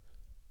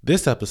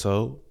This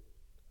episode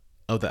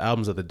of the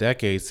Albums of the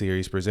Decade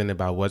series presented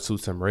by What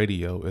Suits Him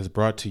Radio is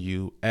brought to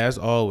you, as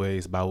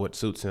always, by What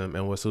Suits Him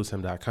and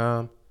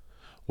WhatSuitsHim.com,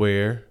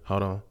 where,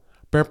 hold on,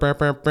 I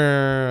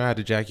had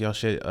to jack y'all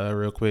shit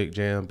real quick,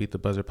 jam, beat the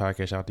buzzer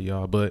podcast out to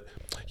y'all. But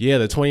yeah,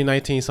 the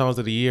 2019 songs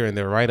of the year and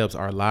their write-ups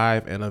are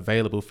live and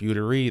available for you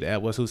to read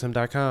at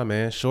WhatSuitsHim.com,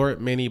 man. Short,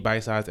 mini,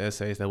 bite-sized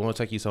essays that won't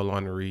take you so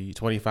long to read,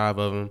 25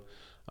 of them,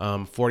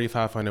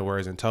 4,500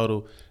 words in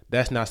total.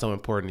 That's not so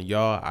important to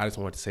y'all. I just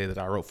want to say that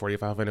I wrote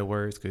 4,500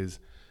 words because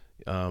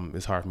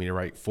it's hard for me to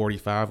write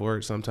 45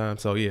 words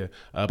sometimes. So yeah,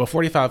 but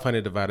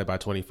 4,500 divided by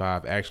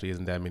 25 actually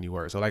isn't that many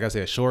words. So like I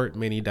said, short,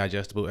 mini,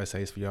 digestible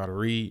essays for y'all to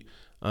read.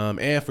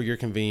 And for your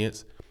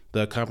convenience,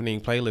 the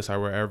accompanying playlists are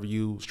wherever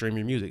you stream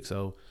your music.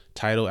 So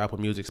Tidal, Apple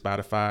Music,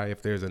 Spotify.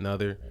 If there's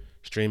another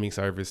streaming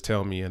service,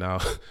 tell me and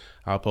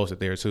I'll post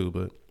it there too.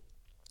 But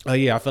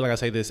yeah, I feel like I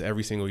say this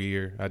every single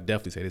year. I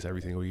definitely say this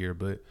every single year.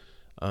 But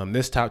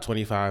this top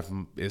 25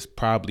 is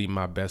probably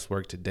my best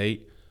work to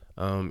date.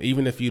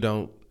 Even if you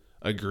don't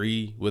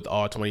agree with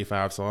all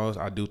 25 songs,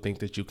 I do think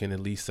that you can at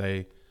least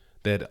say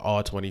that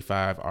all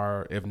 25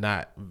 are, if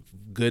not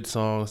good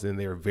songs, then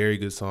they're very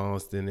good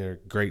songs, then they're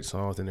great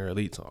songs, then they're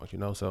elite songs, you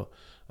know? So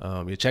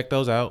you check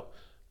those out,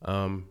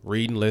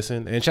 read and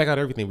listen, and check out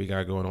everything we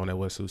got going on at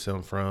What Suits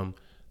Him, from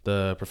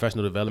the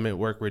professional development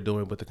work we're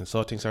doing with the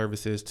consulting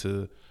services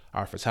to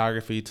our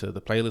photography to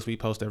the playlist we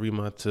post every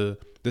month to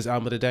this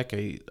Album of the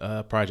Decade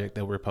project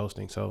that we're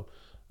posting. So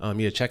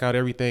yeah, check out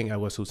everything at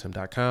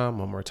whatsuitshim.com.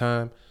 One more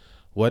time,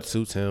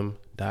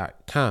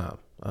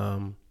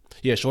 whatsuitshim.com.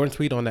 Yeah, short and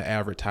sweet on the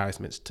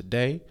advertisements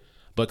today.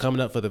 But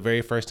coming up for the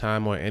very first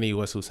time on any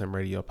What Suits Him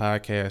Radio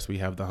podcast, we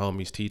have the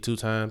homies T2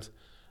 Times,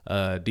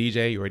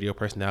 DJ, radio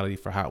personality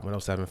for Hot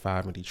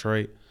 107.5 in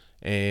Detroit,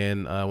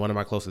 and one of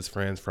my closest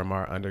friends from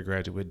our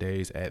undergraduate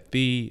days at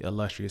the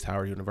illustrious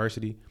Howard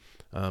University.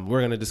 We're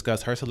going to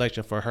discuss her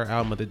selection for her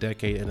album of the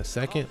decade in a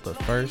second, but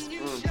first,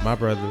 my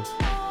brother,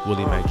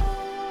 Willie Major.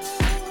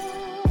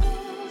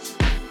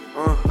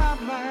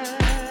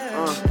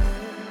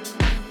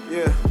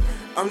 Yeah,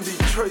 I'm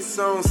Detroit's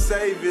own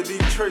savior,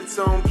 Detroit's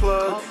own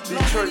plug,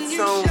 Detroit's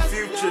own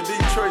future,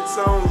 Detroit's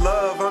own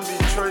love. I'm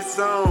Detroit's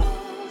own.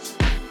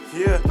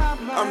 Yeah,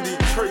 I'm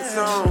Detroit's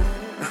own.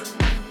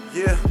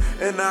 Yeah,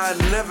 and I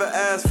never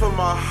asked for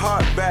my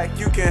heart back.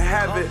 You can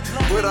have it.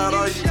 Without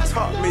all you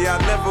taught me, I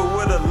never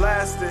would have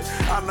lasted.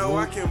 I know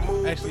I can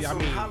move. Actually, I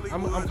mean,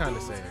 I'm kind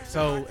of sad.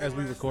 So as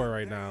we record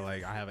right now,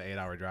 like I have an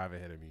 8-hour drive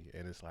ahead of me,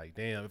 and it's like,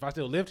 damn, if I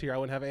still lived here, I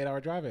wouldn't have an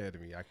 8-hour drive ahead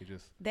of me. I could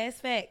just. That's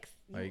facts.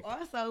 Like, you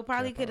also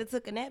probably could have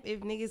took a nap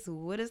if niggas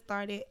would have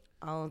started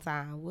on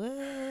time.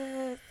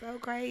 What? So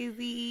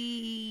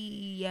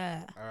crazy.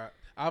 Yeah.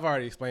 I've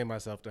already explained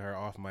myself to her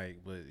off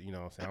mic, but you know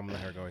what I'm saying, I'm gonna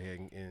let her go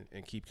ahead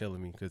and keep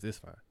killing me because it's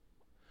fine.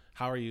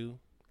 How are you?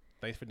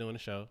 Thanks for doing the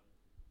show.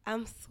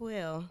 I'm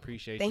swell.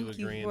 Appreciate Thank you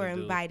agreeing you for to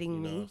do, inviting you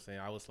know me. what I'm saying?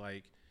 I was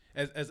like,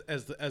 as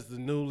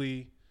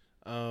the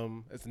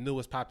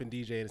newest popping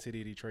DJ in the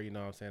city of Detroit, you know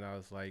what I'm saying? I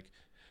was like,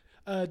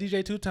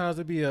 DJ Two Times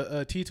would be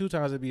a T2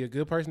 Times would be a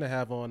good person to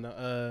have on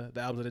the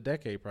Albums of the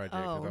Decade project,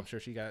 because I'm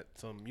sure she got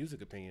some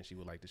music opinions she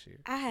would like to share.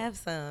 I have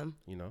some.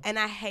 You know, and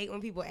I hate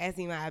when people ask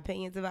me my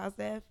opinions about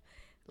stuff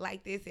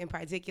like this in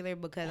particular,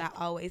 because I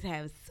always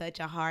have such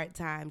a hard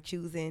time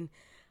choosing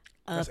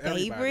a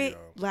favorite.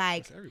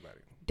 Like, that's everybody.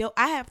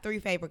 I have 3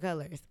 favorite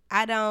colors.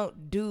 I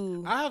don't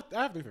do. I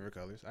have 3 favorite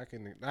colors. I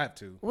have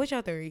 2. What's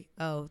your 3?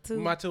 Oh, 2.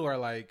 My 2 are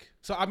like,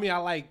 so I mean, I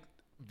like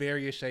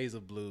various shades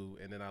of blue,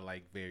 and then I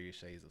like various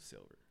shades of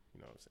silver.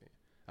 You know what I'm saying?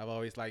 I've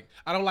always I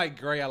don't like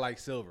gray. I like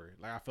silver.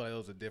 Like, I feel like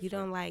those are different. You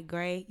don't like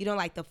gray? You don't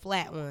like the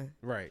flat one,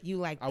 right? You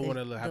like I want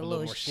to have a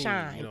little more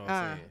shine. You know what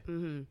I'm saying?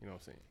 Mm-hmm. You know what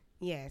I'm saying?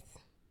 Yes.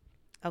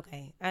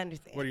 Okay, I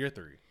understand. What are your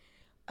 3?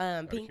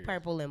 Pink,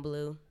 purple, and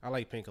blue. I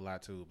like pink a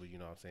lot too, but you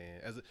know what I'm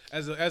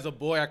saying. As a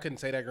boy, I couldn't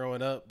say that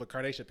growing up, but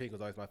Carnation Pink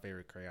was always my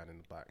favorite crayon in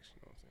the box.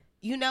 You know what I'm saying?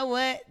 You know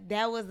what?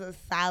 That was a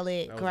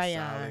solid That was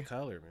crayon. a solid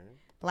color, man.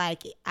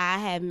 Like, I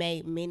have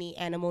made many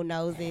animal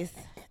noses.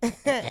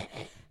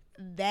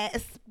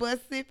 That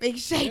specific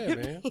shade Yeah,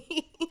 of man.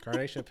 pink.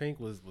 Carnation Pink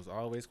was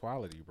always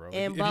quality, bro.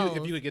 And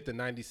if you could get the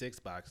 96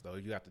 box though,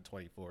 if you got the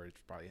 24, it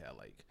probably had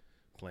like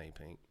plain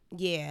pink.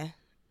 Yeah.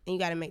 And you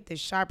got to make the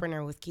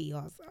sharpener was key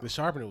also. The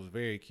sharpener was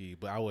very key,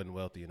 but I wasn't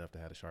wealthy enough to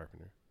have a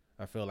sharpener.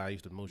 I feel like I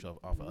used to mooch off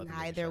of other.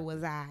 Neither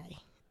was I.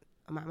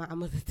 My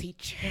mom was a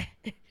teacher.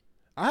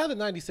 I had a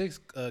 96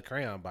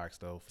 crayon box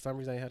though. For some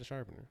reason, I had a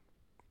sharpener.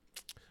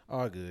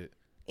 All good.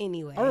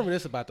 Anyway. I remember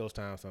this about those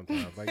times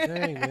sometimes. Like,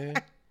 dang, man.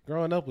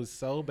 Growing up was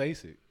so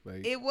basic.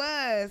 Like, it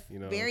was. You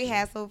know, very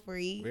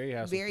hassle-free. Very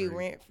hassle-free. Very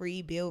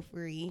rent-free,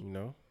 bill-free. You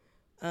know?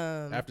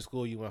 After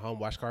school, you went home,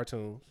 watched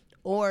cartoons.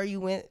 Or you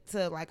went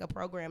to like a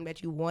program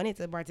that you wanted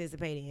to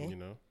participate in. You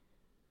know?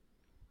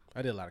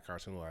 I did a lot of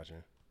cartoon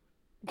watching.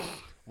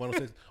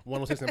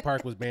 106 in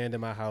Park was banned in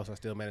my house. I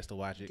still managed to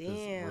watch it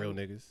because real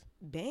niggas.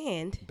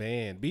 Banned.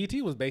 BET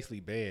was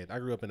basically banned. I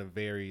grew up in a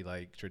very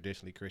like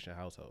traditionally Christian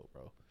household,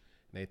 bro.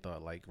 And they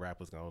thought like rap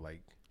was gonna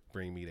like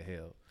bring me to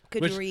hell.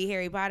 Could you read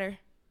Harry Potter?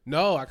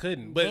 No, I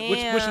couldn't. But which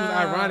was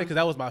ironic because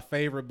that was my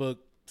favorite book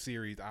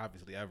series,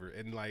 obviously, ever.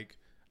 And like,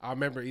 I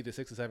remember either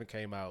 6 or 7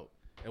 came out,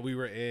 and we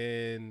were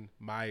in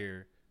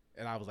Meyer,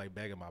 and I was like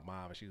begging my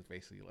mom, and she was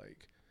basically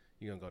like,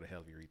 "You're gonna go to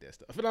hell if you read that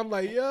stuff." And I'm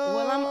like, "Yo."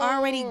 Well, I'm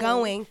already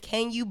going.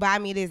 Can you buy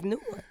me this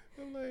new one?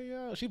 I'm like,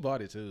 "Yo." She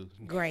bought it too.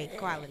 Great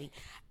quality.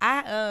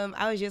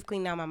 I was just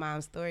cleaning out my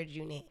mom's storage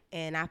unit,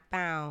 and I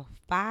found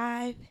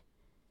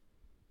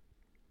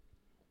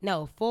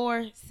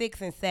 4,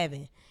 6, and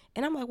 7.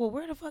 And I'm like, well,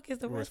 where the fuck is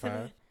the rest of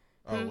it?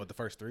 Oh, what, the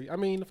first 3? I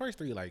mean, the first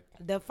 3, like...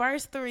 The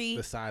first 3.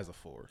 The size of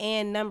 4.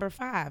 And number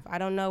 5. I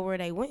don't know where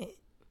they went.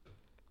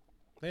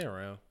 They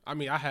around. I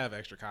mean, I have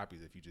extra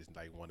copies if you just,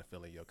 like, want to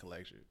fill in your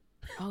collection.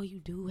 Oh, you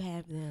do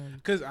have them.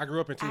 Because I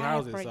grew up in 2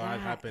 houses, so I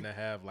happen to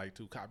have, like,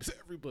 2 copies of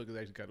every book. It's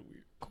actually kind of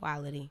weird.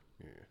 Quality.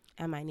 Yeah.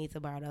 I might need to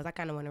borrow those. I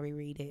kind of want to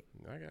reread it.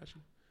 I got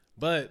you.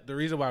 But the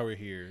reason why we're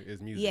here is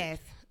music. Yes.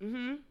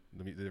 Mm-hmm.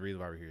 The reason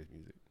why we're here is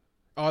music.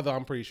 Although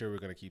I'm pretty sure we're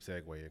going to keep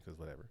segueing because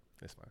whatever.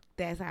 It's fine.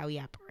 That's how we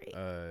operate.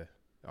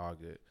 All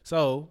good.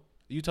 So,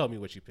 you told me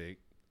what you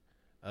picked.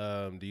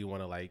 Do you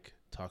want to, like,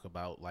 talk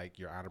about, like,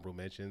 your honorable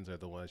mentions or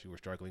the ones you were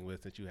struggling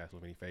with since you have so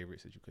many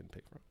favorites that you couldn't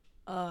pick from?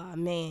 Oh,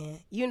 man.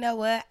 You know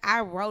what?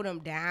 I wrote them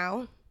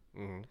down.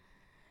 Mm-hmm.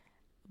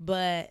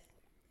 But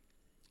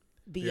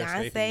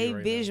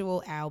Beyonce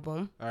visual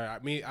album. All right. I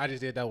mean, I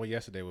just did that one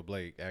yesterday with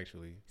Blake,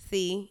 actually.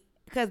 See?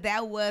 Because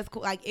that was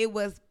cool. Like, it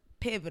was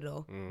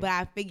pivotal. But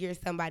I figured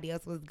somebody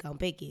else was going to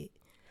pick it.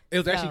 It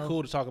was actually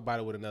cool to talk about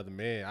it with another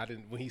man. I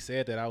didn't, when he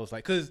said that, I was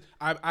like, because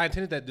I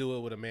intended to do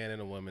it with a man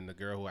and a woman. The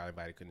girl who I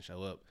invited couldn't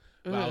show up.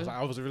 But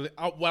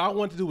what I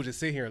wanted to do was just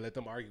sit here and let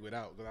them argue it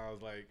out. Because I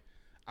was like,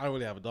 I don't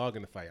really have a dog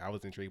in the fight. I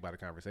was intrigued by the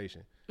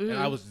conversation. And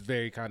I was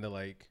very kind of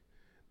like,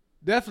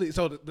 definitely.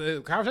 So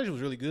the conversation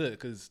was really good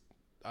because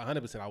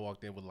 100% I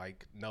walked in with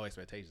like no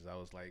expectations. I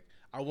was like,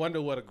 I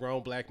wonder what a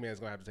grown black man is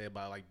going to have to say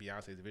about like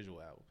Beyonce's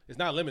visual album. It's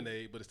not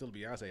Lemonade, but it's still a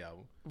Beyonce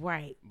album.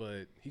 Right.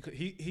 But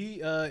he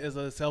is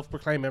a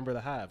self-proclaimed member of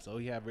the Hive, so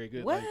he have very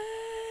good like,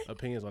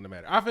 opinions on the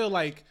matter. I feel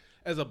like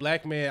as a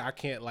black man, I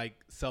can't like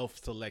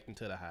self-select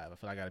into the Hive. I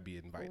feel like I got to be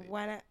invited.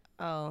 Why not?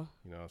 Oh.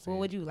 You know what I'm saying? Well,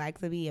 would you like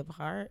to be a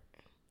part?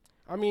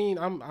 I mean,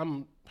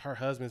 I'm her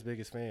husband's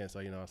biggest fan, so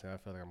you know what I'm saying? I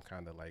feel like I'm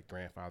kind of like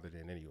grandfathered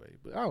in anyway.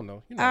 But I don't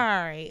know. You know. All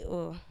right.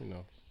 Well. You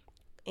know.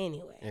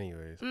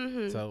 Anyways.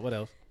 So what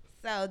else?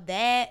 So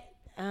that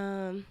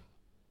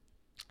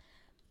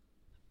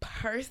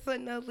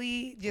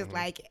personally, just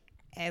like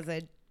as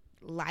a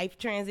life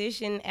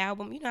transition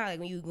album, you know how like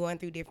when you going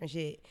through different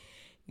shit,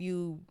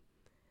 you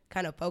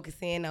kind of focus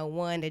in on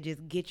one that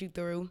just get you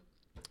through.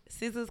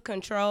 Scissors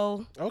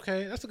Control.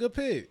 Okay, that's a good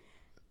pick.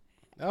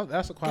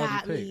 That's a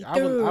quality pick.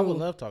 I would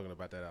love talking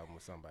about that album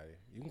with somebody.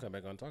 You can come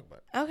back on and talk about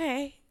it.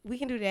 Okay, we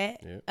can do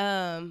that.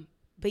 Yeah.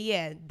 But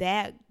yeah,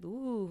 that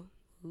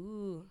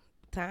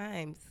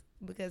times.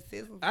 Because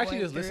I actually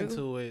just listened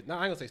to it. No, I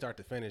ain't gonna say start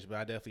to finish, but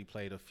I definitely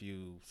played a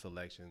few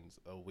selections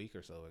a week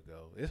or so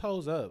ago. It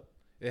holds up.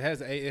 It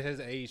has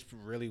aged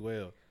really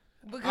well.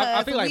 Because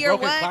I feel like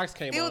Broken Clocks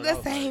came still on.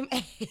 The same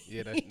age.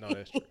 Yeah, that's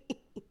true.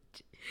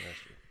 That's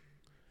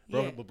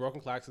true. But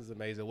Broken Clocks is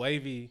amazing.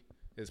 Wavy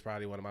is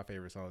probably one of my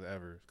favorite songs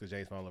ever because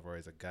James Fauntleroy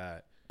is a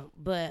god.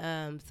 But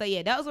so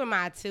yeah, those were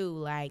my 2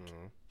 like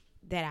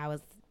that I was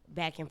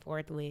back and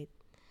forth with.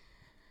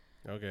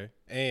 Okay,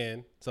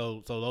 and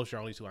so those are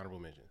your only 2 honorable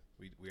mentions.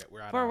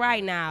 We're out for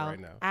right now.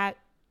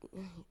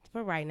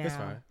 For right now. That's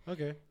fine.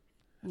 Okay.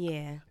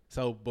 Yeah.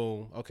 So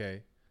boom.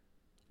 Okay.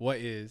 What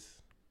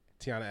is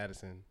Tiana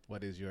Addison?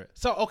 What is your?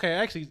 So okay.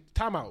 Actually,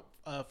 time out.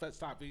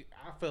 Stop. I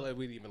feel like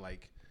we didn't even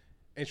like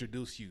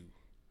introduce you.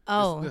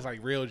 Oh. It's like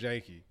real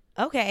janky.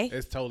 Okay.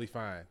 It's totally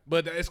fine,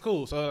 but it's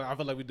cool. So I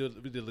feel like we did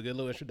a good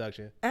little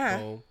introduction.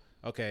 Boom.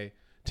 Okay.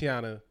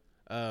 Tiana,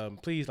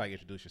 please like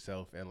introduce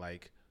yourself and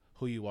like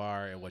who you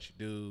are and what you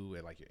do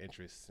and like your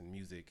interests in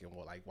music and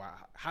what like why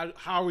how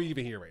are we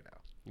even here right now?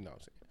 You know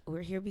what I'm saying?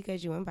 We're here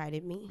because you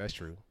invited me. That's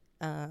true.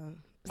 So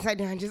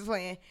no, I'm just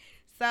playing.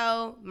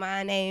 So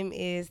my name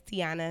is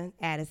Tiana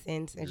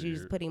Addison. Since you're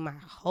just putting my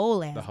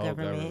whole ass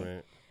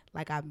government.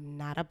 Like I'm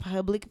not a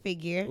public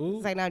figure. Ooh.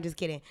 It's like no, I'm just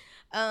kidding.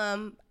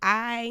 I'll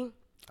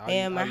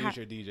use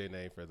your DJ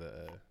name for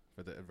the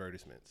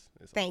advertisements.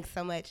 Thanks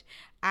so much.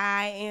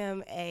 I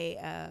am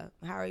a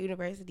Howard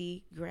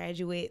University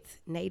graduate,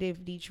 native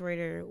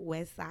Detroiter,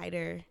 West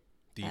Sider.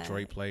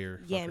 Detroit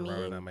player. Yeah, fucking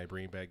around, I might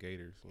bring back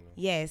Gators. You know.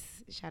 Yes.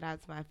 Shout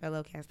out to my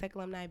fellow Cass Tech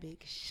alumni,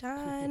 Big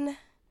Sean.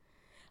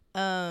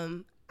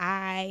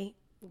 I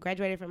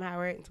graduated from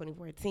Howard in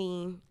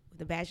 2014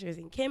 with a bachelor's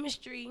in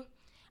chemistry.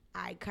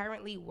 I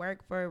currently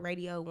work for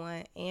Radio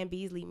 1 and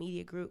Beasley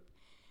Media Group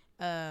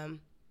as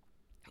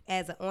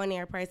an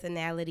on-air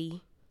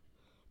personality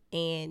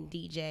and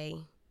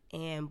DJ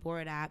and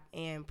board op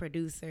and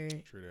producer.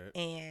 True that.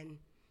 And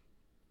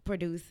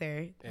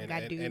producer. And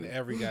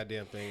every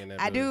goddamn thing in that.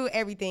 I do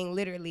everything,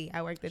 literally.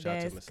 I work the Shout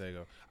desk. Shout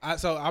out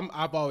to Masego.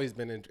 I've always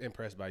been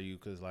impressed by you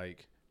because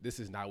like this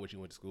is not what you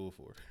went to school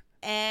for.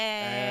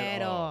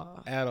 At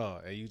all.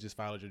 And you just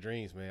followed your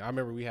dreams, man. I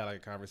remember we had like a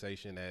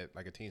conversation at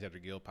like a Teen Center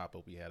Guild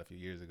pop-up we had a few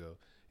years ago.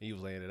 he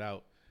was laying it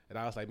out, and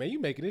I was like, man, you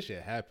making this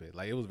shit happen.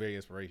 Like, it was very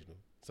inspirational.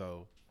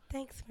 So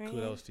Thanks, friend.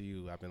 kudos to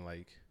you. I've been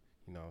like,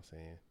 you know what I'm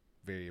saying,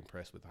 very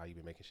impressed with how you've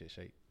been making shit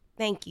shake.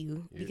 Thank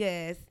you,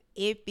 because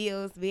it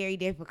feels very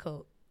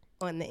difficult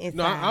on the inside.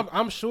 No,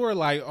 I'm sure,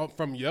 like,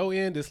 from your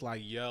end, it's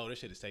like, yo, this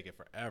shit is taking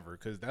forever,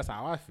 because that's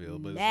how I feel.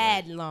 But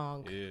mad it's like,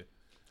 long. Yeah.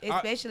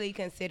 Especially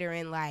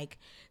considering, like,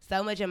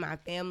 so much of my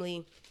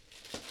family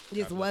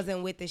just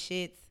wasn't with the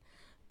shits.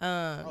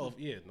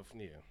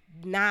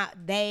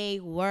 They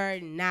were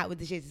not with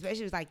the shits.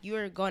 Especially, it's like,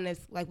 you're going to,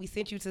 like, we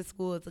sent you to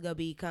school to go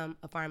become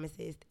a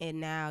pharmacist, and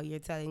now you're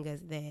telling us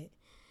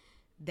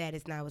that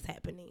is not what's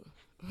happening.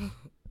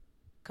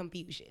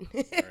 Confusion.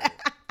 Right.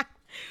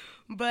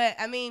 But,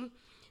 I mean,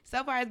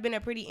 so far it's been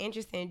a pretty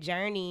interesting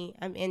journey.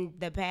 In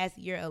the past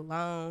year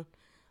alone,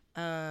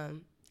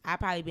 I've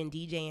probably been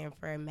DJing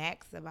for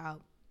max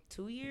about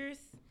 2 years,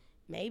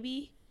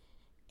 maybe.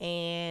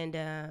 And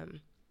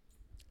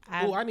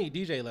I need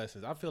DJ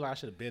lessons. I feel like I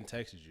should have been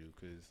texted you,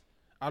 because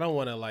I don't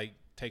want to, like,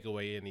 take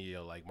away any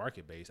like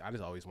market base. I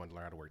just always wanted to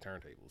learn how to work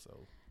turntables.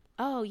 So.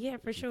 Oh yeah,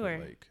 for sure.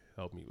 Could, like,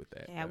 help me with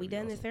that. Yeah, we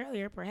done this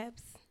earlier,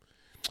 perhaps.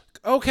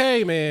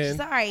 Okay, man.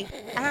 Sorry,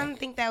 I don't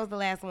think that was the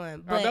last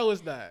one. But no,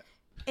 it's not.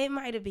 It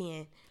might have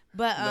been,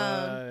 but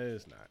nah,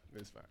 it's not.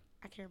 It's fine.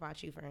 I care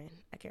about you, friend.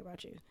 I care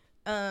about you.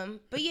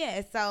 But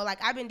yeah, so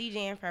like I've been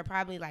DJing for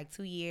probably like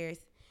 2 years,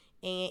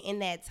 and in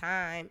that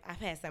time, I've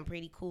had some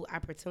pretty cool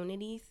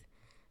opportunities.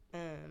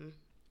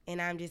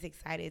 And I'm just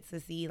excited to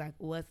see like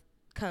what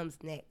comes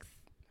next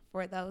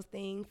for those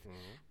things. Mm-hmm.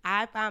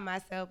 I find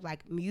myself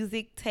like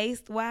music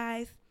taste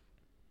wise,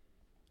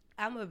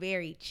 I'm a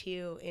very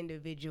chill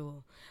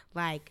individual.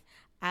 Like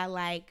I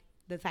like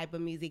the type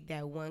of music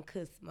that one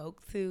could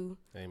smoke to.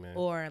 Amen.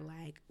 Or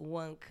like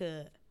one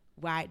could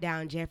ride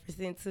down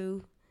Jefferson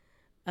to.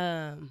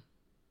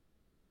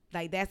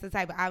 Like that's the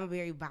type of, I'm a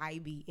very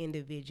vibey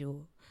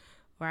individual,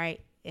 right?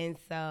 And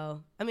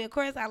so, I mean, of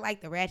course I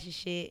like the ratchet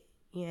shit,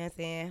 you know what I'm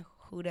saying?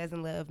 Who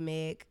doesn't love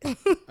Meg?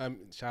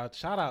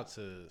 Shout out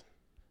to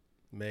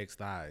Meg's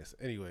thighs.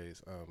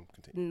 Anyways,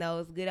 continue. No,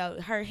 it's good.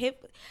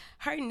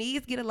 Her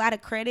knees get a lot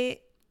of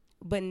credit,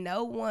 but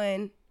no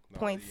one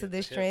points to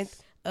the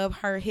strength of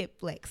her hip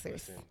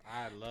flexors. Listen,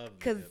 I love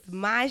because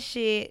my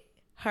shit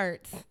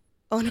hurts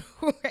on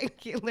a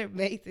regular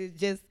basis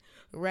just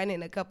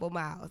running a couple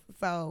miles.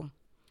 So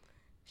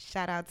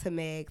shout out to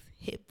Meg's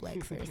hip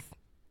flexors.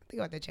 I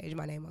think I have to change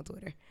my name on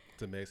Twitter.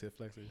 To Meg's hip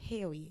flexors?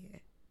 Hell yeah.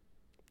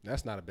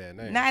 That's not a bad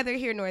name. Neither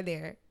here nor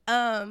there.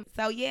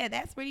 So yeah,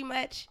 that's pretty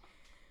much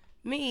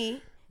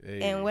me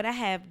and what I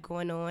have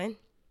going on.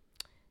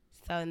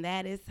 So and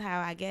that is how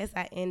I guess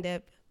I end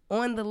up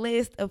on the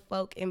list of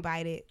folk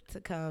invited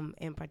to come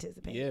and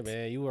participate. Yeah,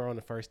 man, you were on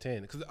the first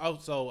 10. Cause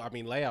I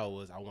mean, layout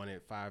was I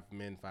wanted 5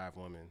 men, 5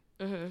 women.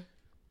 Mm-hmm.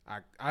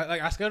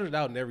 I scheduled it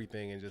out and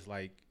everything, and just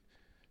like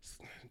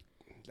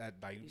that,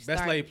 like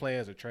best laid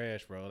plans are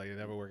trash, bro. Like they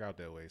never work out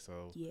that way.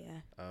 So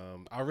yeah,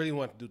 I really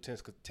want to do 10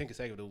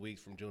 consecutive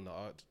weeks from June to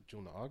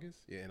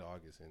August. Yeah, into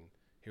August, and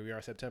here we are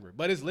in September.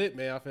 But it's lit,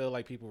 man. I feel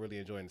like people really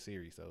enjoying the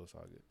series, so it's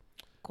all good.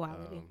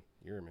 Quality.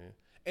 You're man.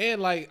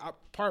 And like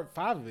part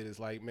 5 of it is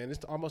like, man,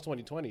 it's almost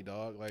 2020,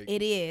 dog. Like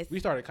it is. We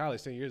started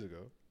college 10 years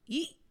ago.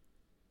 Yeet.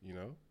 You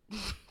know,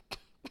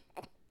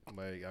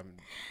 like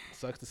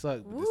sucks to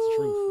suck, but it's the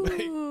truth.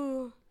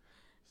 So,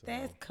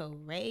 that's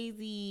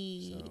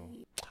crazy. So.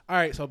 All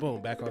right, so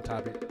boom, back on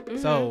topic. Mm-hmm.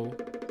 So,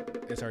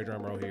 insert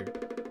drum roll here.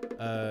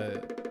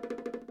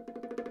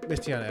 Miss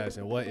Tiana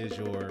Addison, what is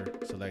your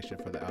selection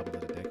for the Album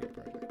of the Decade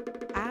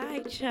project? I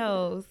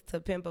chose To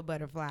Pimp a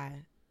Butterfly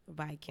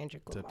by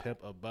Kendrick Lamar. To Pimp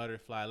a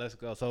Butterfly. Let's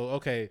go. So,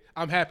 okay,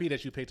 I'm happy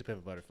that you picked To Pimp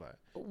a Butterfly.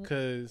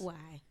 Cause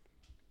why?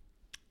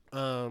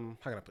 How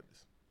can I put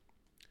this?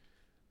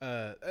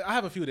 I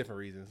have a few different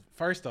reasons.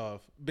 First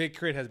off, Big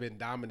Crit has been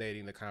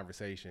dominating the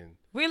conversation.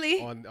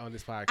 Really? On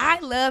this podcast. I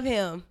love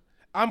him.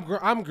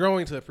 I'm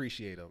growing to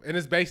appreciate him, and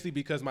it's basically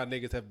because my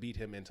niggas have beat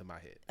him into my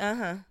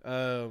head.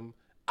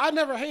 I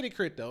never hated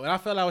Crit though, and I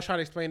felt I was trying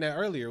to explain that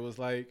earlier. It was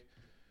like,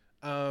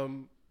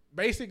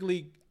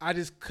 basically, I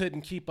just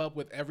couldn't keep up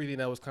with everything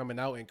that was coming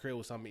out, and Crit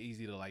was something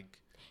easy to like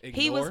ignore.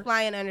 He was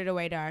flying under the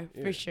radar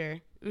for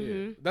sure.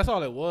 Mm-hmm. Yeah. That's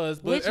all it was.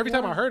 But every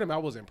time I heard him, I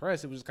was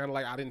impressed. It was kind of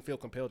like I didn't feel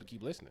compelled to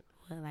keep listening.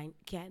 Well, like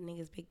cat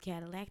niggas picked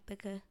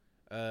Cadillactica.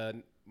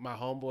 My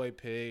homeboy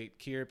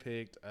picked, Kier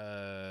picked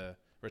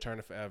Return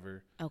to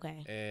Forever.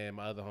 Okay. And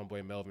my other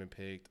homeboy Melvin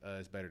picked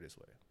It's Better This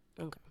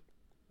Way.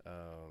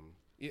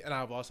 Okay. And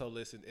I've also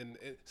listened and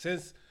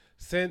since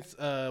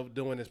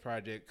doing this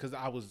project,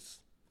 because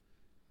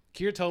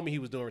Kier told me he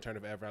was doing Return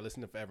to Forever. I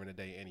listened to Forever in a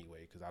Day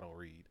anyway because I don't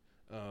read.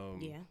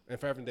 And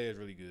Forever in a Day is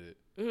really good.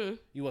 Mm-hmm.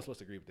 You weren't supposed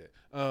to agree with that.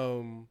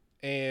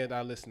 And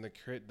I listened to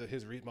Crit.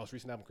 His most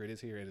recent album, Crit, is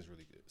here and it's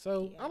really good.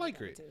 So I like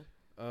Crit.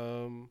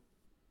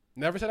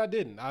 Never said I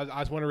didn't. I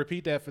just want to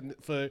repeat that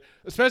for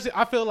especially.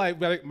 I feel like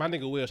my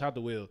nigga Will. Shout out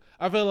to Will.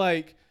 I feel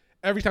like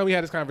every time we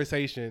had this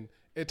conversation,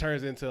 it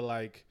turns into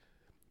like,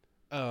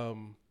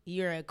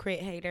 you're a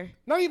Crit hater.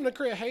 Not even a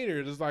Crit hater.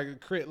 It's like a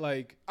Crit.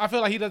 Like I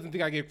feel like he doesn't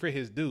think I give Crit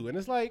his due, and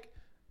it's like,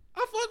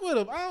 I fuck with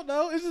him. I don't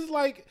know. It's just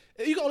like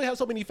you can only have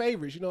so many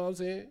favorites. You know what I'm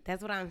saying?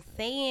 That's what I'm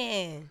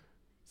saying.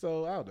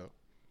 So I don't know.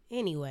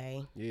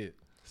 Anyway. Yeah.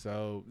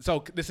 So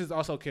this is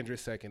also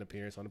Kendra's second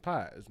appearance on the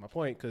pod. Is my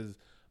point because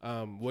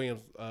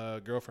William's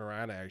girlfriend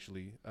Rihanna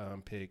actually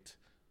picked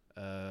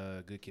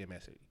Good Kid,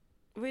 Mad City.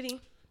 Really?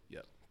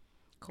 Yep.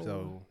 Cool.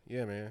 So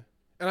yeah, man.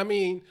 And I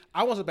mean,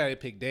 I wasn't bad at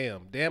pick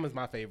Damn. Damn is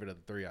my favorite of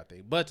the three, I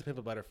think. But To Pimp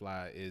a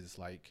Butterfly is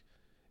like,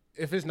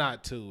 if it's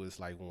not 2, it's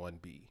like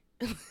 1B.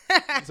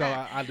 So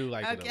I do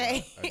like it a lot.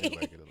 I do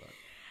like it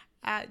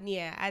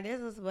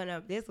a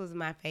lot. This was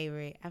my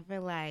favorite. I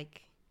feel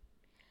like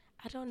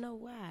I don't know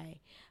why.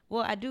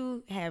 Well, I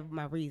do have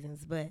my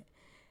reasons, but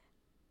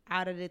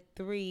out of the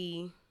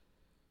 3,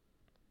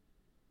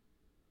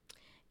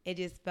 it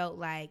just felt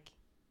like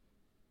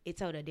it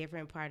told a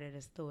different part of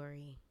the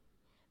story,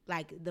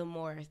 like the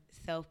more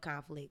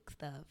self-conflict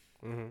stuff.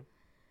 Mm-hmm.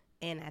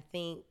 And I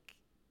think,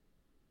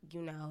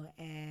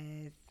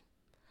 as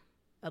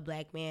a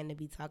black man to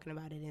be talking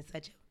about it in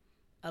such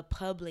a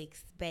public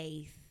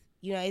space,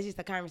 it's just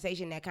a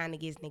conversation that kind of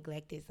gets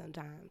neglected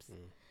sometimes.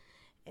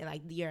 And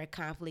like your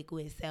conflict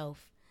with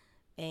self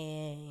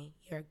and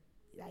your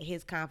like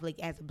his conflict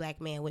as a black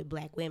man with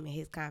black women,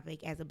 his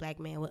conflict as a black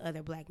man with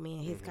other black men,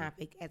 his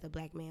conflict as a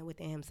black man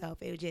within himself.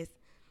 It was just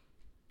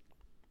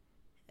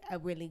a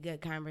really good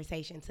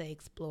conversation to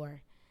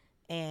explore.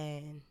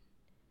 And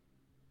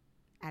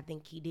I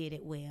think he did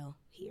it well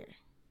here.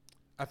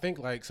 I think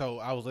so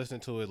I was listening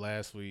to it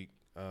last week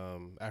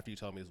after you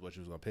told me this is what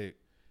you was going to pick.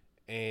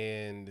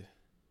 And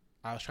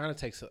I was trying to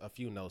take a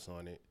few notes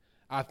on it.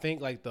 I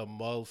think like the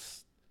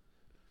most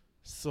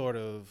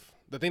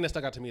the thing that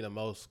stuck out to me the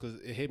most, because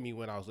it hit me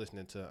when I was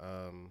listening to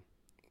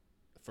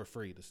For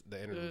Free,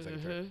 the interview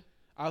section.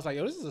 I was like,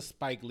 yo, this is a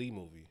Spike Lee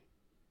movie.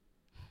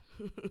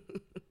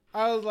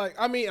 I was like,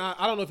 I mean,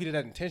 I don't know if he did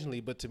that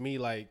intentionally, but to me,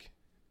 like,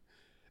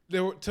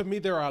 there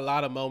are a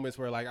lot of moments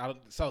where like,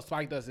 so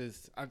Spike does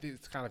his, I think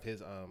it's kind of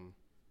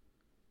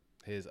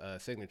his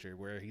signature,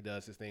 where he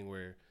does this thing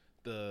where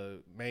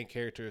the main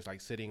character is like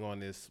sitting on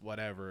this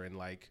whatever and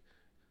like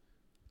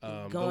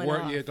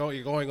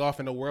going off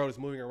and the world is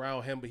moving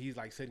around him, but he's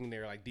like sitting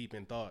there like deep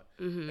in thought.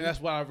 And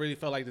that's what I really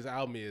felt like this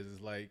album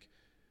is like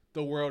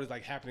the world is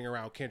like happening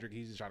around Kendrick.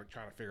 He's just trying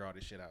to figure all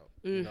this shit out.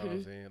 You know what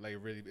I'm saying? Like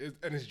really,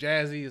 and it's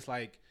jazzy. It's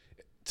like,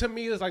 to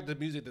me, it's like the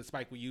music that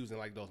Spike would use in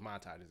like those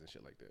montages and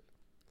shit like that.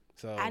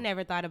 So I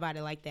never thought about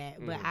it like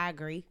that, but I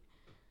agree.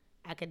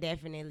 I could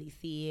definitely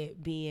see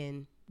it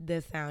being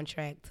the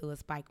soundtrack to a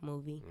Spike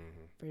movie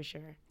for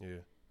sure.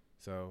 Yeah.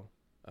 So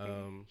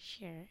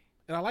sure.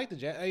 And I like the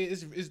jazz.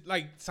 It's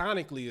like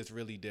sonically, it's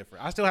really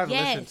different. I still haven't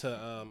listened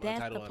to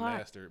Untitled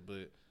Unmastered,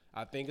 but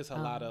I think it's a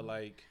lot of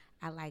like.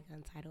 I like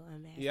Untitled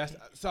Unmastered. Yeah,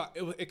 so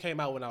it came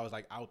out when I was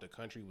like out the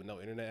country with no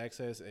internet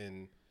access,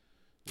 and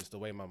just the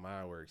way my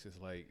mind works, it's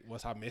like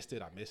once I missed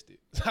it, I missed it.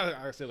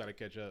 I still got to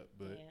catch up,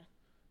 but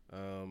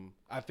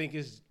I think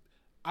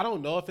I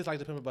don't know if it's like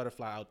the Pimp a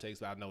Butterfly outtakes,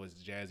 but I know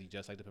it's jazzy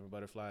just like the Pimp a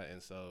Butterfly,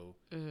 and so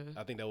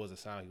I think that was a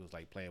sound he was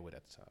like playing with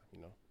at the time,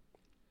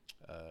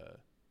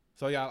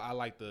 So yeah, I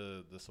like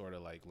the sort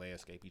of like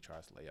landscape he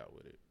tries to lay out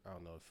with it. I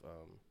don't know if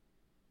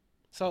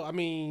so I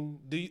mean,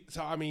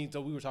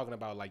 so we were talking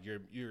about like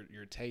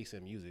your taste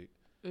in music.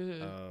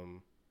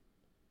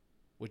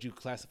 Would you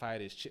classify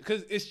it as chill?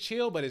 Because it's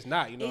chill, but it's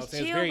not. You know what I'm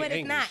saying? It's chill, but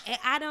it's not. And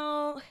I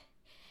don't.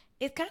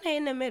 It's kind of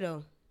in the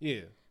middle.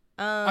 Yeah.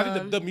 I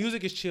think the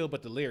music is chill,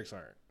 but the lyrics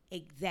aren't.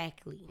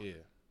 Exactly. Yeah.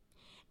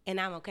 And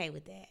I'm okay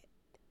with that.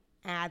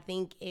 And I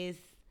think it's,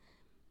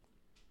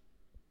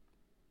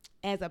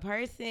 as a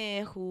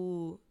person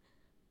who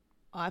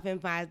often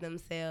finds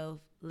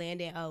themselves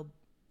landing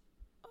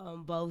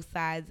on both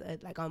sides,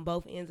 like on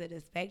both ends of the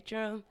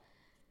spectrum,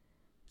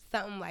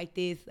 something like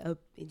this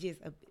it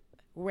just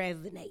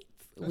resonates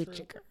with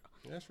your girl.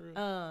 That's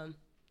real.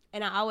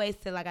 And I always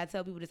I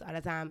tell people this all the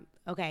time.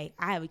 Okay,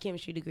 I have a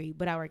chemistry degree,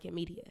 but I work in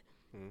media,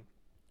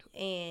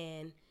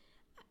 and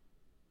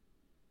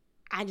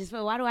I just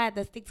feel, why do I have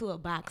to stick to a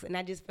box? And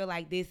I just feel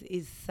like this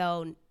is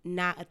so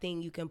not a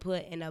thing you can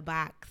put in a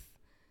box.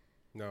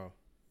 No,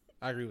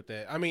 I agree with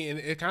that. I mean,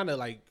 it kind of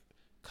like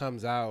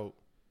comes out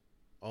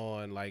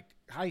on like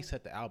how you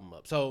set the album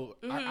up. So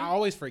I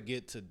always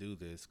forget to do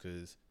this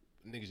because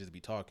niggas just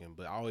be talking,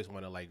 but I always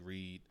want to like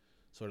read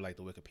sort of like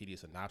the Wikipedia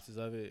synopsis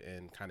of it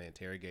and kind of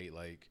interrogate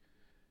like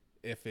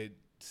if it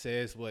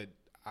says what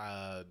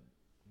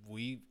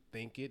we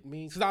think it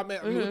means. Because I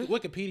mean,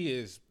 Wikipedia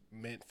is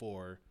meant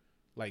for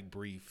like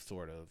brief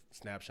sort of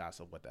snapshots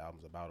of what the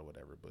album's about or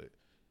whatever. But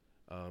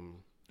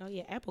oh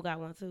yeah, Apple got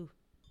one too.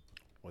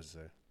 What's it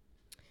say?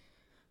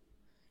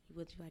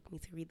 Would you like me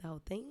to read the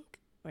whole thing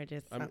or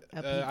just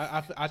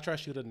I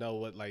trust you to know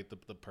what like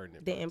the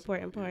pertinent, the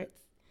important parts.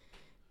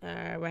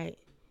 All right,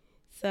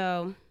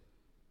 so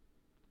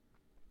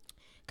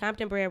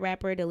Compton-bred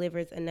rapper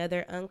delivers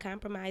another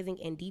uncompromising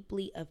and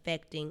deeply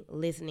affecting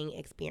listening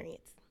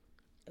experience.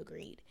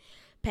 Agreed.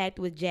 Packed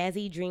with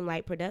jazzy,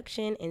 dreamlike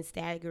production and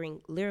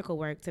staggering lyrical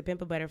work, To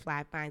Pimp a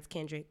Butterfly finds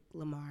Kendrick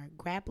Lamar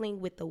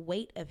grappling with the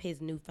weight of his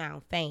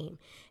newfound fame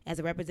as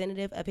a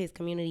representative of his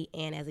community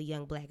and as a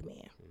young black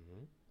man.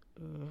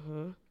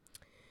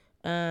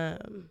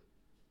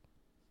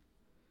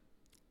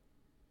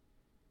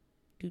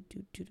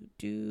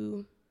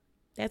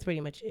 That's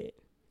pretty much it.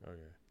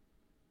 Okay.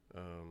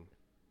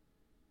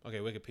 Okay,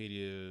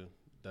 Wikipedia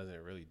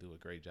doesn't really do a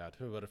great job. To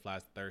Pimp a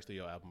Butterfly's third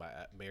studio album by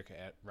American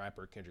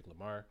rapper Kendrick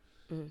Lamar,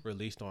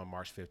 released on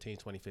March 15,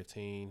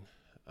 2015.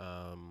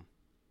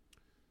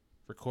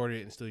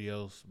 Recorded in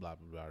studios, blah,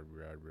 blah, blah,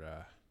 blah,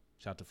 blah.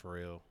 Shout out to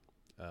Pharrell.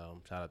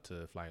 Shout out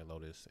to Flying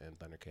Lotus and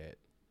Thundercat.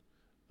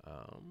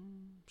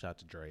 Shout out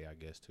to Dre, I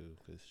guess, too,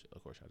 because,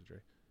 of course, shout out to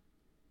Dre.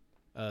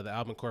 The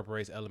album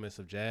incorporates elements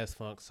of jazz,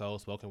 funk, soul,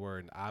 spoken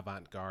word, and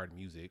avant-garde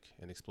music,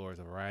 and explores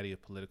a variety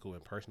of political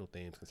and personal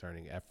themes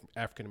concerning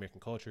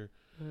African-American culture,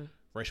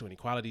 racial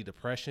inequality,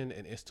 depression,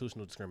 and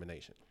institutional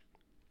discrimination.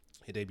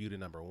 It debuted at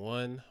number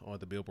 1 on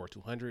the Billboard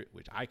 200,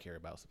 which I care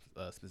about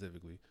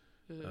specifically,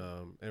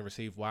 and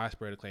received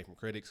widespread acclaim from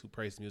critics who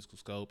praised the musical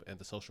scope and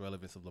the social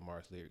relevance of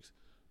Lamar's lyrics.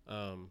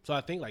 So I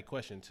think like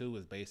question 2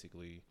 is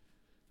basically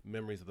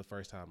memories of the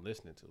first time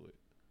listening to it.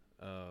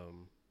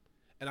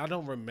 And I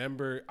don't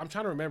remember. I'm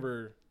trying to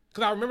remember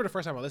because I remember the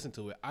first time I listened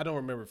to it. I don't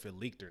remember if it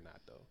leaked or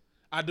not though.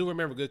 I do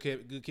remember Good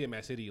Kid,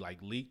 Mad City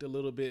like leaked a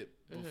little bit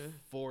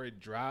before it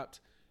dropped,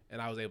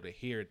 and I was able to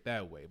hear it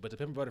that way. But The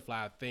Pimp a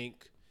Butterfly, I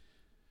think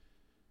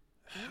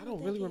I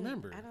don't really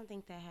remember. I don't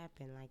think that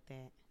happened like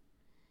that.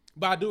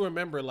 But I do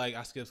remember like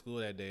I skipped school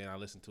that day and I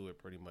listened to it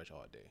pretty much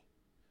all day.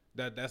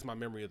 That's my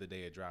memory of the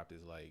day it dropped.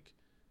 Is like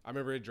I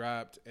remember it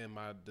dropped and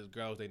the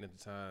girl I was dating at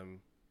the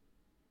time,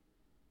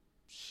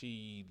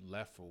 she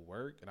left for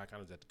work and I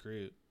kind of was at the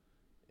crib,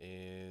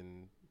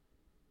 and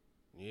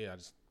yeah, I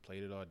just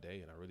played it all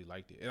day and I really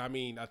liked it. And I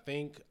mean, I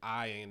think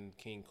I and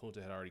King Kunta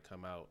had already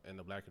come out, and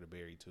The Blacker the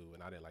Berry too,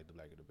 and I didn't like The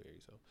Blacker the Berry.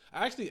 So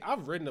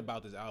I've written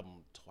about this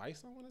album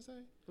twice, I want to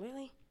say.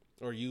 Really?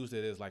 Or used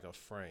it as like a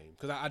frame,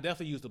 because I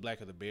definitely used The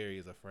Blacker the Berry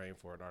as a frame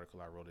for an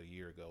article I wrote a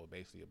year ago,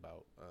 basically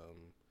about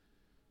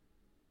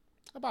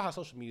how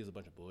social media is a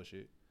bunch of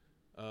bullshit.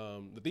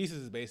 The thesis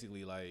is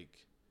basically like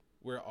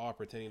we're all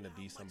pretending to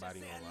be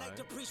somebody online. Like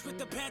to preach with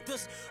the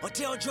Panthers, or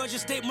tell Georgia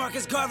State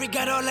Marcus Garvey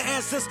got all the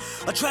answers,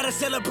 or try to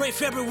celebrate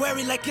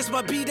February like it's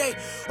my B-Day,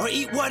 or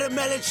eat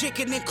watermelon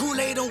chicken and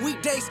Kool-Aid on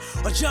weekdays,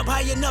 or jump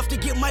high enough to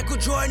get Michael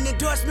Jordan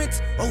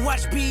endorsements, or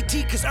watch BET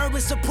cause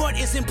urban support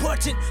is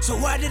important. So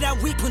why did I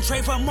weep when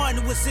Trayvon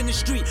Martin was in the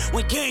street,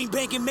 when gang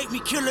banging make me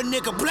kill a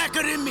nigga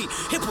blacker than me?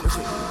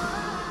 Hypocrite.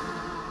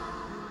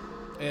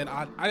 And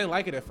I didn't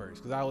like it at first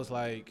because I was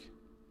like,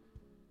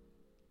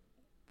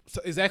 so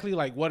exactly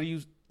like what are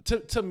you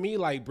to me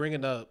like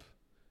bringing up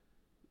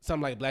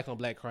something like black on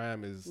black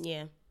crime is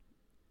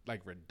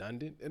like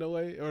redundant in a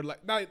way, or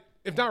like not,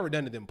 if not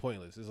redundant then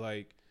pointless. It's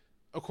like,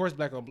 of course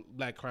black on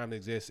black crime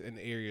exists in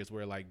areas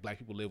where like black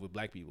people live with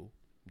black people,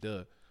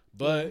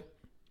 but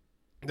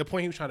the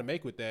point he was trying to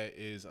make with that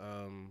is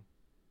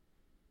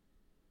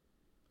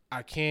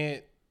I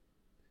can't,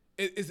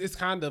 it's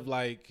kind of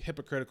like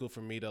hypocritical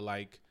for me to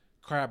like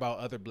cry about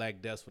other black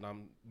deaths when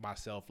I'm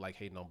myself like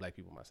hating on black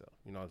people myself.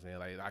 You know what I'm saying?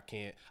 Like I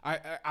can't.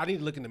 I need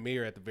to look in the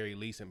mirror at the very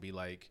least and be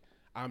like,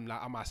 I'm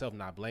myself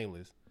not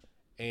blameless.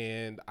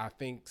 And I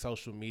think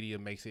social media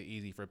makes it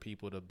easy for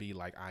people to be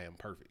like, I am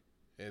perfect.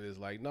 And it's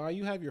like, no,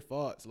 you have your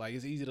faults. Like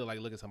it's easy to like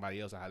look at somebody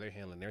else and how they're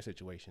handling their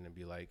situation and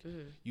be like,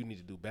 you need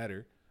to do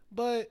better.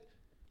 But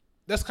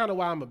that's kind of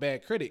why I'm a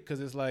bad critic, because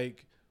it's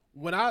like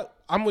when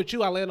I'm with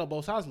you, I land on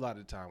both sides a lot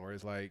of the time. Where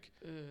it's like.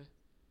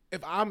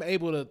 If I'm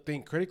able to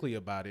think critically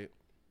about it,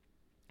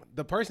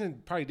 the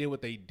person probably did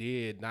what they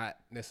did, not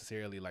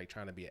necessarily like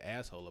trying to be an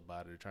asshole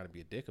about it or trying to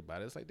be a dick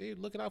about it. It's like they're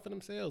looking out for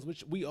themselves,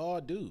 which we all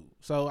do.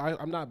 So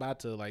I'm not about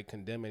to like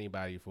condemn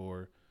anybody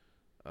for,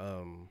 I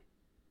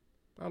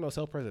don't know,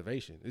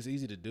 self-preservation. It's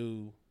easy to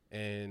do,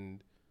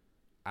 and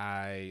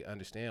I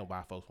understand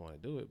why folks want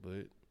to do it,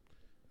 but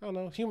I don't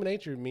know. Human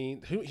nature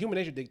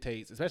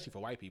dictates, especially for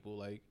white people,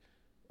 like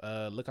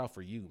look out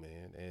for you,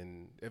 man.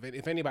 And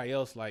if anybody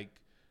else like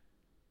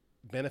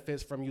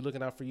benefits from you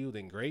looking out for you,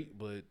 then great,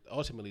 but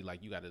ultimately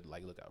like you got to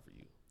like look out for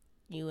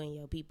you and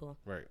your people,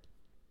 right?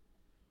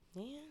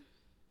 That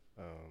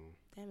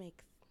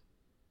makes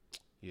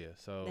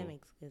that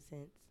makes good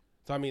sense.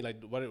 So I mean,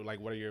 like what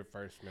are your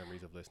first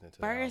memories of listening to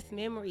first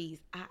memories?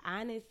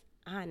 I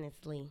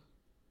honestly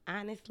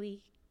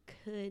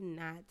could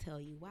not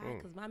tell you why,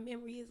 because my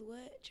memory is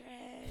what?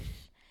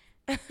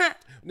 Trash.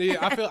 Yeah,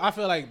 I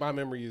feel like my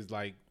memory is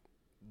like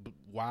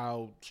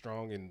wild,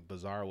 strong, and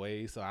bizarre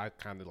ways. So I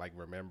kind of like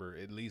remember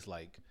at least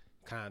like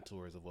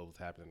contours of what was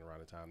happening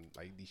around the time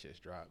like these shits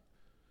dropped.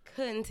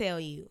 Couldn't tell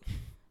you,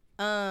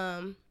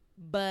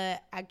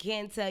 but I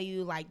can tell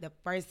you like the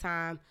first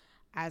time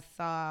I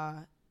saw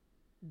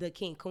the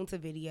King Kunta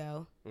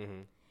video.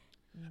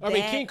 I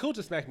mean, King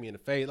Kunta smacked me in the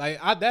face. Like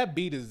that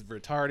beat is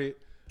retarded.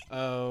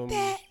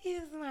 That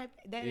is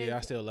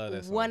I still love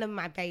that song. One of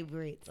my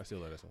favorites. I still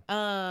love that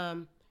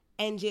song.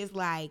 And just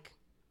like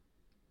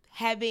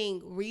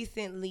having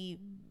recently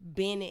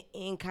been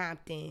in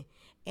Compton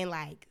and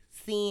like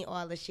seeing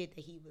all the shit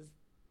that he was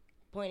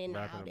pointing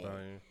out,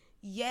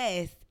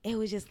 yes, it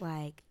was just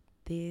like,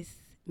 this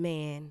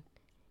man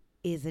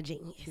is a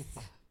genius.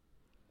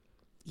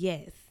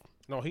 Yes.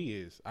 No, he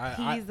is.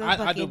 He's a I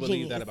fucking do believe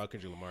genius. that about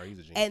Kendrick Lamar. He's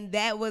a genius. And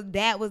that was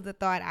the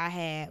thought I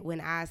had when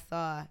I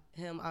saw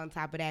him on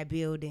top of that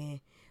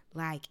building.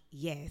 Like,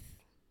 yes,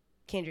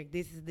 Kendrick,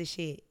 this is the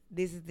shit.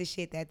 This is the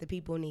shit that the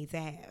people need to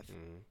have.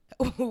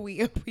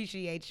 We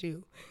appreciate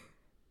you.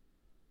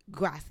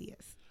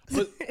 Gracias.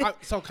 But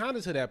so kind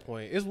of to that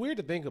point, it's weird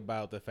to think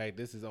about the fact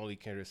this is only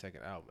Kendrick's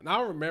second album. And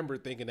I remember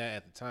thinking that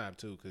at the time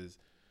too, because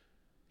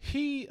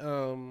he what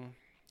am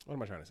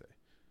I trying to say?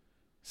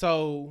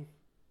 So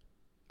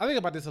I think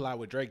about this a lot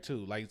with Drake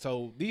too. Like,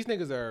 so these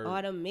niggas are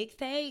all the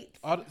mixtapes.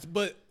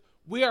 But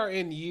we are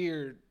in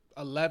year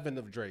 11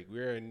 of Drake.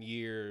 We're in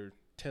year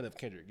 10 of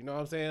Kendrick. You know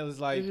what I'm saying? It's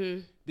like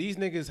these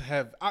niggas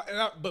have.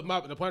 The point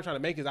I'm trying to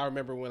make is I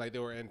remember when like they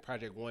were in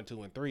Project 1,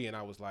 2, and 3, and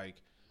I was like,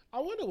 I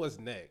wonder what's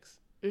next.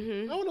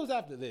 I wonder what's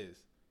after this.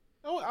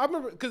 I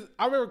remember because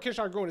I remember Kendrick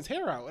started growing his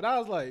hair out, and I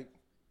was like,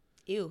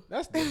 ew,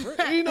 that's different.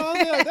 You know what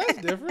I'm saying? Like,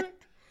 that's different.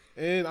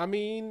 And I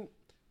mean,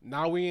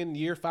 now we in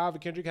year 5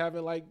 of Kendrick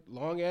having like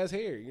long ass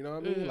hair. You know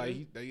what I mean?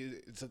 Like,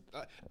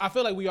 I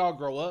feel like we all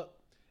grow up,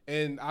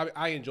 and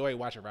I enjoy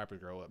watching rappers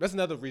grow up. That's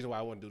another reason why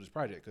I want to do this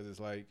project, because it's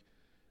like,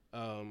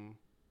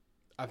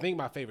 I think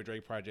my favorite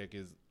Drake project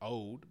is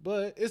Old,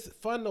 but it's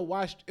fun to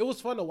watch. It was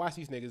fun to watch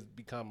these niggas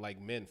become like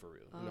men for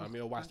real. You know what I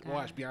mean? Or watch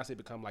Beyonce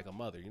become like a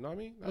mother. You know what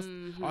I mean? That's,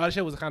 all that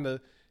shit was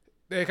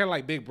they're kind of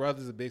like big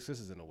brothers and big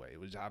sisters in a way,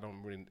 which I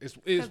don't really. It's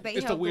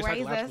the weird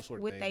psychological sort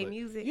of with thing. their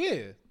music.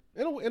 Yeah,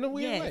 in a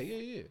weird way.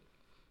 Yeah.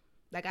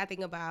 Like, I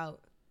think about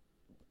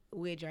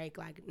with Drake,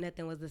 like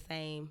nothing was the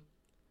same,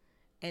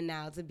 and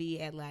now to be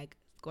at like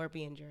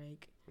Scorpion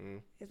Drake,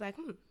 it's like,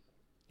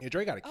 Yeah,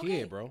 Drake got a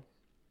kid, bro.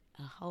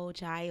 A whole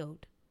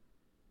child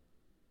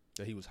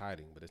that he was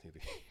hiding, but it's neither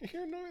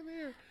here nor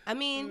there. I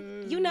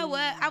mean, you know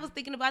what? I was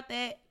thinking about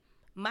that.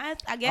 I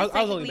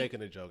was only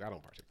making a joke. I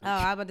don't participate. Oh,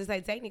 I was about to say,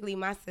 technically,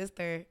 my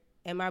sister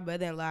and my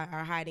brother-in-law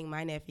are hiding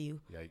my nephew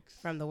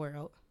from the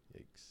world.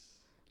 Yikes.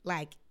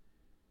 Like,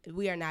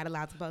 we are not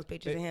allowed to post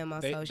pictures of him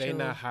on social. They're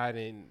not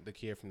hiding the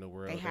kid from the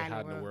world. They're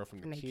hiding the world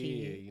from the kid.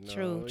 You know?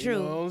 True. You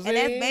know what I'm and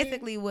that's saying?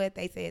 basically what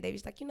they said. They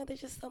was like,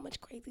 there's just so much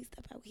crazy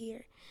stuff out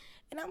here.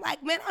 And I'm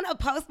like, man, I'm going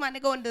to post my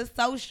nigga on the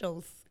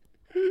socials.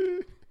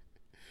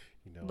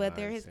 But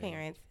they're his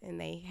parents, and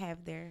they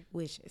have their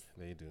wishes.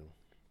 They do.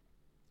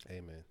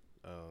 Amen.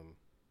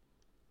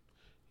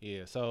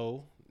 Yeah,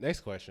 so next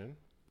question.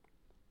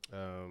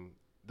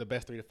 The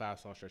best 3 to 5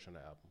 song stretch on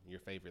the album. Your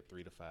favorite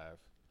 3 to 5.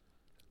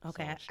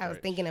 Okay, I was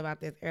thinking about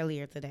this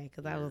earlier today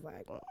because I was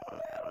like,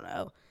 I don't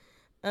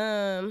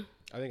know.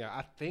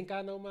 I think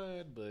I know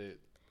mine, but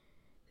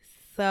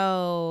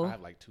so I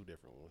have like 2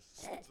 different ones.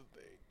 That's the thing.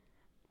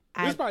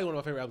 This is probably one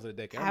of my favorite albums of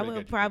the decade. I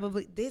would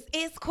probably. This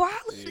is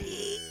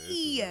quality.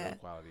 Yeah, this is a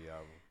quality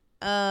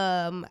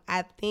album.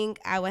 I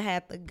think I would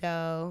have to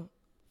go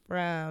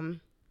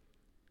from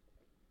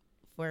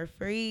For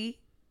Free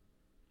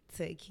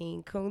to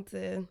King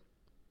Kunta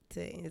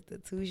to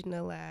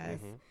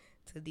Institutionalized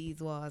to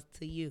These Walls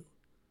to You.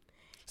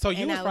 So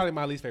You was probably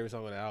my least favorite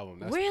song on the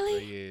album.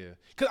 Really? Yeah.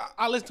 Because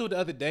I listened to it the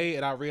other day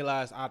and I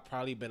realized I'd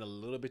probably been a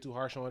little bit too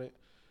harsh on it.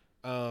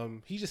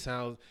 He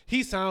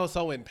sounds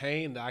so in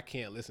pain that I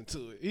can't listen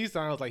to it. He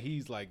sounds like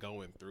he's like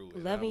going through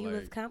it. Loving You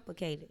is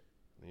complicated.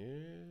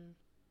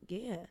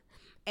 Yeah.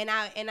 And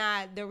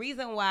I the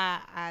reason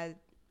why I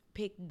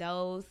picked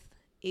those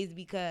is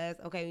because,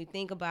 okay, when you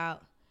think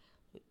about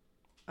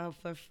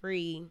For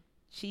Free,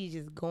 she's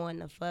just going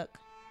the fuck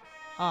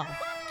off.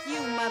 You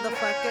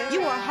motherfucker.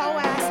 You a hoe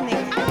ass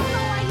nigga. I don't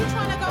know why you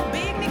tryna go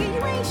big, nigga.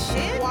 You ain't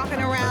shit. Walking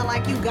around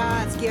like you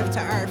God's gift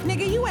to earth.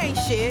 Nigga, you ain't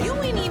shit. You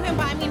ain't even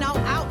buy me no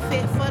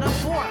outfit for the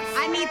 4th.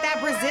 I need that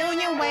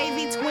Brazilian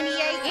wavy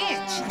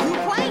 28-inch. You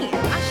playing.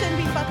 I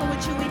shouldn't be fucking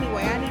with you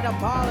anyway. I need a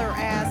baller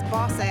ass,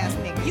 boss ass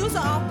nigga. You's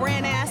an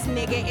off-brand ass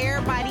nigga.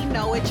 Everybody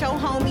know it. Your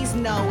homies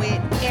know it.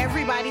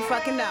 Everybody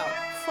fucking know.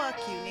 Fuck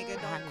you, nigga.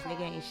 This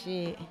nigga ain't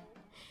shit.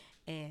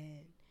 And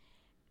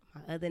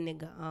my other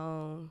nigga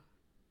on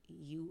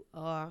You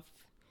Off,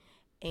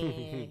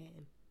 and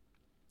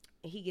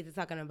he gets to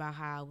talking about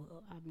how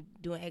I'm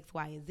doing X,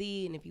 Y, and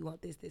Z, and if you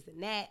want this, this,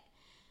 and that,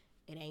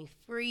 it ain't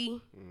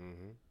free.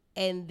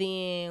 And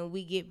then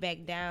we get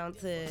back down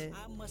to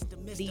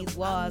These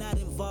Walls. I'm not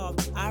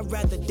involved. I'd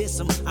rather diss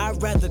them.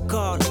 I'd rather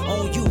call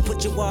on you,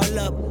 put your wall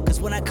up.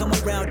 Cause when I come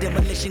around,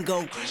 demolition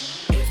go.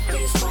 If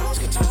these walls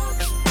can talk,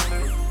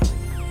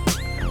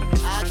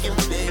 I can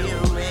feel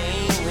your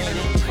rain when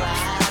it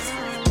cries.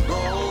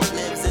 Gold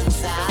lives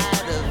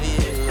inside of you.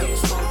 If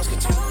these walls can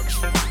talk,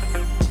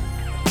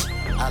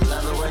 I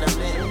love it when I'm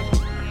in it.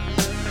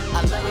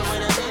 I love it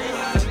when I'm in it.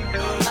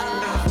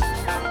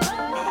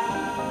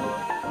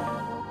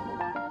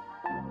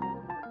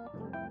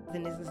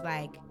 And this is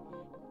like,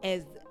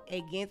 as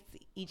against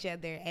each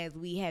other as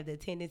we have the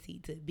tendency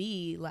to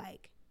be,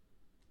 like,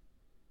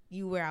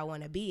 you where I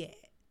want to be at.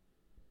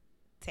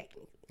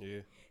 technically.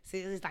 Yeah. So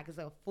it's like it's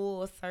a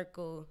full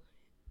circle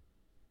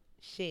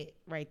shit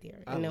right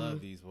there. I love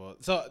these walls.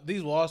 So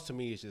these walls to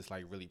me is just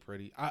like really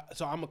pretty.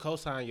 So I'm a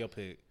co-sign your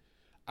pick.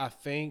 I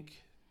think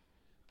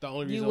the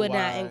only reason you would why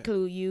not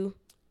include you.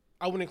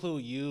 I would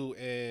include you,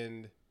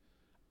 and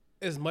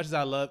as much as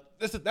I love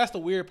that's the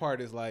weird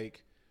part is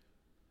like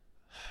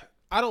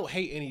I don't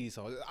hate any of these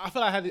songs. I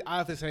feel like I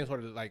have the same sort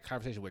of like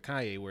conversation with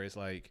Kanye where it's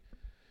like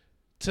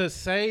to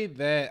say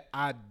that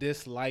I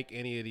dislike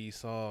any of these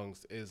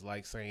songs is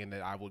like saying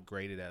that I would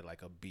grade it at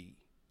like a B.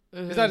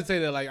 It's not to say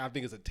that like I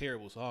think it's a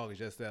terrible song. It's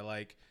just that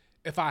like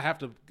if I have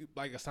to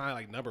like assign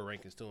like number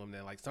rankings to them,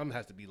 then like something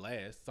has to be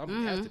last.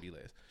 Something has to be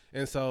last.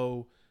 And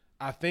so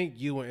I think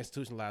You and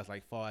Institutionalized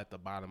like fall at the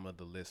bottom of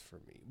the list for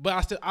me.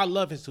 But I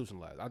love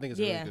Institutionalized. I think it's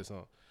a really good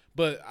song.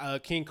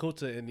 But King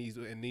Kunta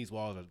and these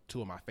walls are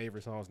two of my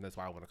favorite songs, and that's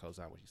why I want to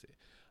co-sign what you said.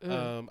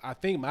 I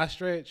think my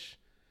stretch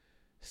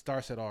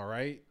starts at all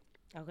right.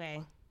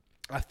 Okay.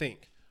 I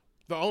think.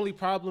 The only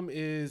problem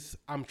is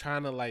I'm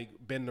trying to like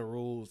bend the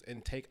rules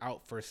and take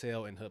out For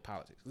Sale and Hood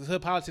Politics. This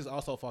Hood Politics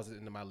also falls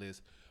into my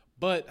list.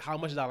 But How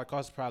Much Dollar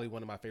Cost is probably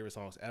one of my favorite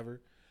songs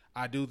ever.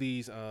 I do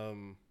these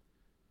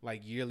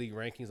like yearly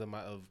rankings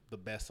of the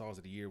best songs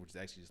of the year, which is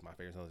actually just my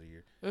favorite songs of the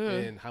year.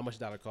 And How Much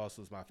Dollar Cost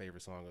was my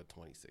favorite song of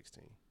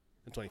 2016.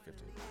 In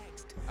 2015.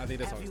 I think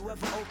that song Have is you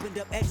perfect. ever opened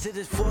up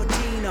Exodus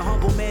 14? A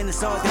humble man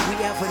is all that we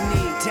ever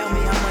need. Tell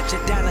me how much a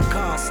dollar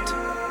cost.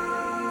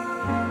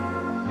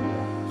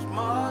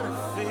 More to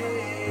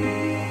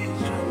feed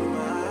your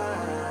mind.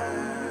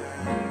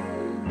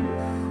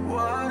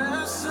 What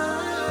a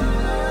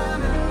son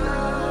and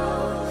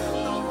love,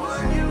 the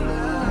one you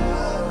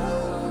love.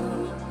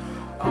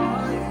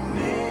 All you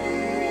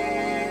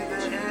need,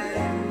 the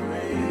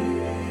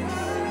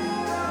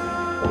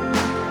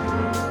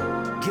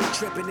Guilt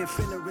tripping and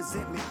feeling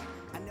resentment.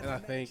 And I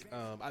think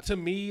to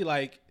me,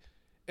 like,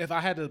 if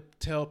I had to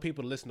tell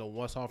people to listen to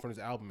one song from this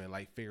album and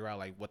like figure out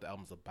like what the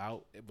album's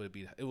about, it would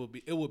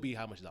be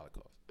How Much Dollar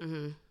Cost.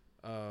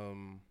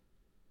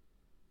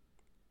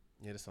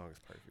 Yeah, this song is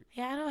perfect.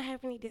 Yeah, I don't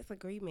have any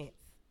disagreements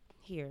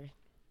here.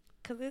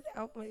 Because this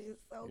album is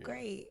just so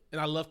great. And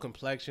I love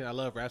Complexion. I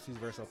love Rhapsody's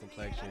verse on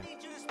Complexion.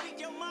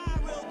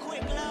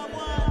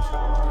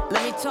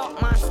 Let me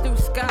talk my Stu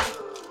Scott.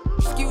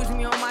 Excuse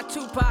me on my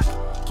Tupac.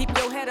 Keep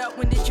your head up,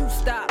 when did you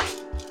stop?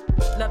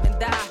 Love and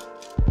die.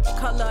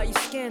 Color of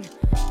your skin,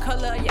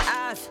 color of your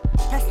eyes.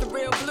 That's the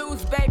real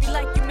blues, baby,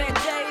 like you met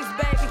Jay's,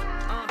 baby.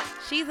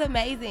 She's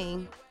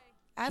amazing.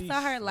 I She saw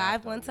her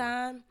live slapped one on it.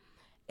 time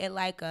at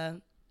like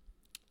a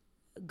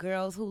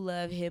Girls Who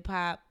Love Hip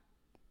Hop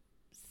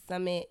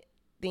Summit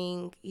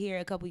thing here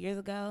a couple years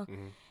ago.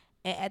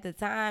 And at the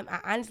time,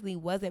 I honestly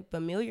wasn't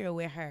familiar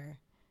with her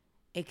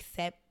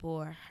except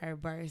for her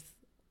verse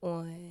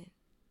on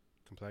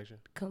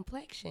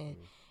Complexion.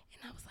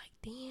 And I was like,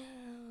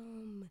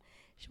 damn,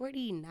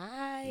 Shorty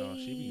nice. No,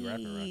 she be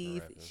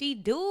rapping. She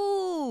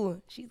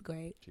do. She's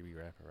great. She be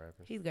rapping.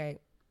 She's great.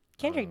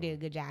 Kendrick did a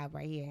good job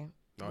right here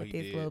No, with he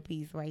this did. little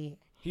piece right here.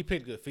 He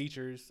picked good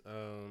features.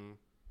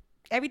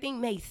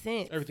 Everything made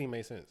sense. Everything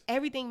made sense.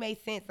 Everything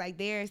made sense. Like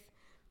there's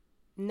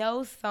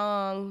no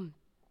song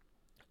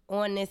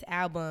on this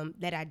album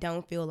that I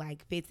don't feel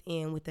like fits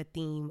in with the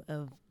theme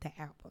of the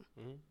album.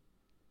 No,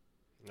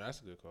 that's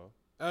a good call.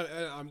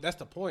 That's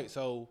the point.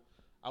 So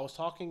I was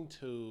talking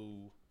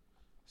to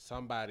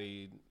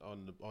somebody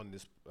on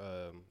this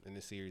in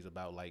this series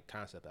about like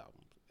concept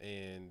albums,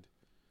 and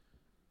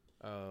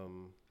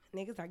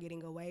Niggas are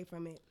getting away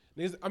from it.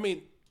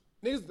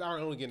 niggas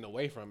aren't only getting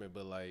away from it,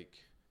 but like,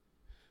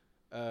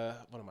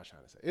 what am I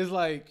trying to say? It's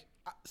like,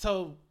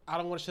 so I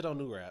don't want to shit on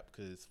new rap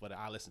because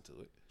I listen to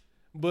it,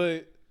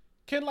 but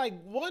can like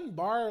one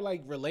bar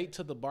like relate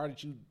to the bar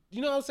that you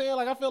know what I'm saying?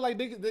 Like I feel like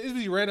it's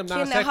be random non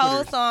Can the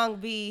whole sequiturs. song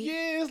be?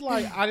 Yeah, it's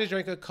like I just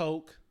drank a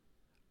Coke.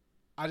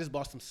 I just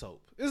bought some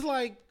soap. It's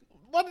like,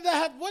 what did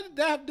that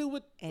have to do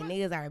with? And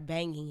niggas are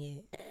banging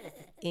it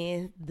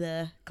in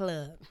the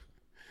club.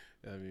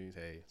 I mean,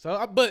 hey.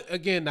 So, but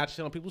again, not to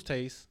shit on people's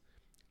taste.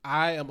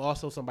 I am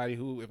also somebody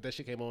who, if that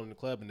shit came on in the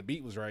club and the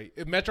beat was right,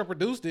 if Metro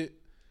produced it,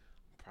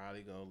 I'm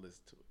probably gonna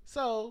listen to it.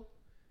 So,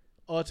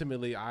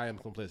 ultimately, I am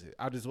complicit.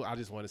 I just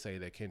want to say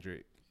that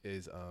Kendrick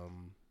is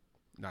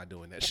not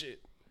doing that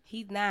shit.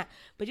 He's not.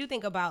 But you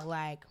think about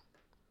like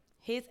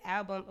his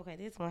album. Okay,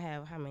 this one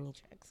have how many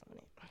tracks on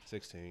it?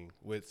 16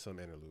 with some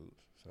interludes.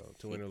 So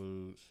 2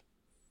 interludes.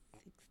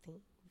 16,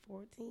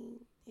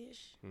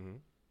 14-ish. Mm-hmm.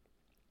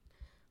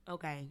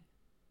 Okay.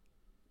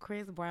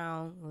 Chris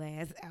Brown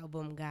last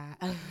album got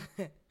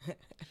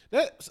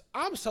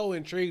I'm so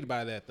intrigued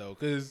by that though,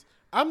 because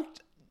I'm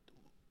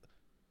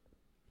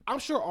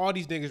sure all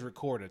these niggas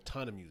record a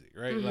ton of music,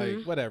 right?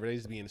 Like whatever, they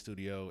just be in the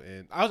studio.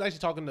 And I was actually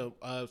talking to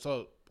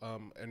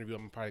interview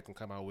I'm probably gonna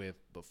come out with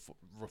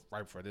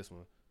right before this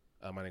one.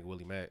 My nigga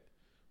Willie Mack.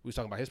 We was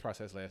talking about his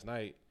process last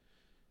night,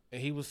 and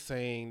he was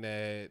saying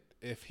that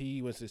if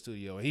he went to the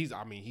studio, and he's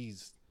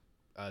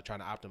trying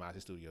to optimize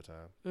his studio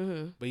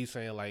time, but he's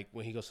saying like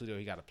when he goes to the studio,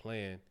 he got a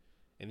plan,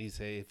 and he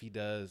said if he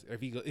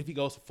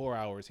goes for 4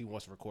 hours, he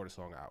wants to record a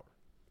song an hour.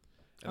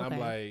 And I'm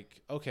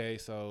like, okay,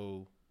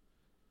 so,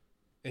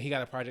 and he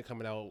got a project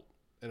coming out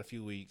in a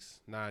few weeks,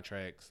 9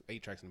 tracks,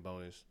 8 tracks in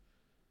bonus.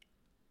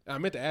 And I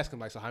meant to ask him,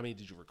 like, so how many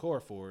did you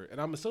record for it? And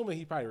I'm assuming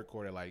he probably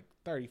recorded like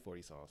 30,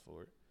 40 songs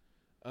for it.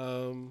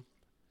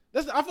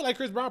 I feel like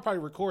Chris Brown probably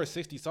records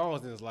 60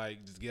 songs and is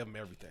like, just give him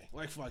everything.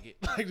 Like, fuck it.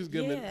 Like, just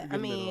give him I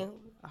mean,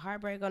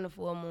 Heartbreak on the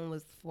Full Moon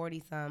was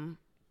 40-some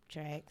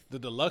tracks. The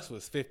deluxe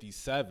was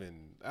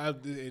 57.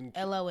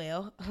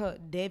 LOL.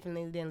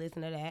 Definitely didn't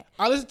listen to that.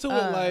 I listened to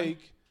it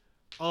like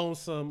on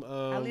some.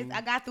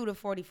 I got through to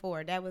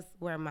 44. That was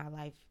where my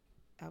life.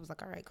 I was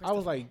like, all right, I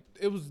was like,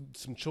 it was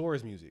some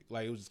chores music.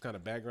 Like, it was just kind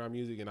of background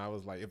music. And I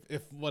was like,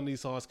 if one of these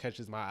songs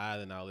catches my eye,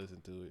 then I'll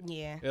listen to it.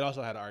 Yeah. It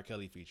also had an R.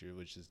 Kelly feature,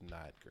 which is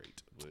not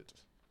great. But.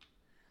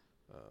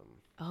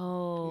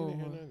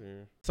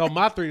 So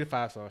my 3 to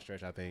 5 song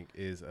stretch, I think,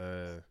 is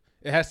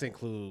it has to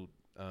include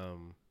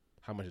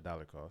how much a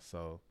dollar costs.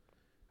 So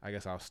I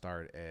guess I'll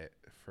start at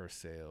First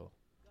Sale.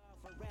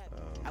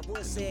 I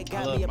would say it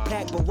got me a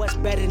pack, but what's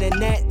better than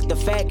that? The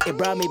fact it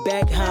brought me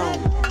back home.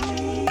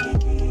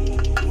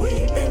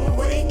 We've been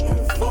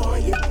waiting for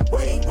you,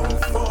 waiting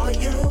for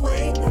you,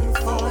 waiting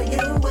for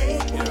you,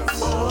 waiting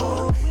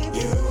for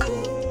you.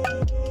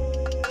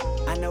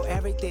 I know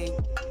everything.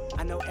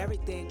 I know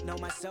everything. Know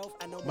myself.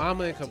 I know.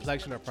 Mama and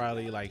Complexion are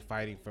probably like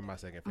fighting for my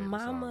second favorite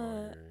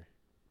song.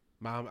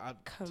 Mama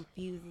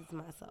confuses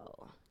my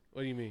soul.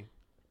 What do you mean?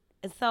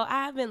 So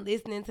I've been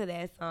listening to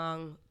that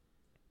song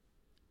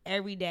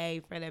every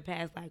day for the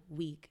past like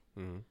week,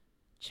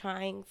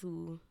 trying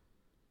to.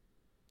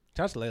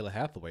 Shout out to Layla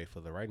Hathaway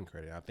for the writing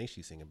credit. I think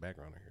she's singing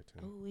background on here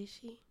too. Oh, is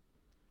she?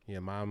 Yeah,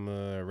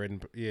 Mama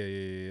written.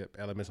 Yeah.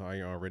 Elements on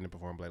Your Own written and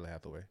performed by Layla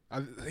Hathaway.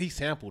 He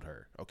sampled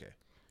her. Okay,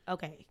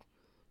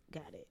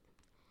 got it.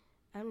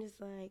 I'm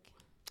just like,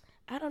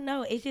 I don't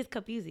know. It's just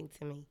confusing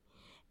to me,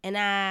 and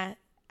I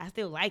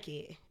still like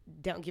it.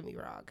 Don't get me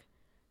wrong.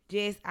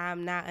 Just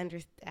I'm not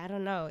I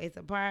don't know. It's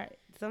a part.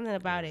 Something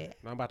about it.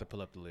 I'm about to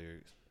pull up the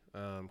lyrics.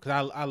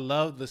 Cause I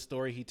love the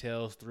story he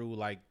tells through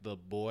like the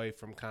boy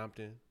from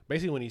Compton.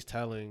 Basically when he's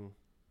talking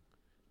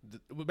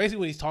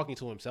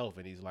to himself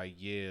and he's like,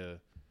 yeah,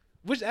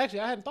 which actually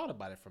I hadn't thought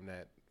about it from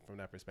that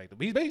perspective.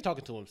 But he's basically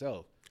talking to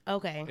himself.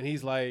 Okay. And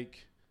he's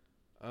like,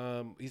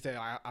 he said,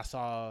 I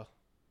saw.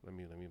 Let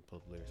me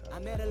pull the lyrics out. I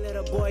met a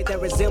little boy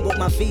that resembled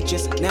my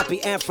features.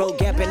 Nappy afro,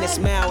 gap in his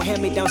smile.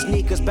 Hand-me-down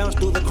sneakers bounce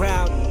through the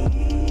crowd.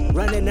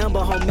 Running number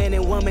home men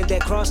and women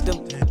that crossed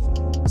him.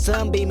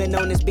 Sunbeaming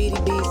on his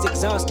BDBs,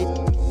 exhausted.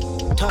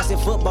 Tossing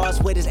footballs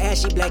with his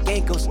ashy black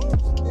ankles.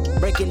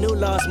 Breaking new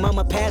laws,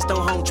 mama passed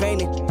on home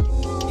training.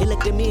 He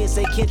looked at me and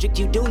said, Kendrick,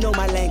 you do know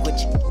my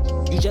language.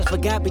 You just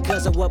forgot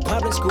because of what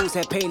public schools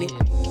have painted.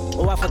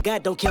 Oh, I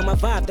forgot, don't kill my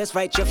vibe, that's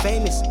right, you're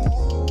famous.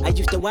 I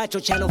used to watch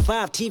on Channel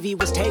 5, TV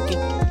was taken.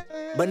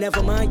 But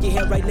never mind, you're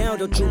here right now,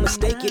 don't you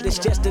mistake it, it's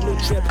just a new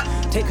trip.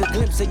 Take a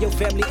glimpse of your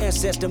family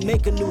ancestor,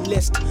 make a new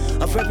list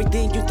of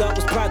everything you thought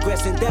was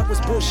progress, and that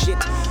was bullshit.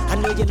 I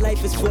know your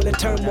life is full of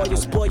turmoil, you're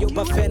spoiled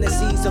by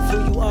fantasies of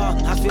who you are.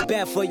 I feel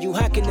bad for you,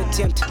 I can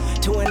attempt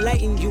to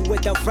enlighten you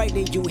without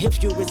frightening you.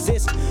 If you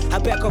resist, I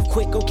back off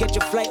quick, go catch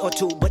a flight or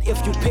two. But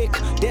if you pick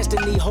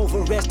destiny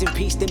over rest in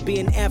peace, then be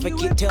an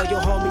advocate. Tell your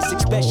homies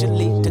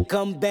especially to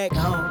come back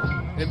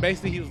home. And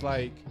basically he was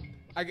like,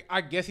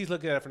 I guess he's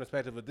looking at it from the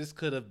perspective of this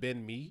could have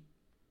been me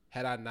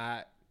had I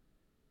not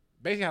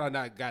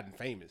gotten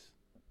famous.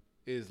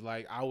 Is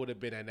like I would have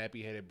been a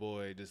nappy-headed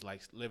boy just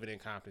like living in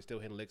Compton, still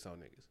hitting licks on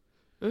niggas.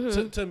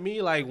 Mm-hmm. To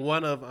me, like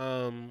one of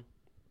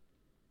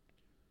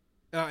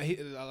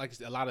like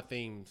a lot of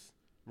themes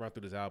run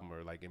through this album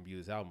or like imbue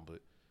this album, but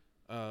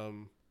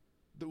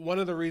one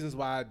of the reasons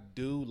why I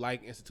do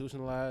like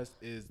Institutionalized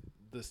is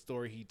the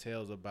story he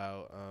tells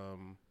about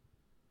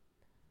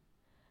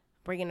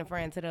bringing a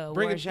friend to the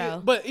award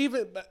show. But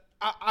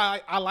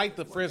I like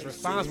the friend's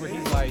response where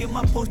he's like, what am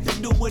I supposed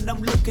to do when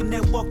I'm looking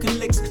at walking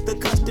licks? The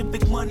constant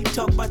big money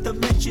talk about the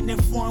mention in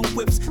foreign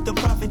whips, the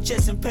private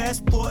jets and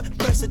passport,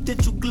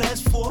 presidential glass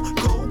for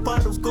gold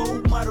bottles,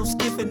 gold models,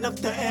 giving up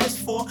the ass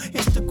for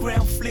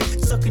Instagram flick,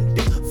 sucking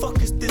dick.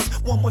 Fuck is this?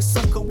 One more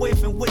sucker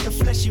waving with a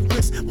fleshy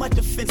wrist. My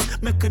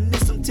defense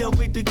mechanism tell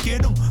me to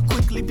get him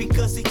quickly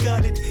because he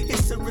got it.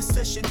 It's a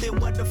recession. Then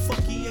why the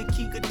fuck he ain't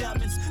king of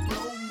diamonds?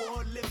 No.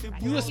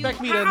 You expect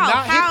me to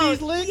not hit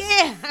these licks?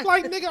 Yeah.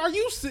 Like, nigga,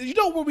 you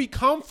know where we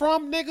come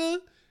from, nigga?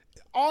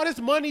 All this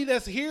money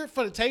that's here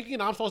for the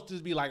taking, I'm supposed to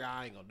just be like,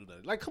 I ain't gonna do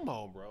nothing. Like, come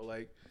on, bro.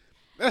 Like,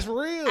 that's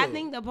real. I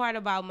think the part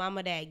about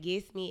Mama that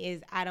gets me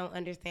is I don't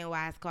understand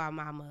why it's called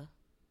Mama.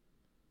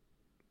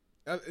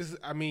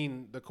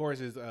 The chorus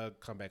is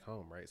come back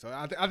home, right? So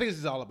I think this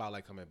is all about,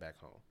 like, coming back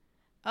home.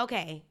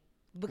 Okay.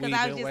 Because We've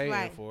I was been just waiting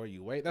like, for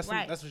you. Wait, that's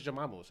right. That's what your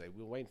mama would say.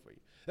 We were waiting for you.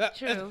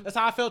 True. That's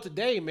how I felt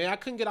today, man. I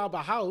couldn't get out of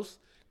my house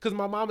because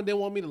my mama didn't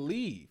want me to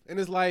leave. And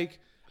it's like,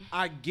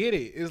 I get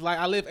it. It's like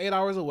I live 8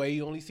 hours away.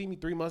 You only see me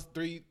 3 months,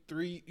 you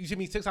see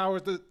me 6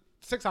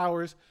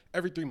 hours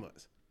every 3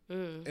 months.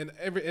 And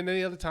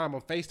any other time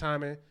I'm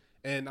FaceTiming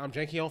and I'm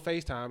janky on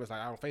FaceTime. It's like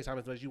I don't FaceTime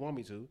as much as you want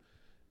me to.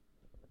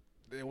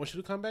 They want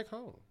you to come back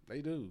home.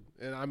 They do.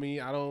 And I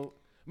mean, I don't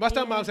My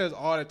stepmom says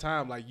all the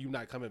time, like, you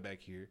not coming back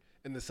here.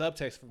 And the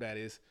subtext from that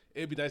is,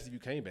 it'd be nice if you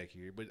came back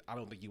here, but I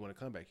don't think you want to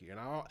come back here.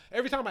 And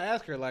every time I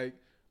ask her, like,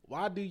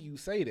 why do you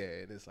say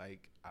that? And it's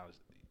like,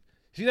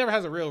 she never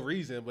has a real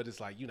reason, but it's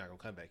like, you're not going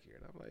to come back here.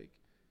 And I'm like,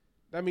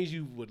 that means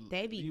you would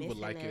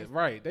like us. it.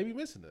 Right. They be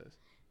missing us.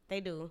 They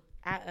do.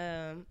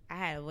 I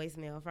had a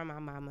voicemail from my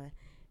mama,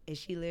 and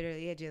she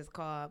literally had just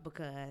called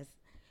because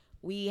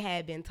we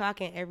had been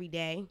talking every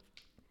day,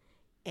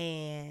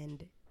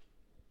 and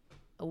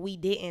we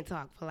didn't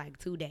talk for like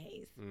 2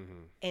 days.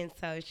 Mm-hmm. And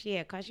so she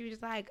had called. She was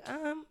just like,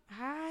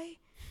 hi.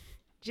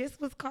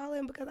 Just was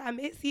calling because I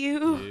miss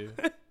you.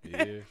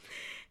 Yeah.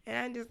 And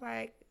I'm just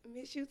like,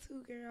 miss you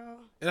too, girl.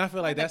 And I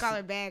feel like that's... I call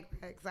her back.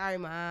 Like, sorry,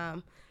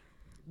 Mom.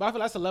 But I feel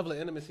that's a level of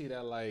intimacy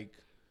that, like,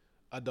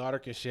 a daughter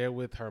can share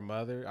with her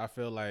mother. I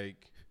feel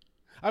like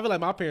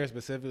my parents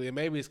specifically, and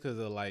maybe it's because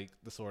of, like,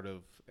 the sort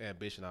of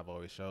ambition I've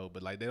always showed,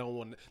 but, like, they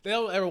don't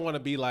ever want to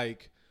be,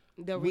 like...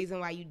 The reason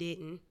why you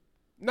didn't.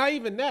 Not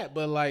even that,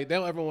 but, like, they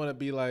don't ever want to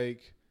be,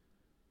 like,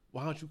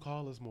 why don't you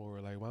call us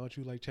more? Like, why don't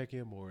you, like, check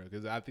in more?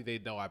 Because I think they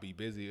know I'd be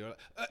busy.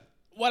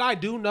 What I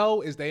do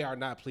know is they are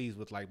not pleased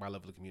with, like, my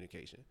level of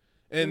communication.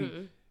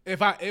 And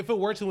if it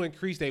were to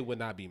increase, they would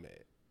not be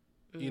mad.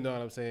 Mm-hmm. You know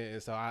what I'm saying?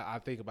 And so I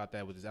think about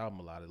that with this album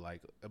a lot,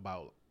 like,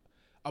 about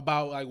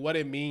like what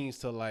it means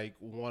to, like,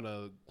 want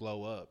to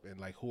glow up and,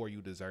 like, who are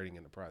you deserting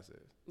in the process?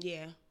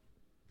 Yeah.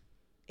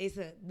 It's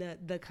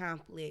the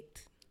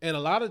conflict. And a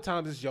lot of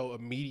times it's your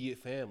immediate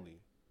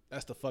family.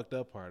 That's the fucked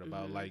up part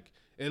about, like,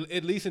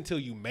 at least until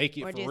you make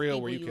it for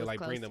real where you can, like,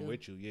 bring them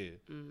with you. Yeah.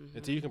 Mm-hmm.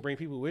 Until you can bring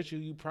people with you,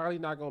 you probably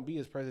not going to be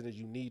as present as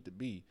you need to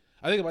be.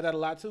 I think about that a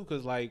lot, too,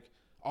 because, like,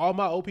 all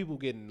my old people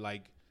getting,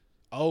 like,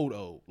 old,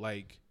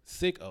 like,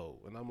 sick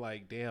old. And I'm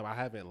like, damn, I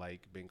haven't,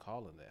 like, been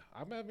calling that. I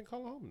haven't been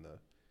calling home enough.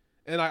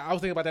 And like, I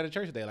was thinking about that at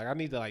church today. Like, I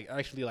need to, like,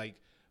 actually, like,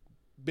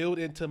 build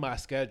into my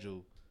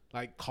schedule,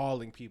 like,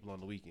 calling people on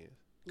the weekends.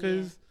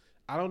 Because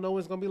I don't know when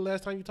it's going to be the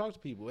last time you talk to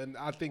people. And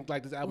I think,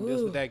 like, this album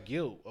deals with that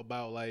guilt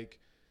about, like,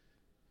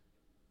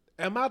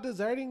 am I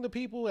deserting the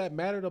people that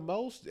matter the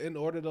most in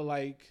order to,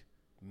 like,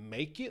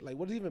 make it? Like,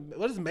 what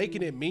does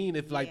making it mean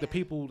if, like, the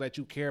people that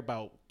you care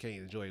about can't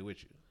enjoy it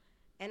with you?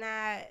 And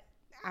I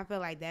feel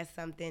like that's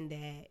something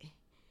that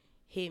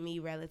hit me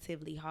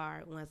relatively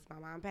hard once my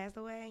mom passed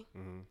away.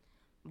 Mm-hmm.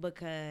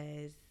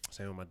 Because...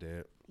 Same with my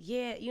dad.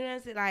 Yeah, you know what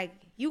I'm saying? Like,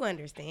 you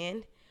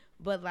understand.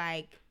 But,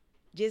 like,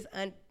 just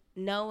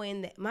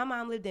knowing that my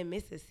mom lived in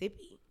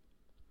Mississippi,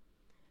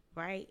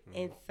 right? Mm-hmm.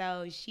 And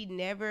so she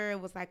never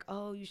was like,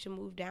 oh, you should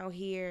move down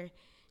here.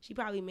 She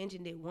probably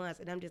mentioned it once.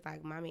 And I'm just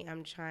like, Mommy,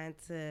 I'm trying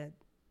to...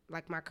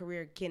 Like, my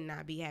career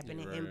cannot be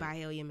happening in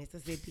Byhalia,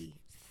 Mississippi.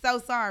 So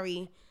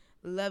sorry.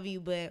 Love you,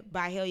 but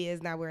Byhalia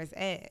is not where it's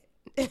at.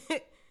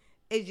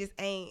 It just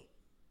ain't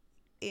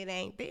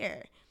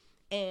there.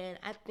 And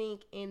I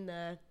think in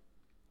the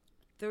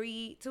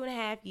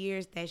 2.5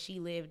 years that she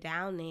lived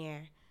down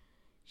there,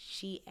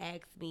 she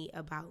asked me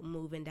about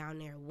moving down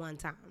there one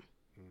time.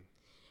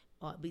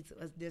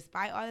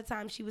 Despite all the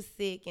time she was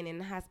sick and in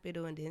the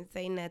hospital and didn't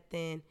say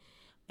nothing,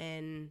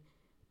 and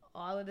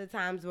all of the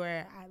times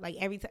where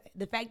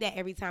the fact that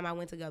every time I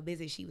went to go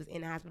visit, she was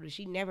in the hospital,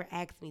 she never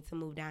asked me to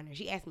move down there.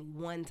 She asked me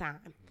one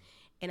time.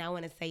 And I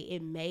want to say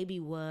it maybe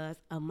was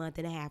a month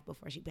and a half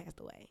before she passed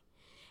away.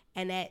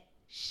 And that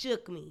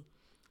shook me.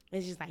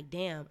 It's just like,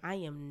 damn, I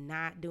am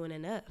not doing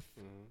enough.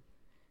 Mm-hmm.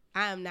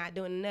 I am not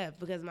doing enough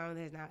because my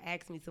mother has now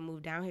asked me to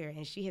move down here,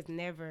 and she has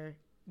never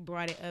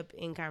brought it up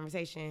in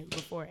conversation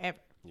before ever.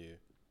 Yeah.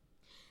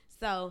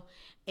 So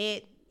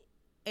it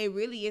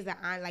really is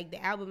the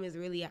album is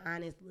really an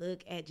honest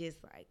look at just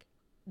like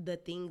the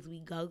things we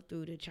go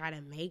through to try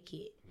to make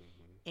it.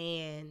 Mm-hmm.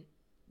 And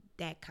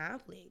that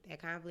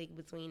conflict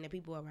between the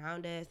people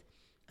around us,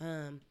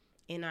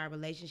 in our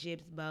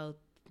relationships, both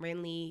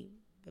friendly,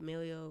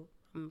 familial,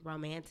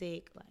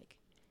 romantic, like,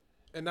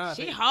 and now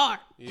shit hard.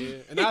 Yeah,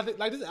 and I think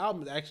like this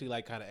album is actually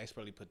like kind of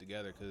expertly put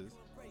together because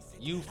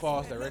you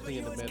falls directly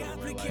in the middle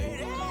where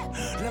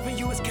like loving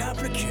you is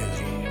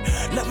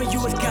complicated, loving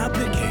you is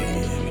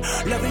complicated,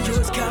 loving you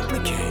is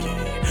complicated,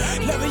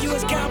 loving you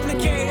is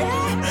complicated,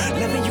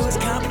 loving you is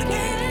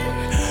complicated,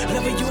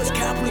 loving you is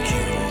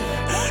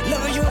complicated,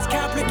 loving you is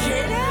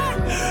complicated,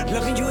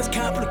 loving you is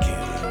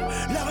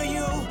complicated, loving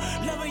you,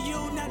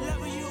 not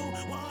loving you,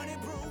 want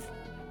improve.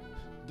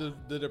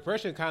 The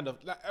depression kind of,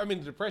 I mean,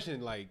 the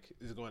depression like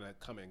is going to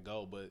come and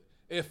go, but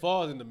it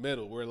falls in the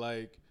middle where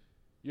like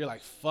you're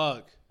like,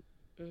 fuck,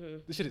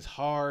 this shit is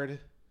hard.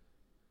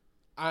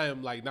 I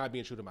am like not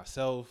being true to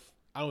myself.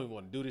 I don't even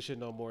want to do this shit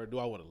no more. Do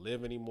I want to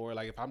live anymore?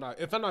 Like if I'm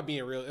not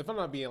being real, if I'm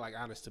not being like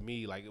honest to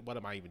me, like what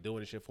am I even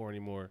doing this shit for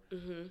anymore?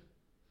 Mm-hmm.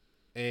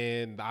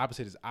 And the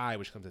opposite is I,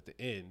 which comes at the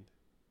end,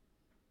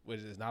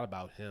 which is not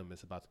about him.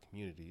 It's about the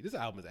community. This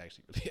album is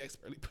actually really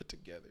expertly put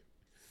together.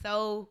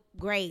 So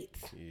great.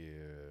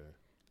 Yeah.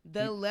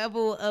 The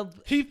level of...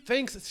 He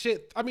thinks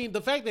shit. I mean, the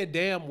fact that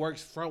Damn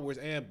works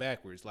frontwards and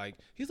backwards, like,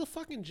 he's a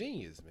fucking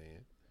genius,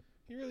 man.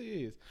 He really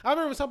is. I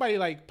remember somebody,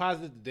 like,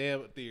 posited the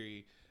Damn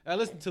theory. I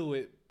listened to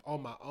it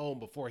on my own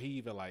before he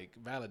even, like,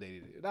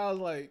 validated it. And I was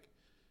like,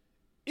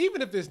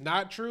 even if it's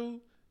not true,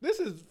 this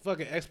is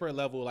fucking expert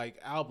level like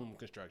album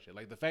construction.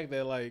 Like the fact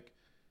that like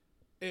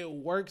it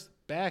works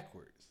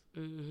backwards.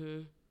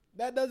 Mm-hmm.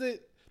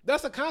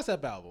 That's a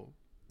concept album.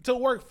 To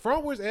work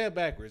frontwards and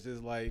backwards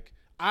is like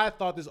I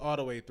thought this all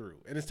the way through,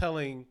 and it's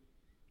telling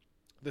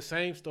the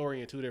same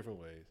story in two different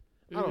ways.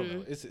 I don't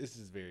know. It's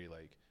just very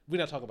like we're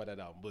not talking about that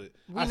album, but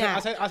I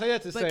say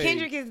that to say. But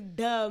Kendrick is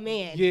the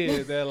man.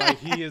 Yeah, that like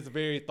he is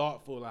very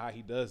thoughtful in how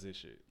he does this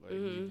shit. Like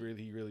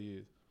he really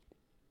is.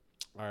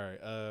 All right.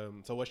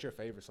 So what's your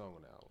favorite song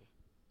on the album?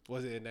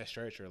 Was it in that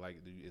stretch or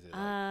like does it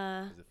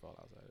fall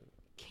outside of it?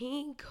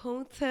 King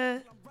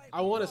Kunta.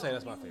 I want to say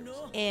that's my favorite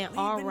song. And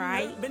All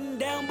Right. Been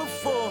down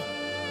before,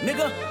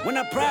 nigga. When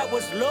our pride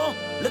was low,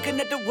 looking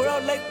at the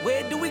world like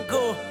where do we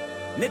go,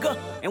 nigga?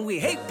 And we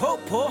hate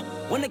po-po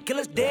when the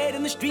killer's dead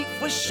in the street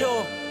for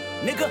sure,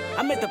 nigga.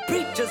 I'm at the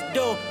preacher's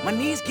door, my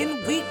knees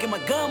getting weak and my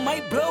gun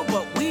might blow,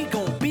 but we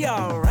gon' be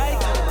alright.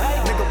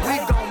 Nigga, we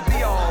gon'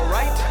 be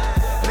alright.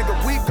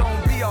 Nigga, we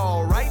gon' be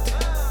alright.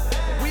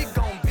 We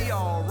gon' be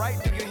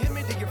alright. Do you hear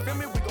me? Do you feel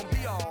me? We gon'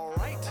 be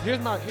alright.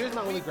 Here's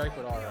my only gripe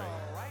with All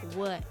Right.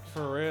 What?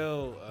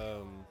 Pharrell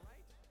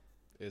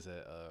is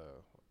a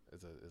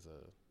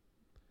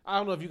I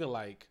don't know if you can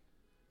like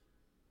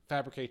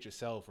fabricate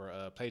yourself or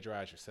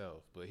plagiarize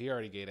yourself, but he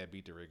already gave that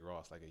beat to Rick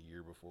Ross like a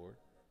year before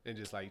and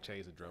just like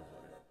changed the drums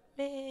on it.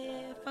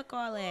 Man, fuck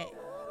all that.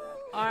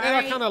 And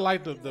I kind of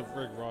like the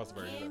Rick Ross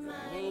version.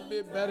 A little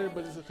bit better,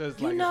 but it's because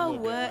like you know it's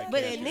a little what?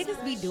 bit, like, But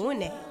niggas be doing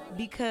that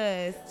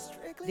because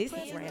this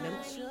is random.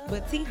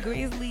 But T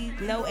Grizzly,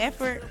 No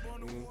Effort,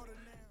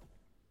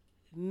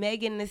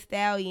 Megan Thee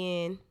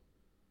Stallion.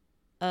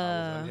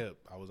 I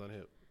was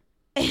unhip.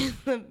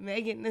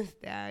 Megan Thee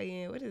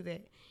Stallion. What is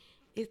that?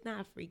 It's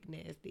not Freak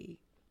Nasty.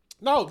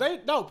 No,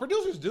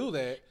 producers do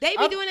that. They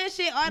be doing that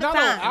shit all the not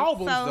time. on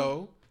albums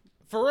though.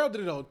 Pharrell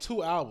did it on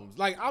 2 albums.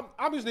 Like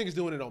I'm just niggas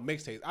doing it on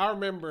mixtapes. I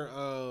remember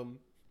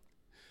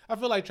I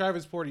feel like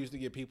Travis Porter used to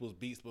get people's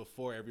beats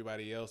before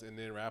everybody else and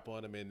then rap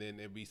on them and then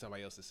it'd be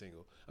somebody else's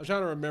single. I'm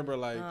trying to remember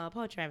like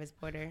poor Travis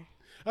Porter.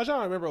 I'm trying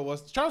to remember what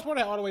was Travis Porter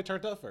had All the Way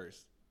Turned Up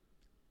first.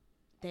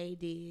 They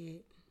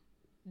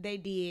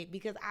did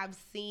because I've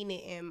seen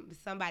it in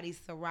somebody's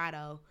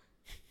Serato.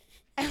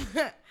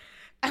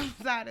 I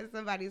saw it in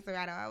somebody's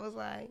Serato. I was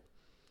like,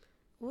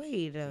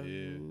 wait a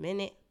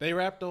minute. They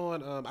rapped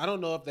on, I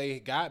don't know if they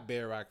got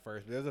Bear Rock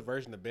first, but there's a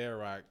version of Bear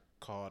Rock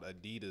called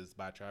Adidas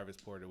by Travis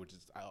Porter, which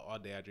is All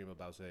Day I Dream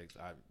About Sex.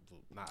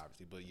 Not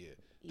obviously, but yeah.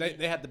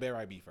 They had the Bear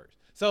Rock beat first.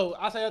 So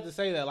I have to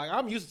say that, like,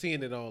 I'm used to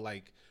seeing it on,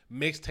 like,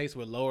 mixtapes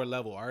with lower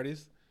level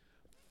artists.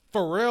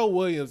 Pharrell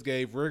Williams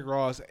gave Rick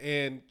Ross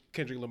and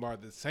Kendrick Lamar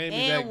the same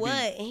exact beat. And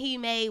what? He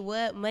made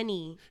what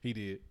money? He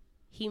did.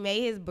 He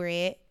made his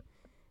bread.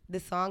 The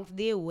songs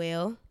did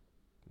well.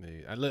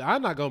 Yeah,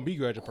 I'm not gonna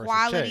begrudge a person's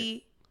quality.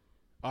 Check.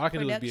 All I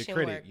can do is be a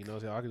critic. Work. You know what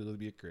I'm saying? All I can do is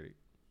be a critic.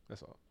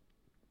 That's all.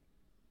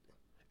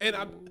 And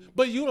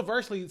but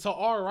universally, so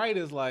All Right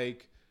is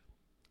like,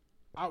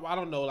 I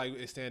don't know, like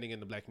it's standing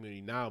in the black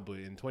community now, but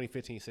in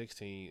 2015,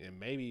 16, and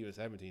maybe even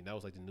 17, that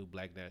was like the new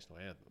black national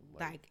anthem.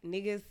 Like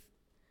niggas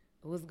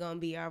was gonna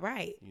be all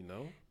right. You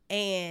know?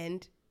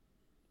 And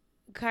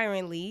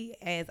currently,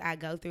 as I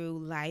go through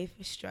life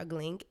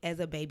struggling as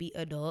a baby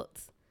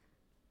adult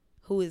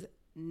who is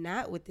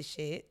not with the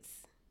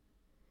shits,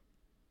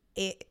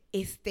 it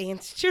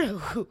stands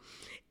true.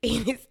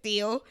 And it's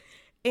still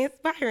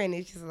inspiring.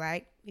 It's just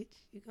like, bitch,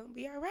 you're gonna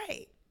be all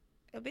right.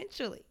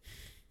 Eventually.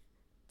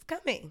 It's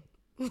coming.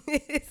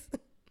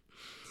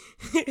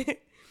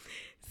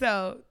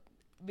 So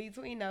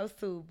between those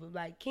two, but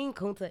like King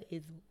Kunta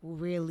is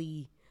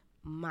really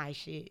my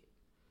shit.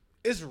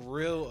 It's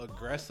real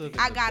aggressive.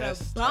 I got a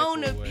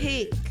bone to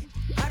pick.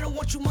 I don't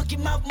want you monkey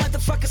mouth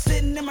motherfucker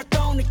sitting in my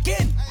throne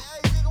again.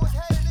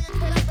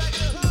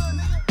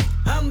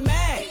 I'm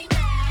mad,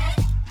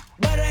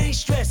 but I ain't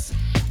stressing.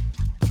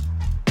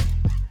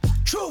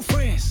 True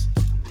friends.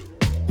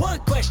 One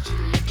question.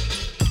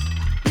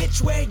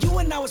 Bitch, where you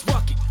and I was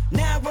walking.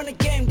 Now I run a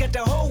game, got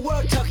the whole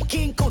world talking.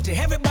 King Kunta,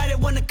 everybody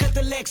wanna cut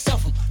the legs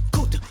off him.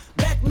 Kunta,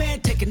 black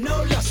man taking no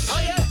losses. Oh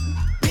yeah.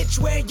 Bitch,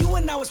 where you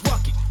and I was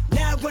walking.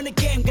 Now I run the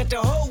game, got the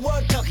whole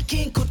world talking.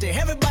 King Kunta,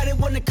 everybody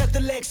wanna cut the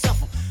legs off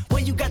him.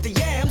 When you got the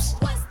yams.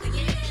 What's the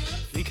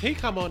yams? He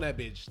come on that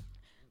bitch.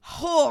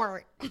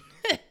 Hard.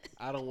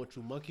 I don't want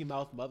you monkey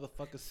mouth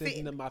motherfucker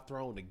sitting in my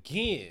throne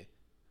again.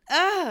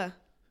 None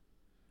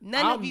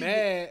I'm of you.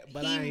 mad,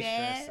 but I ain't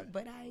mad, stressing.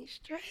 but I ain't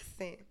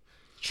stressing.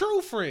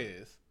 True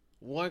friends.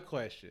 One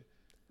question.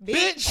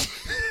 Bitch.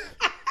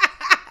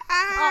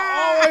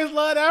 I always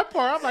love that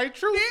part. I'm like,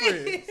 true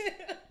friends.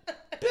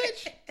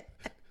 Bitch.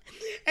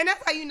 And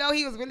that's how you know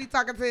he was really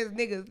talking to his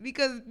niggas.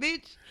 Because,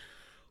 bitch,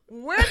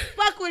 where the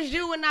fuck was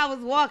you when I was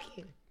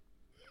walking?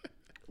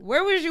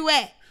 Where was you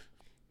at?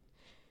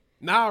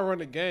 Now I run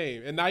the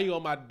game, and now you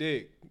on my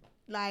dick.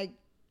 Like,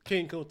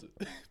 King Kunta.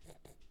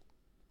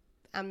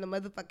 I'm the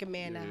motherfucking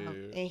man now.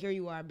 And here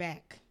you are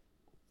back.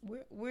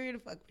 Where the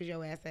fuck was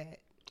your ass at?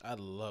 I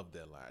love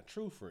that line.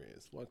 True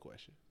friends. One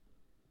question.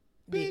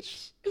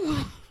 Bitch.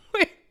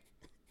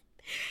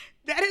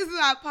 That is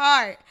my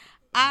part.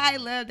 I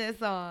love that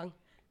song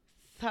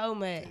so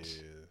much.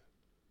 Yeah.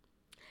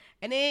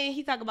 And then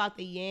he talk about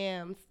the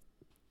yams.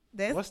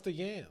 That's What's the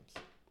yams?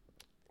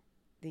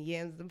 the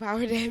yams, the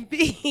power that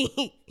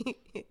be.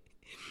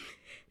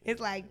 It's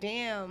like,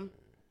 damn,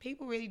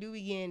 people really do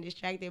be getting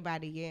distracted by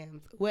the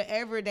yams,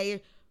 whatever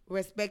their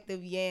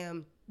respective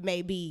yam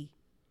may be.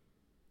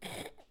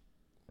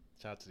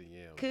 Shout out to the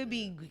yams. Could man.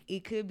 be,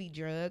 it could be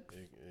drugs.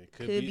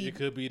 It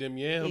could be them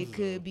yams. It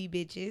could be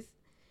bitches.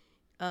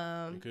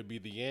 It could be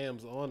the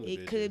yams on the It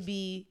bitches. could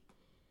be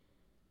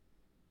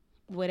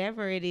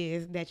whatever it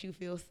is that you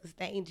feel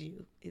sustained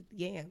you. It's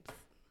yams.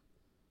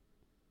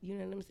 You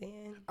know what I'm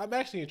saying? I'm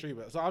actually intrigued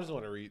by it. So I just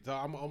want to read. So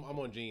I'm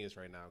on Genius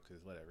right now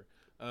because whatever.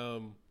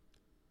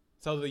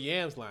 So the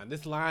yams line.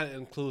 This line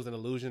includes an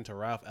allusion to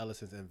Ralph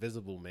Ellison's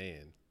Invisible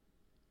Man.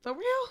 For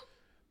real?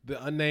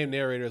 The unnamed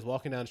narrator is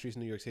walking down the streets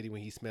of New York City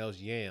when he smells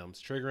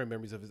yams, triggering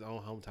memories of his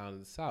own hometown in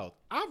the South.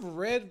 I've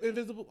read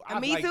Invisible.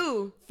 Me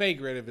too.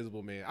 Fake read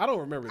Invisible Man. I don't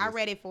remember this. I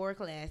read it for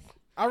class.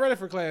 I read it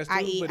for class too,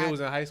 I it was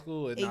in high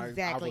school, and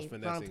Exactly. I was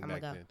Long finessing time back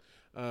ago.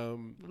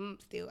 then.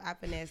 Still, I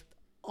finessed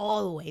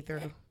all the way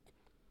through.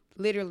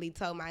 Literally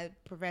told my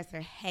professor,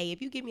 hey,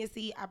 if you give me a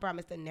C, I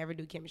promise to never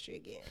do chemistry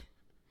again.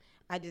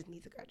 I just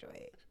need to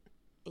graduate.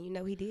 And you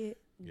know he did.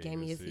 Gave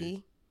me a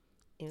C.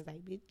 And was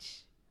like,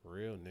 bitch,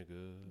 Real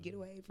nigga. get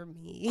away from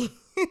me.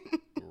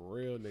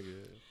 Real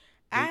nigga.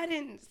 I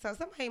didn't. So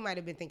somebody might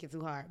have been thinking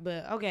too hard,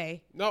 but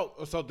okay. No,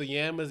 so the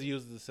yam is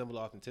used as a symbol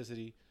of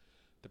authenticity.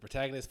 The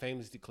protagonist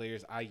famously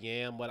declares, I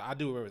am what I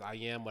do remember. I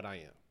am what I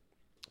am.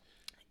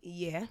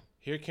 Yeah.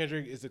 Here,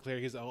 Kendrick is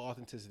declaring his own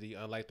authenticity,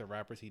 unlike the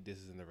rappers he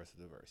disses in the rest of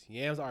the verse.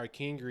 Yams are a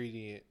key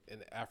ingredient in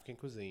African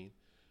cuisine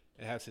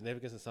and have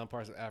significance in some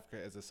parts of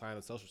Africa as a sign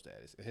of social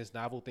status. In his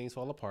novel, Things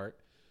Fall Apart,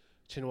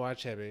 Chinua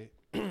Achebe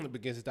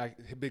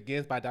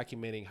begins by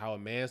documenting how a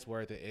man's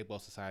worth in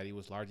Igbo society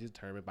was largely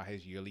determined by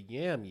his yearly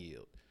yam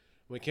yield.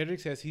 When Kendrick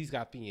says he's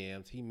got the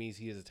yams, he means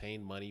he has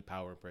attained money,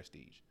 power, and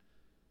prestige.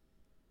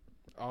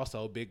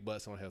 Also, big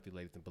butts on healthy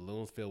ladies and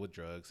balloons filled with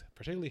drugs,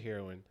 particularly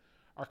heroin,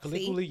 are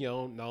colloquially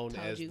known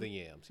as you. the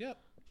yams. Yep.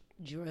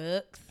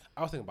 Drugs,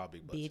 I was thinking about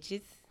big butts.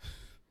 bitches,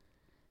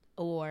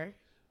 or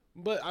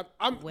But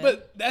Well,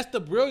 but that's the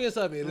brilliance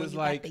of it. when It's you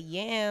like got the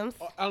yams.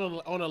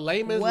 on a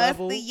layman's What's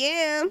level. the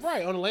yams?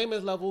 Right, on a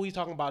layman's level, he's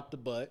talking about the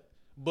butt.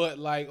 But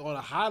like on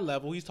a high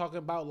level, he's talking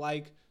about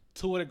like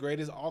two of the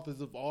greatest authors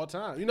of all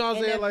time. You know what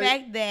I'm And saying? the Like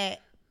fact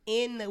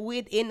that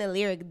within the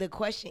lyric, the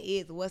question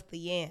is, what's the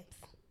yams?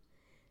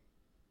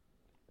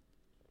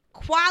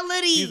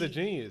 Quality. he's a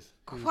genius.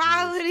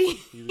 Quality.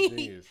 He's a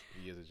genius.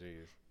 He is a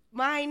genius.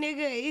 My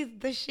nigga is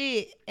the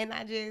shit, and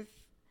I just.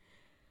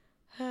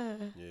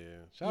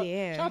 Yeah. Shout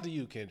out to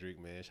you, Kendrick,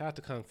 man. Shout out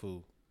to Kung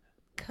Fu.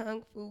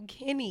 Kung Fu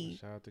Kenny.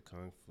 Shout out to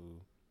Kung Fu.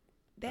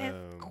 That's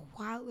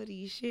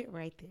quality shit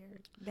right there.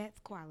 That's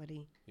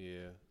quality.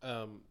 Yeah.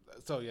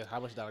 So yeah, How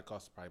Much Dollar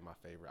Cost is probably my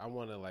favorite. I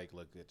want to like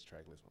look at the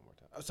track list one more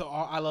time. So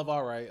I love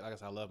All Right. Like I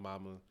said, I love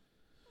Mama.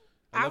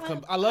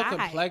 I love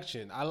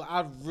Complexion.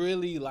 I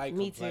really like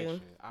Me Complexion.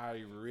 too.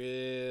 I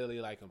really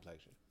like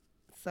Complexion.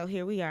 So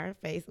here we are,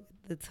 faced with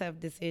the tough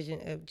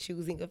decision of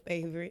choosing a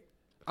favorite.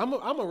 I'm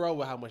a roll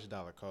with How Much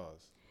Dollar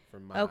Cost for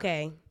mine.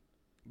 Okay.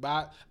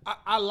 But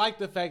I like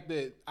the fact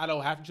that I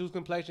don't have to choose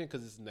Complexion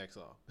because it's the next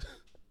song.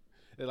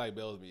 It like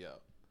builds me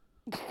up.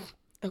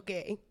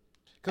 Okay.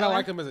 Because I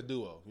like them as a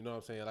duo. You know what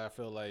I'm saying? Like, I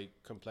feel like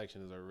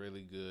Complexion is a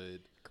really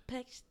good.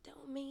 Complexion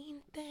don't mean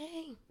a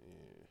thing.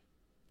 Yeah.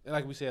 And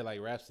like we said,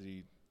 like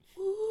Rhapsody,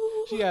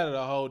 Ooh. she added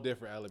a whole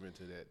different element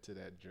to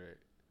that track.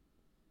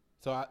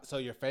 So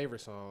your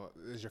favorite song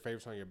is your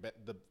favorite song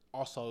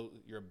also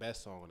your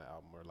best song on the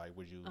album, or like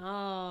would you?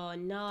 Oh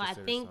no, I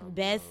consider think some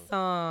best love?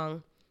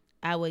 song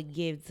I would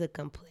give to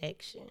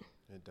Complexion.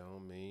 It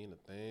don't mean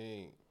a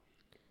thing.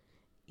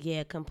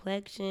 Yeah,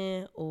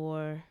 Complexion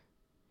or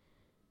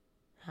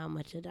How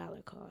Much a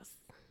Dollar Costs.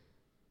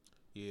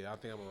 Yeah, I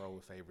think I'm gonna roll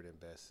with favorite and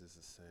best is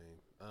the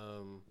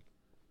same.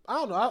 I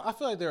don't know. I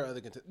feel like there are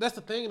other contenders. That's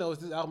the thing though, is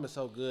this album is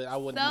so good. I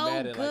wouldn't So be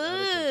mad at like other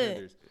good.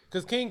 contenders.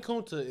 Because King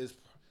Kunta is.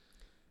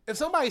 If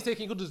somebody said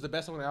King Kunta is the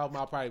best song on the album,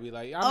 I'll probably be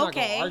like, I'm not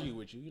Okay. gonna argue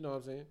with you. You know what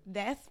I'm saying?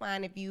 That's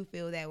fine if you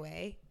feel that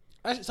way.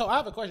 Actually, so I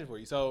have a question for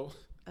you. So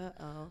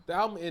Uh-oh. the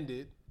album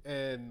ended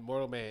and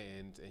Mortal Man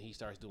ends, and he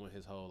starts doing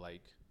his whole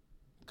like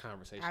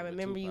conversation. I with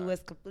remember you Tupac. was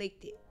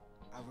conflicted.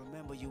 I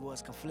remember you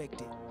was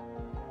conflicted,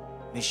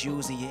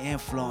 misusing your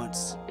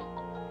influence.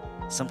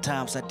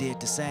 Sometimes I did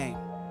the same,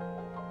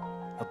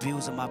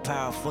 abusing my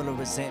power full of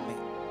resentment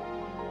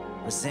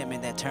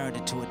that turned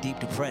into a deep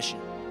depression.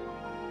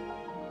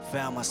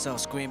 Found myself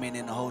screaming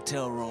in the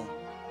hotel room.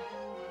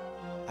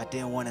 I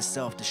didn't want to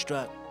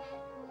self-destruct.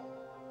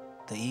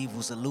 The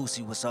evils of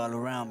Lucy was all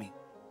around me.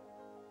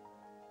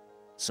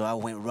 So I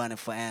went running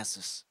for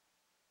answers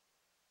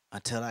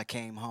until I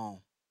came home.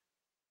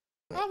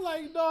 I'm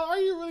like, dog, are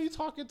you really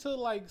talking to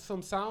like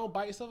some sound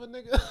bites of a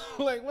nigga?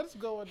 Like, what's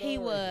going on? He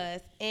right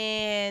was.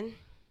 And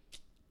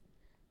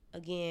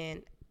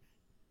again,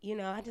 you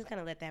know, I just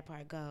kind of let that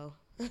part go.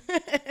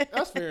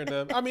 That's fair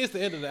enough. I mean, it's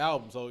the end of the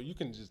album, so you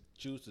can just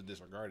choose to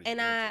disregard it.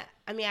 And I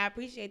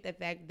appreciate the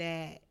fact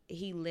that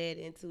he led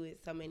into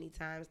it so many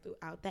times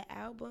throughout the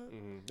album.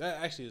 Mm-hmm.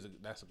 That actually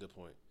that's a good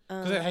point.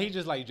 Because he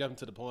just like jumped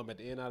to the poem at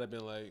the end, I'd have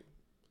been like,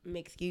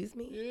 excuse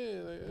me?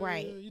 Yeah, like,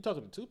 right. You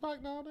talking to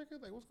Tupac now,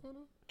 nigga? Like, what's going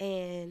on?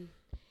 And,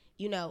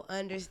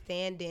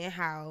 understanding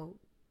how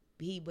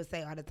he would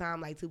say all the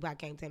time, like, Tupac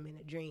came to him in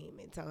a dream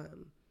and told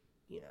him,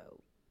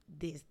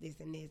 this,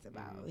 and this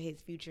about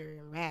his future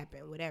and rap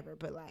and whatever.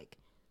 But, like,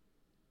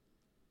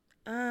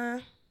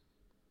 I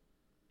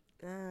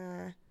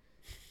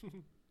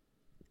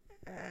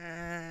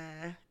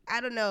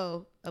don't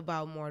know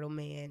about Mortal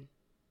Man.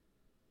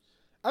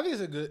 I think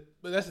it's a good,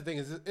 but that's the thing,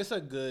 is it's a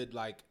good,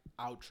 like,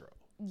 outro.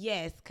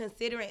 Yes,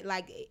 considering,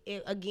 like,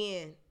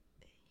 again,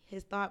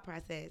 his thought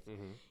process.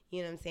 Mm-hmm.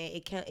 You know what I'm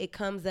saying? It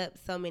comes up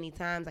so many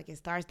times. Like, it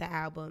starts the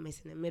album.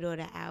 It's in the middle of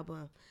the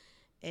album.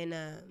 And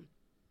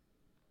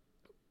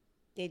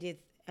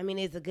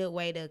it's a good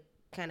way to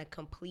kind of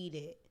complete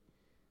it.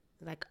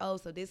 Like, oh,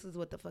 so this is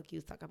what the fuck you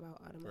was talking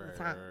about all the other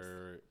times.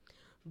 Right.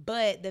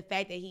 But the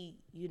fact that he,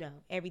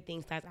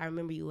 everything starts, I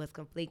remember you was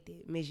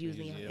conflicted,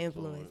 misusing your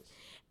influence.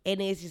 And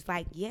it's just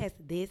like, yes,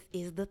 this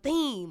is the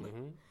theme.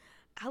 Mm-hmm.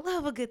 I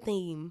love a good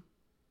theme.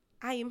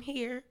 I am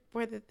here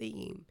for the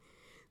theme.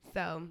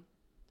 So.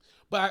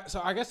 But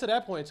I guess to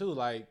that point too,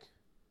 like,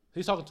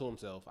 he's talking to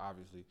himself,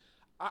 obviously.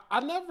 I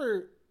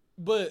never,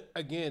 but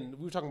again,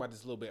 we were talking about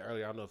this a little bit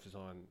earlier. I don't know if it's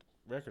on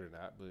record or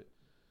not, but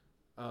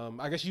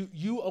I guess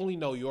you only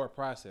know your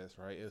process,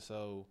 right? And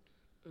so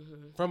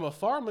from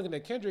afar, I'm looking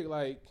at Kendrick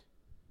like,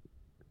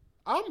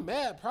 I'm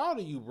mad proud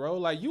of you, bro.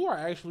 Like, you are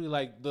actually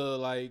like the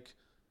light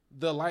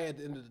at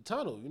the end of the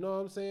tunnel. You know what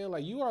I'm saying?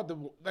 Like, you are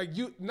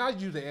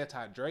not you the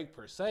anti-Drake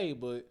per se,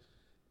 but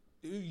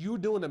you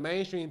doing the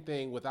mainstream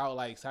thing without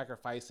like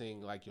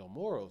sacrificing like your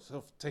morals.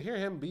 So to hear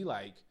him be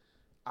like,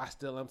 I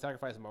still am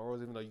sacrificing my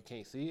morals even though you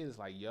can't see it, it's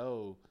like,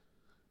 yo,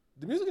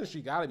 the music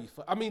industry gotta be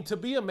I mean, to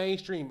be a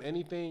mainstream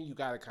anything, you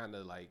gotta kind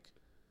of like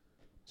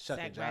shut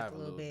the jive a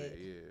little bit.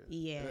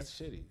 Yeah. That's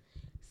shitty.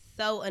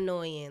 So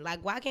annoying.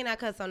 Like, why can't I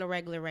cuss on the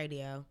regular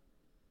radio?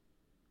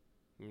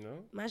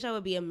 My show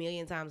would be a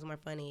million times more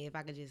funny if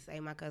I could just say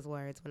my cuss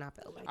words when I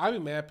felt like I'd be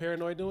mad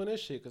paranoid doing this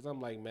shit because I'm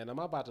like, man, am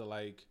I about to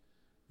like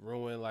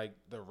ruin like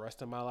the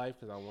rest of my life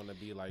because I want to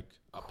be like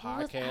a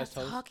podcast host?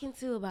 I was talking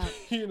to about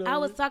I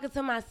was talking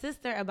to my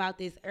sister about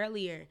this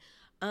earlier,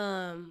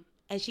 and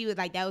she was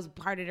like, that was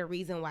part of the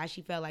reason why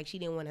she felt like she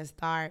didn't want to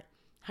start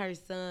her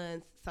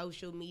son's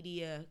social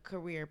media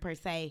career per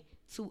se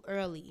too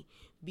early,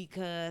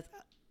 because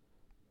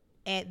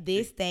at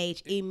this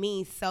stage it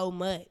means so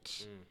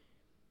much.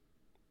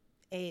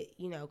 It,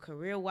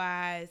 career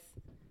wise,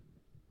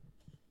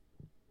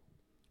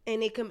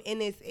 and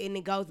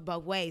it goes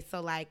both ways.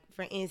 So, like,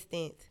 for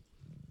instance,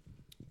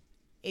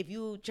 if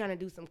you trying to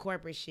do some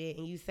corporate shit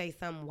and you say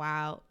something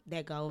wild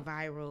that go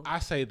viral, I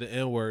say the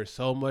N-word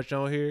so much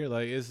on here,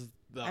 like it's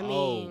the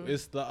O,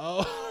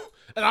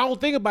 and I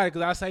don't think about it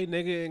because I say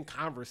nigga in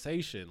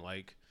conversation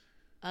like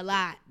a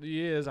lot.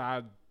 Yes,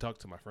 I talk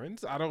to my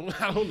friends. I don't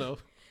know.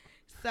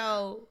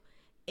 So.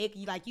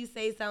 Like you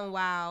say something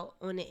wild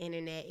on the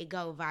internet, it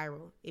go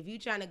viral. If you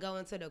trying to go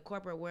into the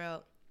corporate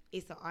world,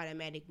 it's an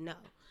automatic no.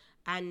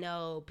 I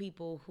know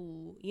people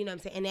who, you know what I'm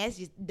saying, and that's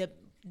just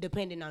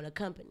depending on the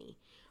company,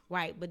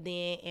 right? But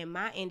then in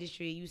my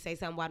industry, you say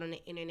something wild on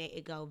the internet,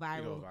 it go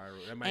viral.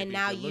 That might and be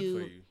now a good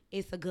look for you.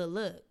 It's a good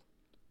look.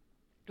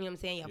 You know what I'm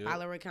saying? Your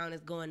follower count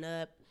is going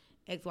up.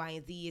 X, Y,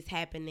 and Z is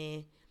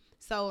happening.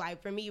 So, like,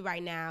 for me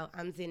right now,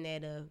 I'm sitting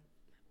at a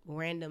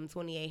random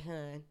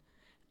 2,800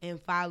 in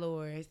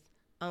followers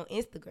on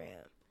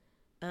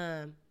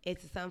Instagram.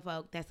 It's some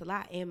folk, that's a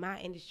lot. In my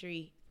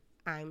industry,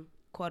 I'm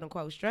quote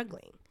unquote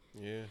struggling.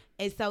 Yeah.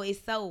 And so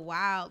it's so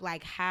wild,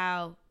 like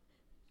how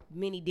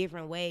many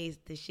different ways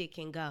the shit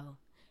can go.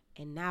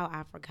 And now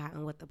I've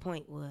forgotten what the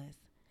point was.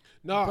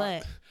 No,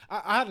 but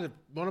I had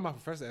one of my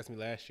professors asked me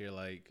last year,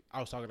 like, I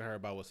was talking to her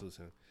about what suits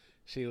him.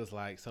 She was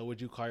like, so would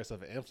you call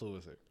yourself an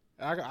influencer?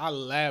 And I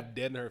laughed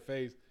dead in her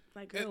face.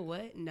 Like, girl,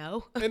 what?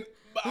 No. And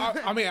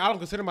I mean, I don't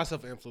consider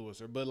myself an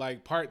influencer, but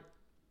like part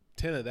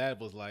 10 of that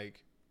was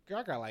like, girl,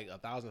 I got like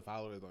 1,000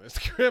 followers on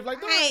Instagram.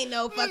 Like, I ain't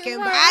no fucking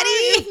body.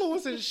 I ain't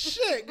influencing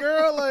shit,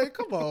 girl. Like,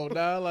 come on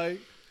now. Like,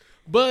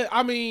 but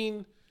I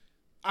mean,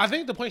 I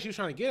think the point she was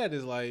trying to get at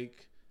is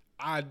like,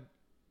 I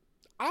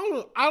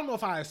don't know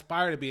if I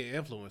aspire to be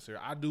an influencer.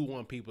 I do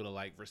want people to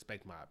like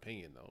respect my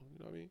opinion though. You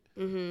know what I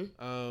mean?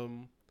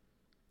 Mm-hmm.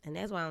 And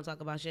that's why I don't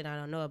talk about shit I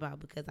don't know about,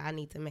 because I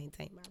need to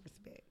maintain my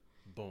respect.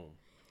 Boom.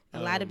 A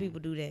lot of people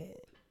do that.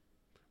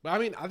 But I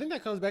mean, I think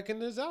that comes back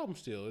into this album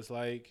still. It's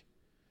like,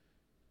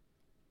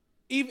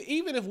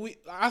 even if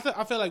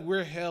I feel like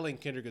we're hailing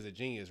Kendrick as a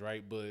genius,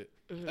 right? But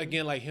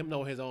again, like him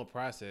knowing his own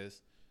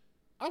process,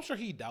 I'm sure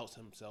he doubts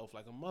himself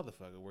like a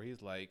motherfucker, where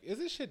he's like, is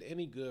this shit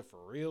any good for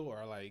real?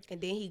 Or like, and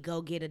then he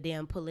go get a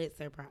damn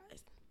Pulitzer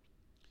Prize.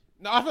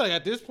 No, I feel like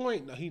at this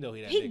point, no, he know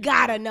he that nigga. He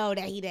gotta know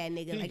that he that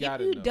nigga. Like,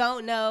 if you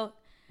don't know.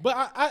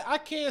 But I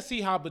can't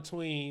see how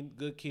between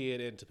Good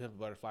Kid and To Pimp a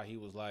Butterfly, he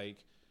was like,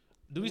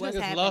 do these What's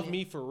niggas love happening?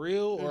 me for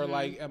real, or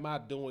like, am I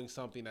doing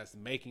something that's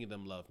making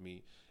them love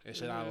me? And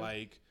should I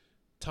like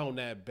tone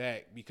that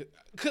back?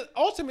 Because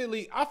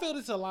ultimately, I feel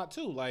this a lot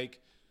too.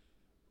 Like,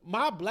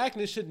 my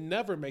blackness should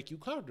never make you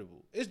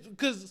comfortable. It's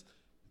because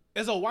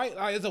as a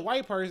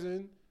white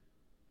person,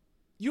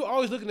 you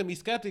always looking at me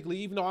skeptically,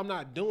 even though I'm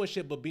not doing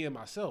shit but being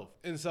myself.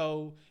 And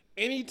so,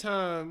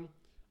 anytime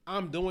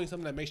I'm doing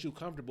something that makes you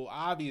comfortable,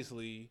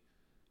 obviously,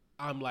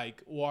 I'm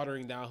like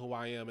watering down who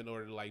I am in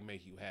order to like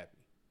make you happy.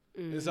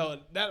 And so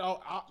that's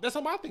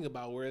what I think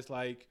about. Where it's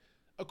like,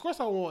 of course,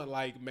 I want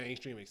like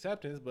mainstream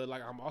acceptance, but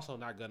like I'm also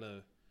not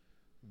gonna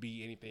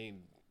be anything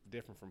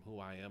different from who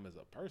I am as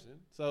a person.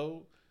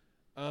 So,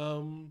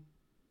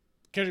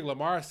 Kendrick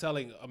Lamar is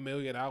selling 1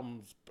 million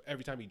albums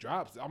every time he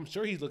drops. I'm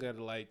sure he's looking at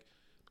it like,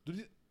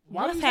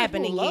 why What's do you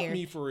happening love here?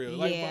 me for real?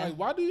 Yeah. Like,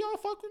 why do y'all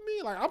fuck with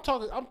me? Like,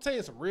 I'm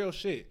saying some real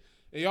shit,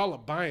 and y'all are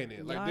buying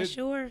it. Like, Y'all this,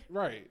 sure?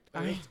 right?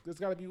 Like, it's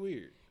gotta be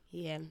weird.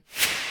 Yeah.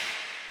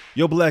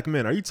 Yo, black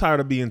men, are you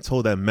tired of being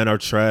told that men are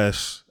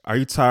trash? Are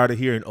you tired of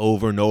hearing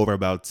over and over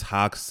about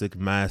toxic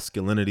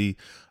masculinity?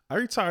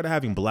 Are you tired of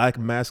having black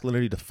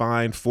masculinity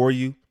defined for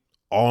you?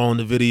 All in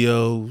the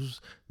videos,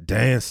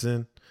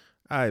 dancing.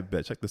 I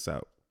bet. Check this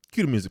out.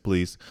 Cue the music,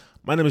 please.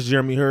 My name is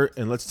Jeremy Hurt,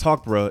 and Let's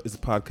Talk Bruh is a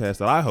podcast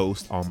that I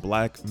host on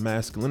black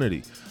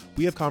masculinity.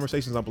 We have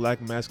conversations on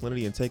black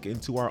masculinity and take it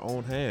into our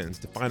own hands,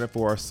 define it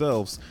for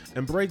ourselves,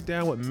 and break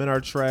down what men are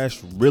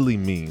trash really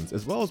means,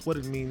 as well as what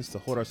it means to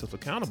hold ourselves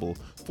accountable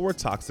for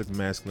toxic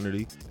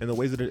masculinity and the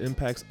ways that it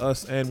impacts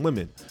us and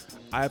women.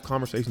 I have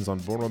conversations on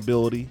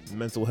vulnerability,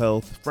 mental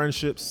health,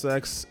 friendship,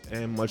 sex,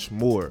 and much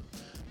more.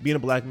 Being a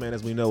black man,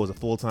 as we know, is a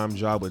full-time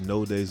job with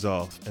no days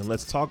off. And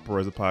Let's Talk Bro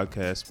is a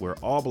podcast where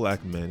all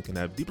black men can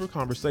have deeper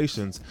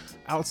conversations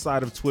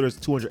outside of Twitter's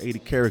 280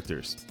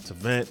 characters to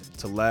vent,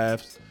 to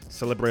laugh,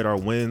 celebrate our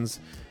wins,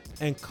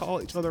 and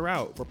call each other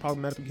out for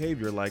problematic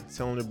behavior like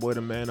telling your boy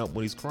to man up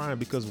when he's crying,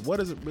 because what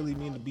does it really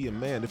mean to be a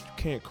man if you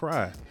can't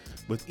cry?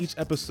 With each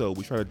episode,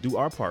 we try to do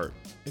our part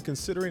in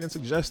considering and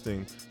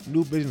suggesting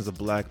new visions of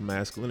black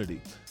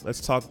masculinity. Let's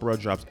Talk Bro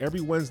drops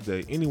every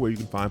Wednesday anywhere you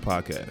can find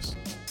podcasts.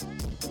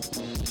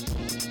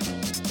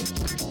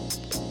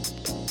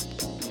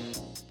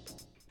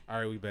 All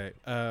right, we back.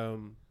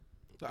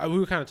 We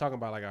were kind of talking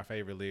about like our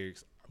favorite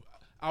lyrics.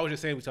 I was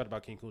just saying we talked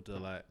about King Kunta a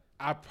lot.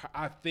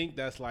 I think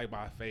that's like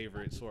my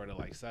favorite sort of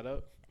like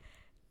setup.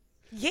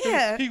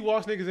 Yeah. He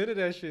walks niggas into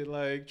that shit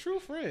like true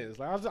friends.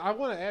 Like I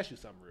want to ask you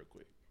something real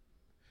quick,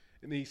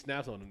 and then he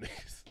snaps on them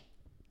niggas.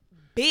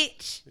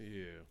 Bitch.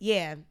 Yeah.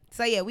 Yeah.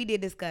 So yeah, we did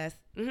discuss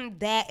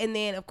that, and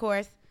then of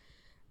course,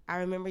 I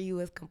remember you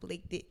was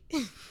conflicted.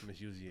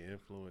 Misuse your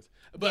influence,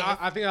 but Yes.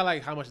 I think I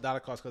like how much dollar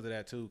cost because of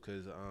that too.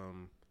 Because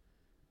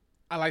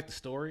I like the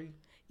story.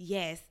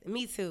 Yes,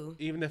 me too.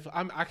 Even if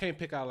I can't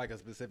pick out like a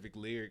specific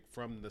lyric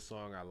from the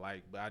song I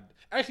like, but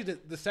actually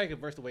the second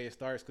verse, the way it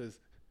starts, because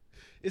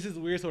it's this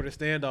weird sort of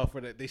standoff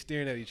where they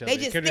staring at each other. They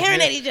just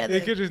staring at each other.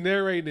 They just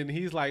narrating, and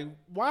he's like,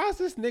 "Why is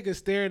this nigga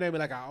staring at me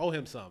like I owe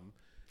him something?"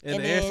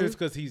 And the answer is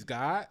because he's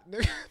God.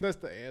 That's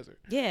the answer.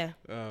 Yeah.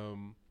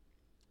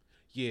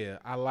 Yeah,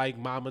 I like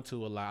Mama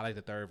too a lot. I like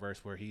the third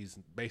verse where he's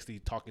basically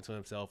talking to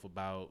himself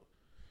about,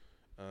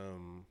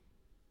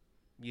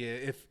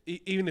 yeah,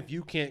 even if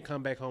you can't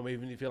come back home,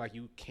 even if you feel like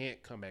you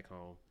can't come back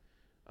home,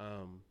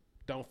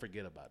 don't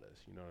forget about us.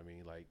 You know what I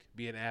mean? Like,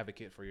 be an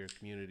advocate for your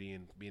community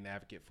and be an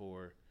advocate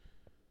for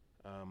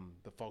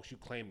the folks you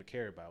claim to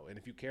care about. And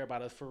if you care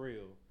about us for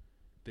real,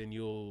 then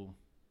you'll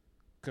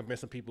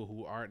convince some people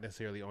who aren't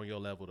necessarily on your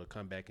level to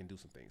come back and do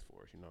some things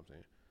for us. You know what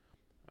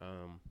I'm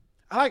saying?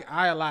 I like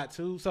I a lot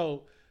too.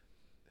 So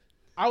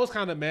I was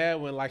kind of mad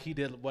when like he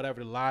did whatever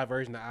the live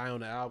version of I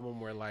on the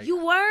album where like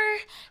You were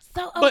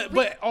so.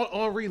 but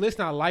on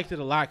re-listen I liked it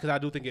a lot because I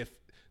do think if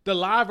the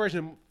live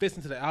version fits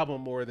into the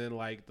album more than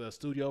like the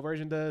studio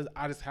version does,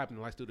 I just happen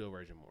to like studio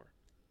version more.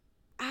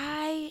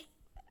 I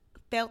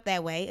felt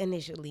that way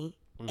initially,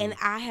 and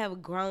I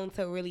have grown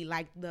to really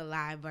like the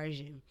live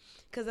version.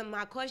 Cause of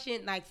my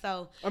question, like,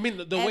 so. I mean,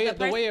 the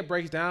way it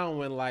breaks down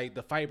when like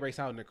the fight breaks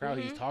out in the crowd,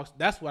 he talks.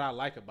 That's what I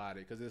like about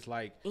it, cause it's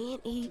like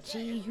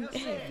NEGUS.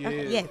 Yeah.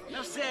 Yes.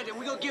 Enough said that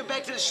we gonna get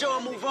back to the show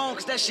and move on,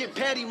 cause that shit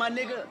petty, my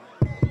nigga.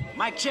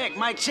 Mic check,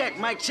 mic check,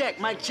 mic check,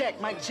 mic check,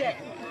 mic check.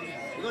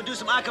 We're gonna do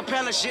some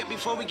acapella shit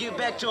before we get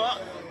back to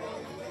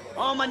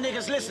all my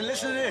niggas. Listen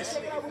to this.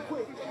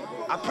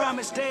 I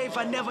promised Dave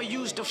I never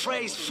used the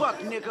phrase fuck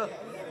nigga.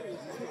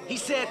 He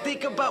said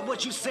think about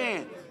what you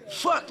saying.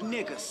 Fuck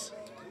niggas.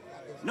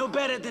 No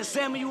better than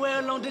Samuel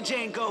on the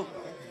Django.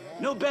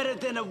 No better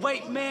than a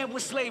white man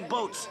with slave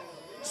boats.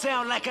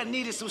 Sound like I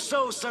needed some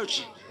soul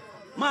searching.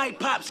 My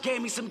pops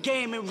gave me some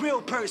game in real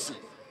person.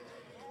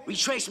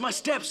 Retraced my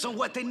steps on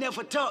what they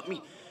never taught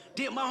me.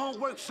 Did my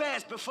homework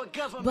fast before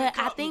government But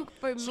I caught think me.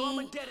 for So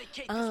I'ma me,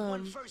 dedicate this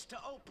one verse to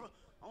Oprah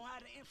on how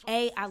to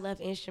influence. I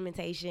love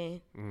instrumentation.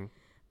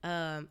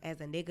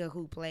 As a nigga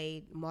who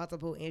played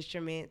multiple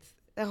instruments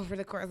over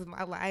the course of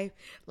my life,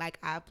 like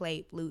I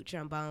played flute,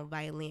 trombone,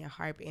 violin,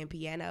 harp, and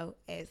piano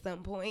at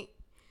some point.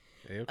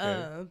 hey,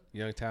 okay,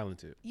 young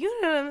talented.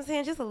 You know what I'm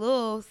saying? Just a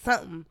little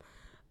something.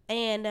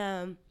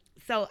 And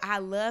so I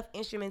love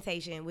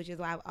instrumentation, which is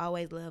why I've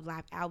always loved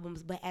live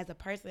albums. But as a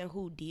person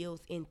who deals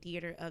in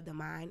theater of the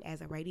mind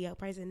as a radio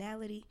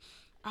personality,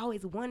 I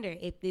always wonder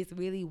if this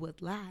really was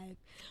live.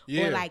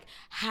 Yeah. Or like,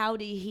 how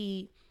did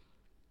he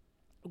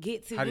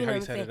get to, How you know he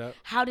what I'm set it saying? up?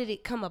 How did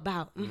it come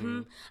about?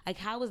 Like,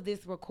 how was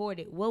this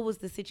recorded? What was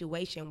the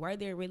situation? Were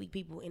there really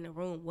people in the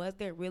room? Was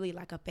there really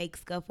like a fake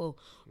scuffle?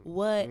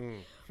 What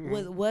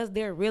was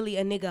there really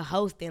a nigga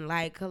hosting?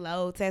 Like,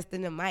 hello,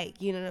 testing the mic.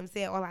 You know what I'm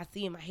saying? All I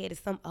see in my head is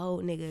some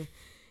old nigga,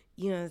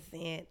 you know what I'm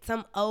saying?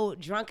 Some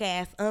old drunk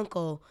ass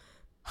uncle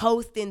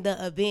hosting the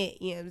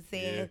event, you know what I'm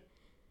saying? Yeah.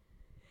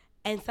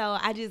 And so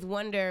I just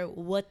wonder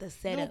what the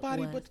setup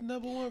Nobody was. but the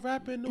number one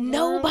rapper in the world.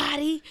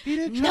 Nobody. He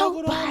done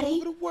traveled all Nobody.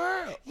 over the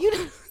world. You know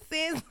what I'm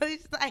saying? So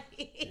it's like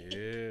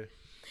Yeah.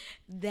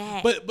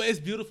 that. But it's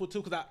beautiful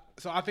too, cause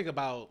I think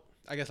about,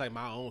 I guess, like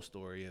my own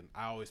story, and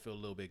I always feel a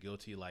little bit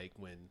guilty, like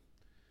when.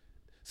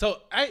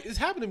 So it's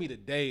happened to me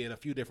today in a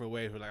few different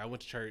ways. Where like I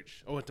went to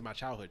church, I went to my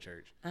childhood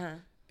church,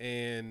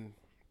 and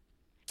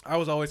I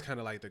was always kind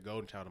of like the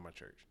golden child of my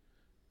church,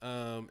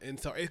 and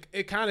so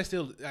it kind of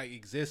still like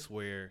exists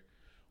where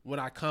when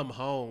I come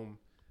home,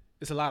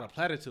 it's a lot of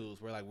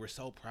platitudes where like we're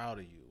so proud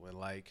of you, and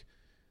like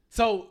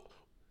so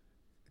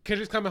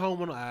Kendrick's coming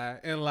home on the eye,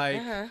 and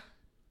like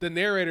the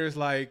narrator is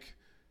like,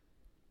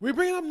 we're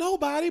bringing up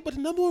nobody but the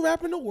number one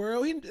rapper in the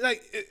world. He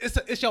like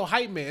it's your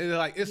hype man. It's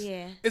like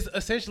it's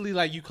essentially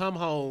like you come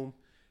home,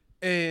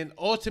 and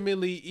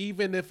ultimately,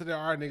 even if there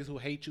are niggas who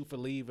hate you for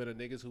leaving or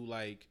niggas who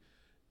like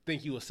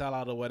think you a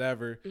sellout or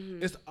whatever,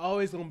 it's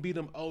always gonna be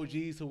them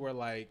OGs who were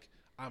like,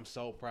 I'm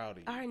so proud of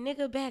you. Our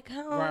nigga back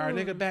home. Right, our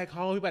nigga back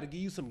home. He about to give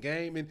you some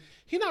game, and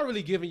he not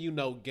really giving you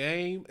no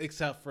game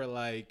except for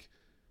like,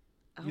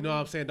 you know what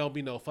I'm saying? Don't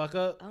be no fuck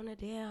up. On the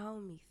damn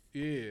homies.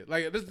 Yeah,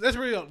 like that's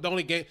really the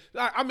only game.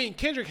 I mean,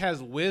 Kendrick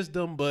has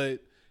wisdom, but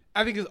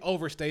I think it's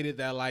overstated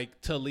that like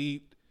to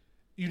leave,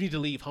 you need to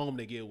leave home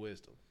to get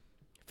wisdom.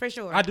 For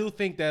sure. I do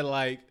think that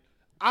like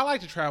I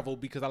like to travel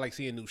because I like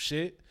seeing new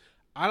shit.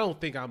 I don't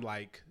think I'm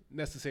like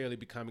necessarily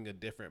becoming a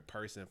different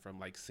person from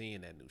like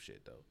seeing that new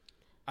shit though.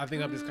 I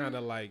think I'm just kind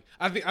of like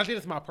I think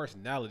it's my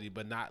personality,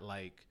 but not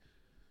like.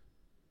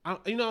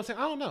 You know what I'm saying?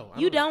 I don't know.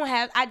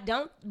 I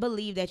don't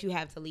believe that you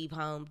have to leave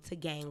home to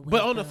gain wisdom.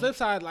 But on the flip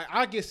side, like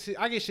I get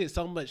shit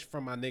so much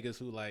from my niggas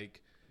who like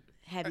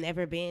have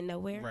never been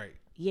nowhere. Right.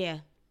 Yeah.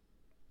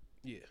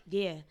 Yeah.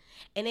 Yeah.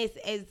 And it's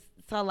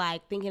so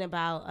like thinking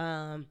about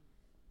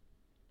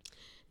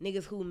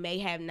niggas who may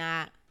have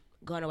not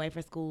gone away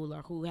for school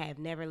or who have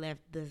never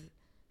left the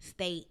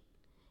state.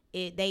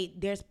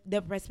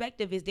 Their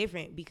perspective is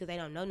different because they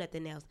don't know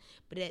nothing else.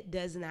 But it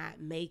does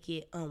not make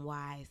it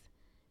unwise.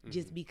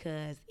 Just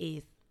because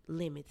it's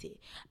limited.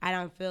 I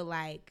don't feel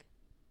like.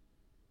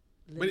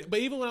 But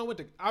even when I went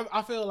to,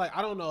 I feel like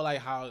I don't know like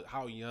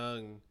how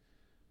young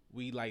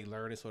we like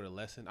learn this sort of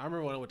lesson. I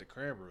remember when I went to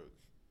Cranbrook,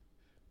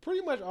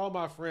 pretty much all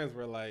my friends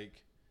were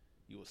like,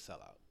 "You a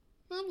sellout."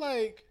 And I'm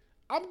like,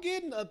 I'm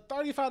getting a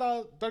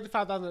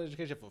 $35,000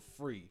 education for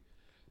free.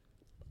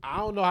 I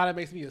don't know how that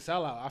makes me a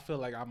sellout. I feel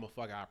like I'm a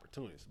fucking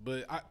opportunist.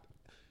 But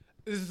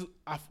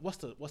what's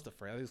the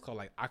phrase? I think it's called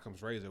like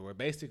Occam's razor, where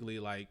basically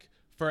like.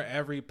 For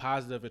every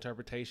positive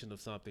interpretation of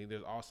something,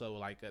 there's also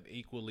like an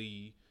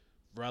equally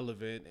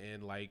relevant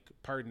and like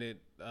pertinent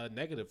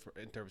negative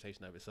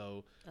interpretation of it.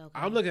 So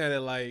I'm looking at it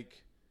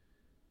like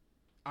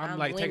I'm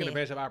like taking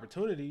advantage of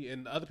opportunity,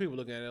 and other people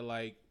looking at it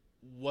like,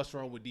 what's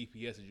wrong with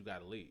DPS is you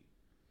got to leave.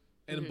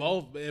 And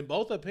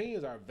both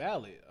opinions are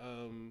valid.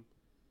 And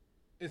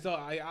so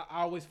I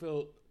always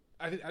feel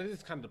I think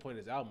it's kind of the point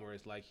of this album where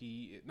it's like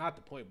not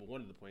the point, but one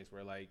of the points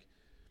where like.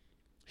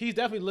 He's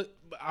definitely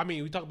I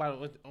mean, we talk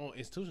about it on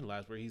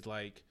Institutionalized where he's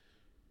like,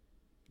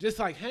 just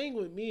like hang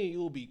with me and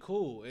you'll be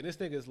cool. And this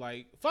nigga's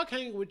like, fuck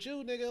hanging with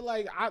you, nigga.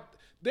 Like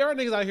there are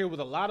niggas out here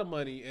with a lot of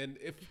money, and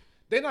if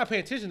they're not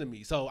paying attention to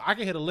me, so I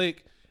can hit a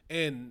lick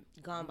and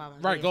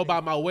go by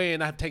my way,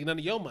 and I have taken none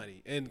of your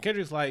money. And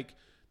Kendrick's like,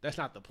 that's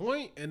not the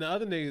point. And the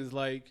other nigga's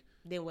like,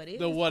 then what is?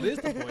 Then what is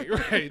the point?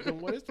 Right? Then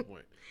what is the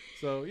point?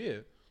 So yeah.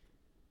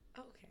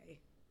 Okay.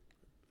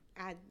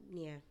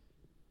 Yeah.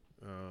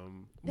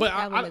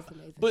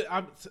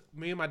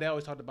 Me and my dad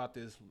always talked about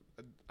this.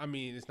 I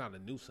mean, it's not a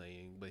new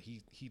saying, but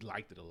he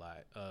liked it a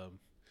lot.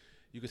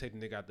 You can take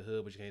the nigga out the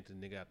hood, but you can't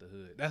take the nigga out the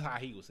hood. That's how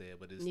he would say it.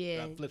 But it's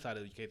the flip side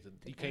of it,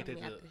 you can't take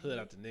the hood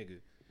out the nigga.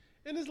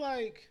 And it's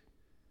like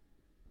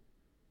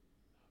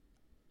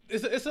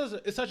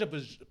it's such a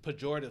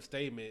pejorative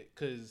statement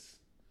because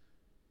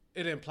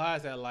it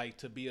implies that like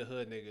to be a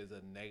hood nigga is a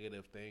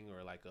negative thing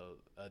or like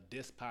a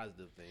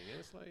dispositive thing. And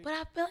it's like, but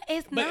I feel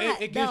it's not.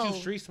 It gives you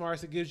street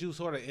smarts. It gives you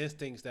sort of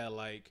instincts that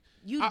like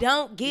you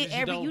don't get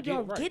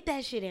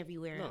that shit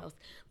everywhere else.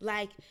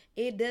 Like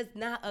it does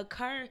not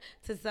occur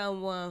to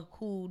someone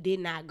who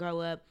did not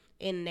grow up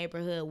in a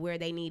neighborhood where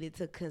they needed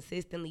to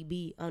consistently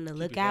be on the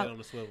lookout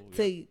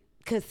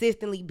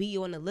consistently be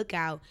on the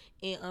lookout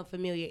in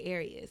unfamiliar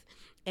areas,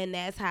 and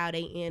that's how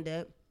they end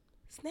up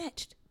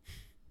snatched.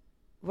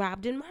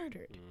 Robbed and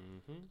murdered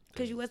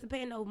because you wasn't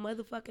paying no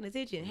motherfucking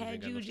attention.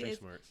 Had you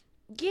just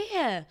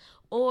Yeah.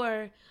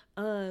 Or,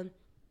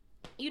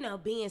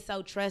 being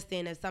so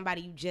trusting of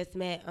somebody you just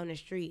met on the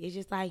street. It's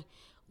just like,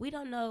 we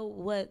don't know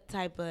what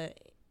type of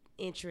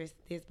interest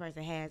this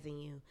person has in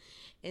you.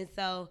 And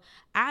so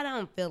I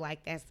don't feel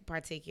like that's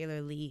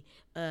particularly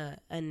a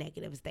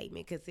negative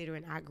statement,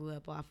 considering I grew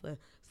up off of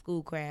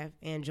Schoolcraft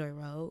and Joy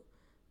Road.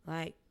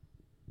 Like,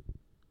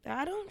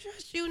 I don't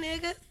trust you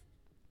niggas.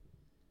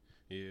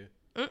 Yeah.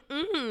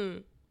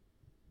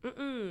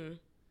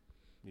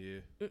 Yeah.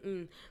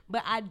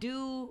 But I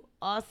do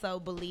also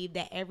believe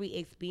that every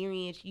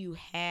experience you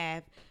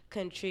have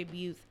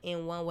contributes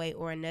in one way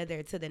or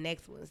another to the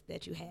next ones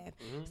that you have.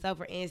 So,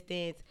 for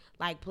instance,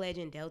 like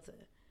pledging Delta,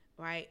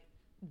 right?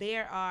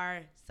 There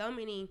are so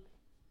many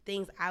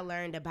things I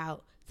learned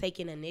about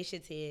taking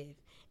initiative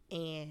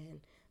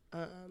and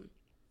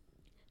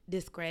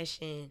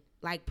discretion,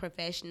 like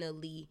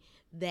professionally,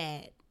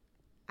 that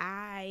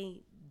I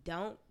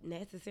don't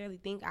necessarily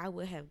think I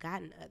would have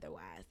gotten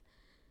otherwise.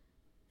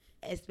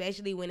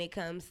 Especially when it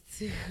comes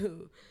to,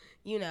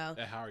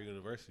 At Howard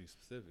University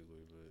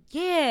specifically. But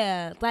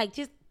yeah, like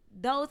just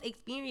those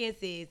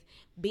experiences,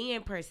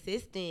 being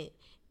persistent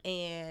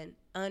and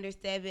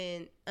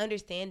understanding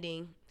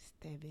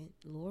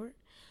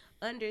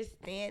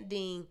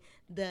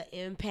the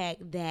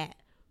impact that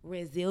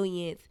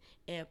resilience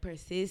and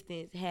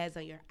persistence has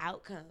on your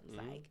outcomes.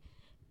 Like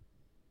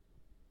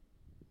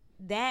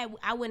that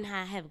I wouldn't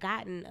have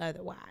gotten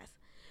otherwise,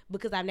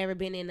 because I've never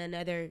been in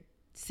another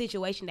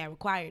situation that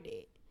required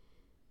it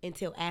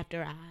until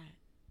after I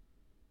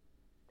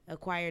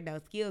acquired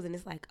those skills. And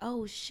it's like,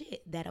 oh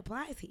shit, that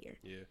applies here.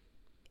 Yeah.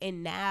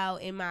 And now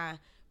in my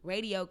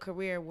radio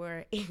career,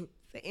 where it's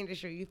an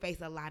industry you face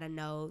a lot of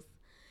no's.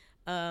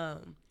 No,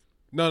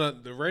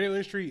 the radio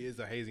industry is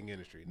a hazing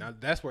industry. Now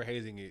that's where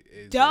hazing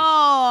is.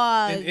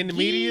 Dog. In the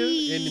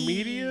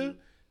media,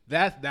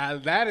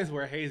 that is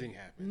where hazing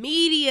happens.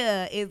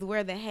 Media is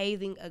where the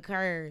hazing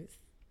occurs.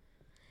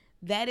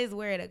 That is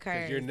where it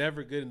occurs. You're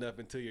never good enough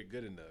until you're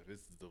good enough.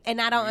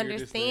 And I don't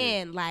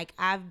understand. Like,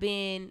 I've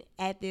been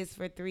at this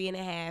for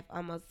 3.5,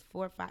 almost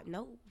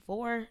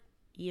 4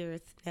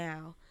 years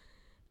now.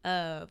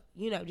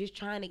 Just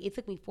trying to. It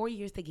took me 4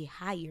 years to get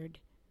hired,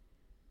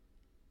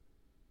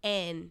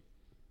 and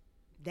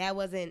that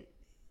wasn't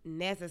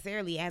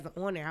necessarily as an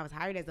owner. I was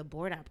hired as a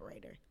board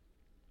operator.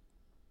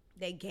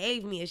 They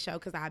gave me a show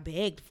because I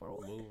begged for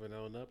one. Moving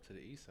on up to the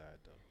east side,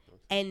 though.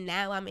 And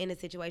now I'm in a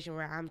situation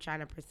where I'm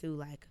trying to pursue,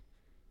 like,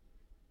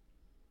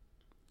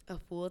 a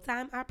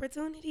full-time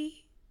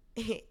opportunity.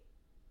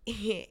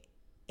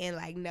 And,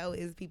 like, no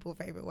is people's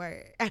favorite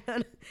word.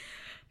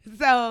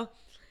 So,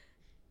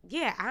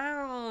 yeah, I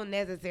don't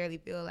necessarily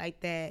feel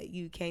like that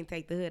you can't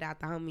take the hood out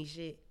the homie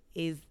shit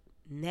is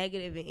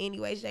negative in any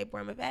way, shape,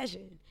 form, or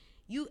fashion.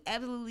 You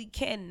absolutely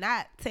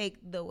cannot take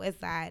the West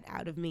Side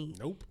out of me.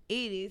 Nope.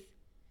 It is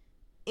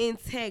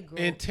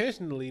integral.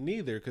 Intentionally,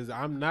 neither, because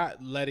I'm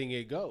not letting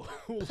it go.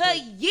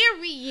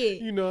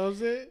 Period. You know what I'm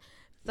saying?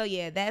 So,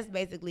 yeah, that's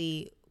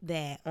basically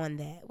that on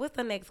that. What's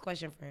the next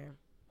question for him?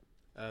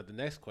 The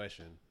next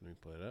question, let me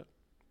put it up.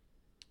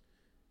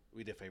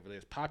 We did favorite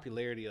list.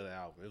 Popularity of the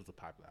album. It was a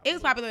popular album. It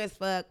was popular as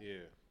fuck. Yeah.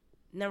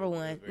 Number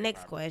one.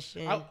 Next popular.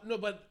 question. No,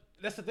 but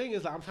that's the thing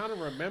is, I'm trying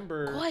to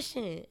remember.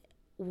 Question.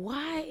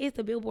 Why is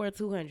the Billboard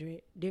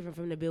 200 different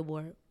from the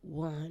Billboard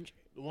 100?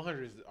 The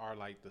 100s are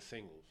like the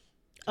singles.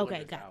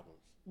 Okay,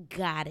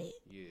 got it.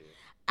 Yeah.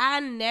 I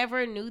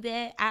never knew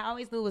that. I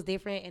always knew it was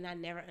different, and I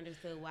never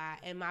understood why.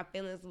 And my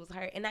feelings was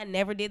hurt, and I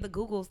never did the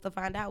Googles to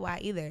find out why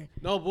either.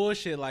 No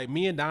bullshit. Like,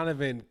 me and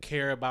Donovan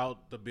care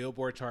about the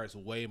Billboard charts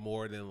way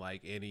more than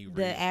like any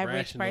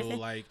average person.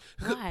 Like,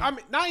 why? I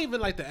mean, not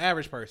even like the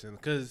average person,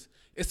 because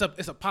it's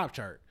a pop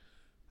chart.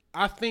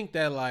 I think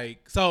that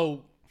like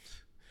so.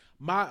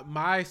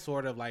 My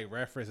sort of like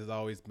reference has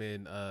always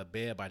been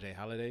 "Bad" by Jay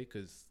Holiday,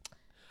 because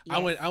I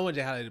want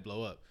Jay Holiday to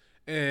blow up,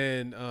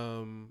 and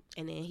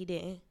then he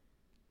didn't.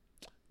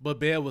 But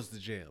Bad was the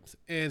jams,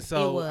 and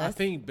so I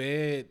think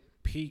Bad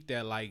peaked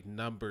at like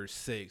number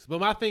 6. But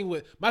my thing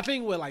with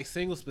like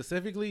singles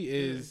specifically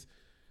is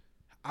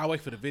I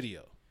wait for the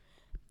video.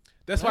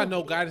 That's why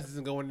No Guidance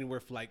isn't going anywhere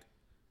for like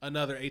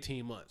another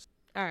 18 months.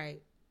 All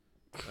right.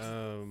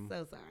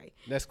 So sorry.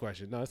 Next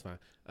question. No, it's fine.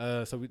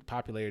 So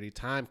popularity,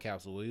 Time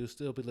Capsule. Will you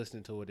still be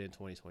listening to it in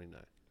 2029?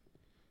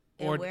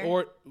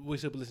 Or we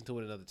should be listening to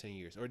it another 10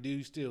 years? Or do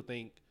you still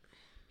think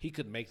he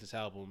could make this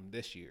album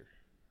this year?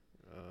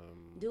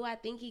 Do I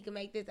think he can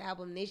make this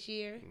album this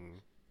year?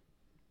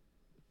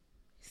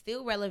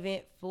 Still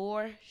relevant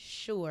for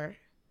sure.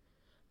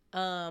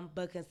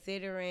 But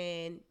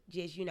considering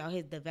just,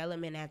 his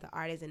development as an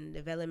artist and the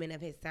development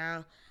of his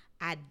sound,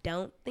 I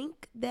don't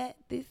think that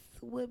this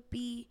would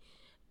be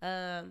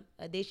a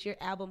this year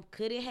album.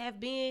 Could it have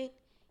been?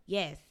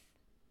 Yes.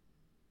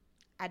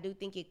 I do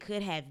think it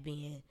could have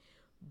been.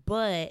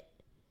 But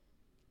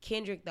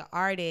Kendrick, the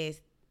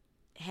artist,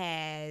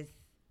 has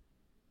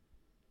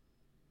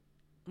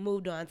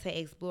moved on to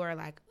explore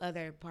like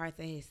other parts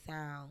of his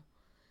sound.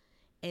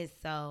 And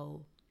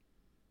so,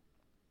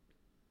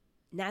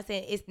 not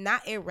saying it's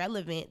not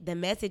irrelevant. The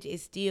message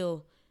is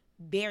still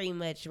very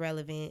much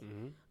relevant.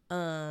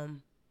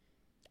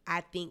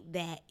 I think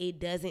that it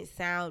doesn't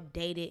sound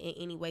dated in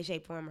any way,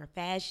 shape, form, or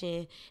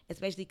fashion,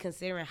 especially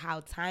considering how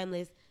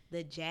timeless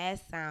the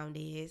jazz sound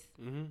is.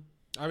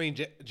 I mean,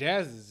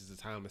 jazz is a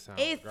timeless sound.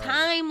 It's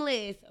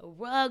timeless,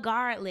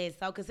 regardless.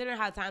 So considering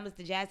how timeless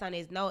the jazz sound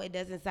is, no, it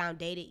doesn't sound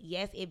dated.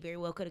 Yes, it very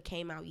well could have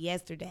came out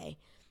yesterday.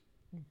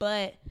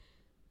 But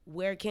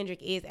where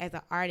Kendrick is as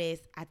an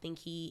artist, I think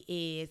he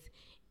is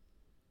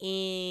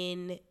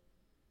in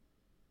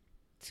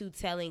to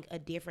telling a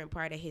different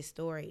part of his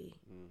story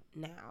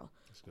now.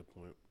 That's a good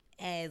point.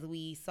 As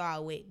we saw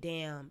with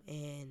Damn,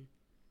 and,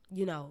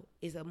 you know,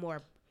 it's a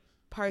more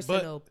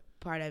personal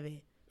part of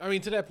it. I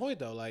mean, to that point,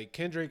 though, like,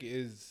 Kendrick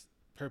is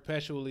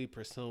perpetually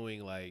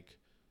pursuing, like,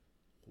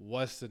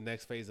 what's the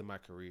next phase of my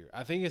career?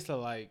 I think it's now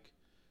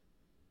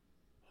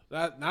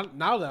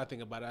that I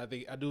think about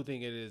it, I do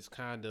think it is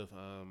kind of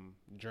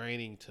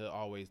draining to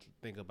always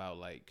think about,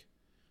 like,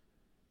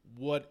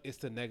 what is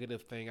the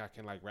negative thing I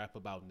can, like, rap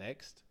about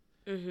next?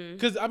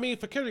 Because, I mean,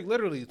 for Kendrick,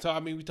 literally, so, I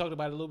mean, we talked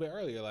about it a little bit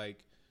earlier,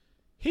 like,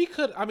 he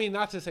could, I mean,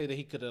 not to say that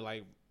he could have,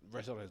 like,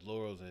 rested on his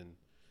laurels and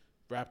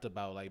rapped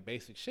about, like,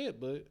 basic shit,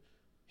 but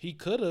he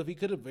could have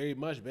very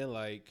much been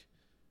like,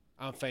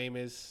 I'm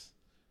famous,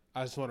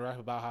 I just want to rap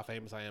about how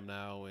famous I am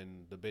now,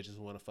 and the bitches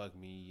want to fuck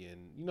me,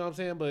 and you know what I'm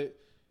saying? But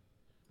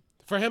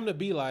for him to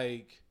be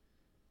like,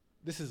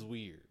 this is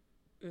weird.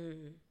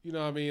 You know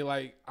what I mean?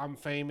 Like, I'm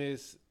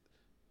famous.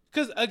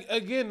 Because,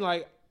 again,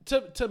 like,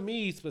 to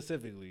me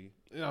specifically,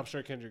 and I'm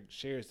sure Kendrick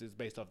shares this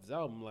based off this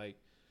album, like,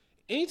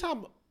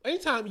 anytime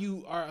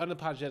you are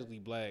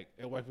unapologetically black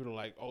and white people are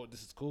like, oh,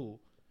 this is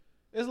cool,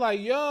 it's like,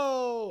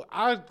 yo,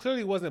 I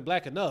clearly wasn't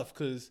black enough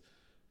because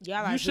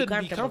you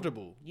shouldn't be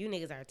comfortable. You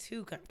niggas are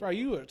too comfortable. Bro,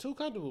 you are too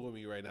comfortable with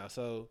me right now.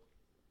 So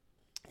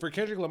for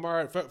Kendrick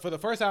Lamar, for the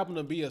first album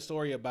to be a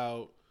story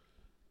about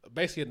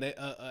basically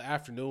an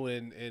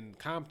afternoon in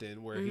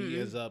Compton where he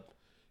ends up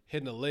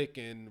hitting a lick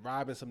and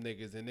robbing some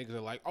niggas, and niggas are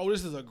like, oh,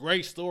 this is a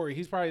great story.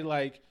 He's probably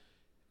like,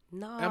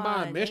 no, am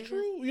I a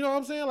minstrel? You know what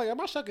I'm saying? Like,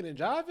 am I shucking and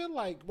jiving?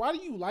 Like, why do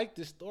you like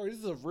this story? This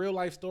is a real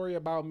life story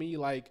about me,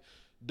 like,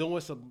 doing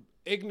some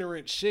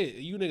ignorant shit.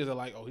 You niggas are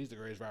like, oh, he's the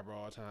greatest rapper of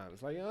all time.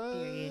 It's like,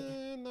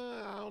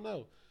 nah, I don't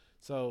know.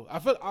 So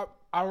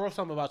I wrote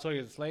something about 20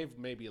 Years a Slave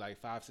maybe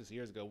like 5-6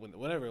 years ago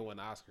whenever it won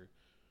the Oscar,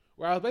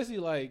 where I was basically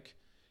like,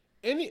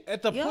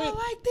 at the point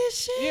like this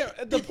shit. Yeah,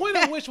 at the point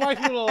at which white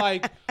people are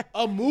like,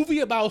 a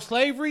movie about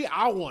slavery,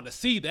 I want to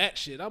see that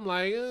shit. I'm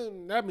like,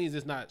 that means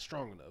it's not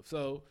strong enough.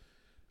 So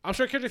I'm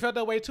sure Kendrick felt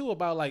that way too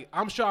about, like,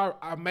 I'm sure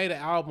I made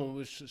an album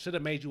which should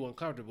have made you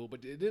uncomfortable,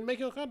 but it didn't make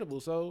you uncomfortable.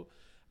 So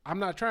I'm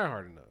not trying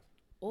hard enough.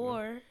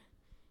 Or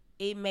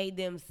it made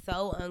them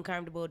so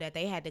uncomfortable that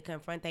they had to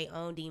confront their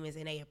own demons,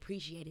 and they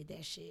appreciated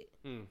that shit.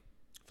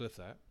 Flip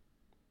side.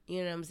 You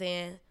know what I'm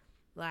saying?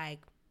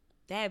 Like,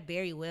 that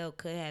very well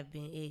could have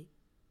been it.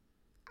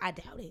 I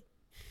doubt it.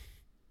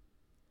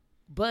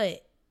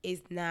 But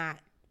it's not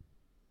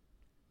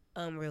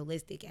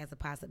unrealistic as a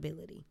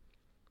possibility.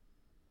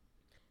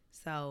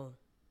 So,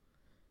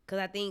 because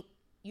I think,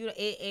 you know,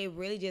 it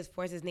really just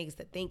forces niggas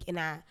to think, and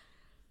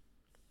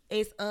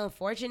it's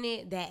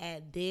unfortunate that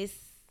at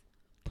this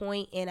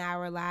point in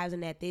our lives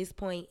and at this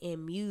point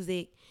in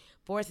music,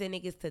 forcing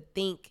niggas to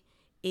think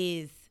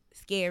is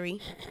scary.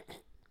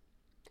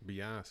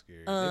 Beyond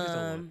scary. Niggas don't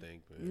want to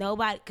think. Man.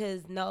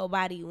 Because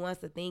nobody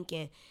wants to think,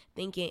 and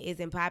thinking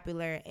isn't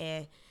popular,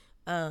 and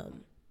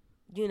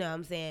you know what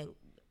I'm saying,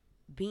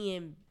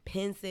 being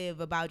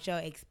pensive about your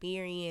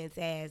experience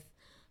as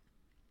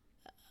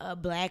a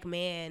black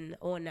man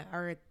on the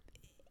earth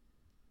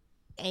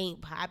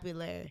ain't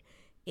popular.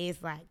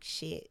 It's like,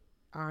 shit,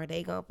 are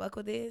they gonna fuck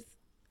with this?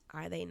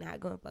 Are they not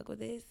gonna fuck with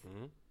this?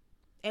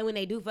 And when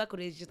they do fuck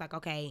with it, it's just like,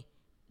 okay,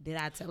 did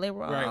I tell it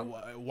wrong?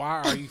 Right.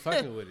 Why are you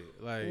fucking with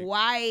it? Like,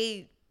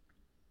 why?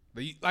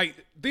 Like,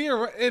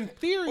 in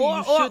theory,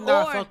 you should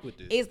not fuck with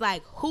this. It's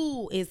like,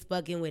 who is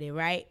fucking with it,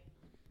 right?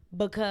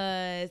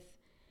 Because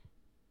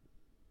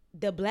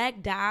the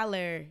black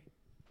dollar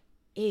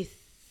is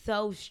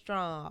so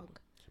strong.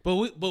 But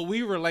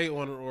we relate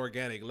on an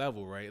organic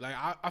level, right? Like,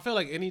 I feel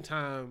like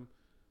anytime.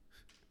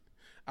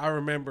 I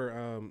remember,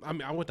 I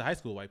mean, I went to high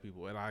school with white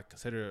people, and I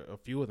consider a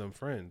few of them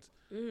friends.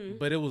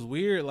 But it was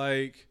weird,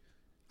 like,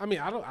 I mean,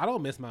 I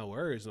don't miss my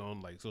words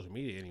on, like, social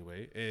media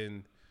anyway.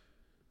 And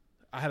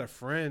I had a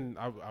friend,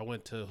 I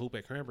went to hoop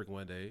at Cranbrook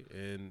one day,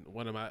 and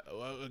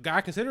a guy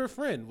I consider a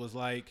friend was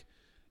like,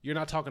 you're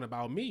not talking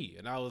about me.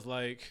 And I was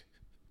like,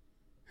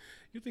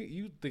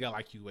 you think I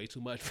like you way too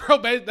much, bro?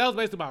 That was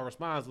basically my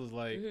response, was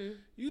like,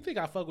 you think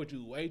I fuck with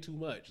you way too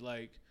much.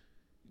 Like,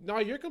 no,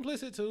 you're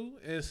complicit too.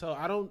 And so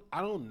I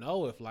don't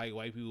know if, like,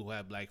 white people who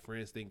have black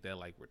friends think that,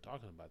 like, we're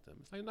talking about them.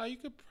 It's like, no, you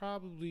could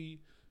probably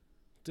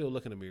still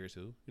look in the mirror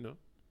too, you know?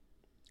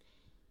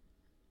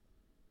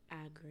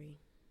 I agree.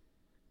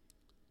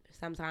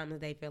 sometimes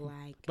they feel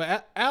like.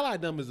 But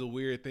alliedom is a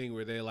weird thing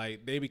where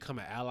they become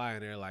an ally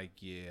and they're like,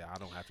 yeah, I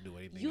don't have to do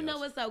anything. You know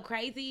else. what's so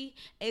crazy?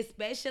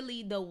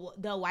 Especially the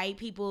white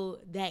people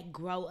that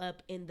grow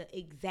up in the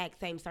exact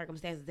same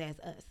circumstances as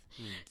us.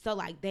 So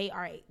like they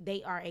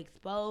are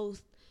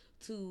exposed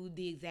to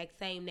the exact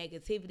same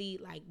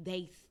negativity. Like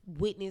they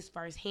witness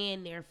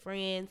firsthand their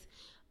friends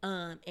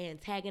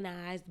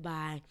antagonized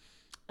by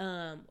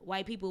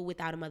white people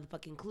without a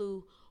motherfucking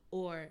clue,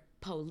 or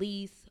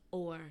police,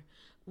 or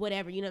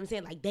whatever. You know what I'm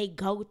saying? Like they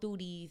go through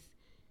these,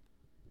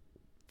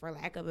 for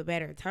lack of a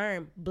better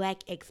term, black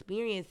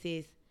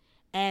experiences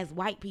as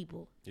white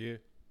people. Yeah.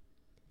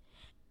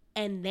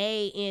 And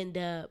they end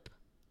up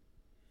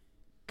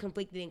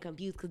conflicted and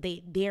confused because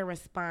their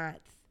response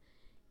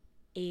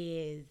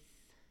is...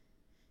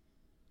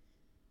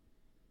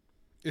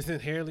 It's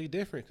inherently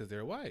different because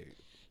they're white.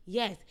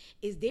 Yes,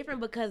 it's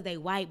different because they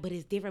white, but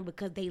it's different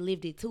because they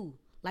lived it too.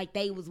 Like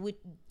they was with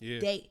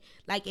they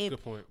like if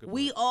Good point.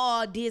 we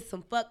all did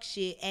some fuck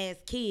shit as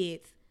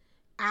kids,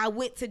 I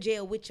went to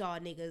jail with y'all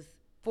niggas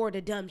for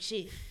the dumb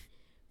shit,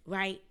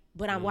 right?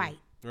 But I'm white.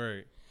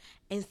 Right.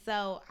 And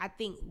so I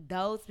think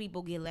those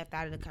people get left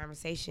out of the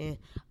conversation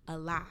a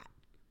lot.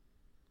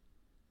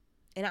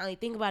 And I only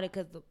think about it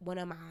because one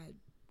of my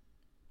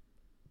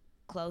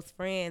close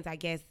friends, I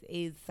guess,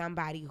 is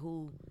somebody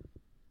who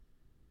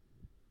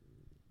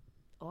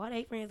all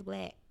they friends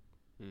black.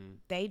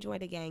 They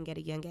joined the gang at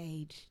a young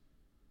age.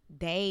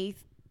 They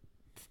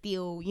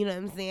still, you know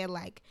what I'm saying,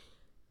 like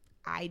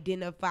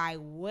identify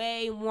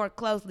way more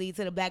closely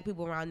to the black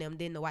people around them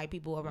than the white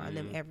people around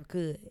them ever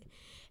could.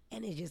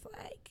 And it's just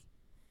like,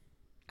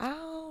 I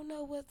don't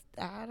know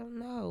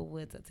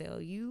what to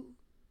tell you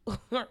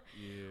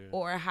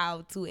or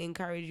how to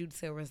encourage you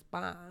to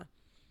respond.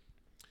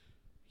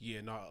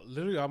 Yeah, no,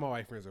 literally all my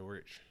white friends are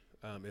rich,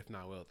 if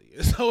not wealthy.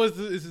 So it's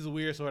this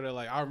weird sort of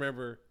like, I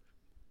remember,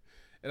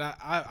 and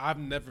I've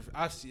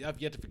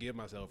yet to forgive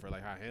myself for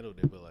like how I handled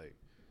it, but like,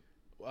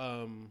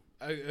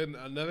 and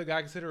another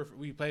guy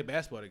we played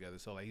basketball together,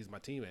 so like he's my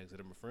teammate, I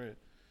consider him a friend,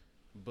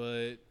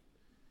 but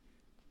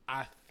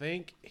I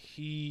think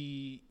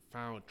he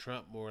found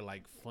Trump more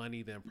like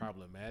funny than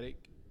problematic.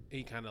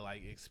 He kind of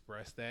like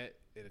expressed that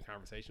in a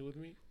conversation with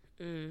me,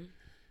 and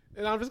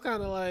I'm just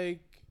kind of like,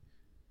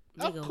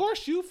 of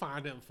course you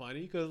find him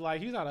funny because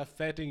like he's not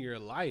affecting your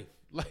life.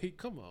 Like,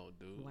 come on,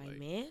 dude. White like,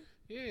 man.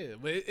 Yeah,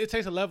 but it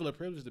takes a level of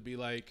privilege to be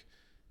like,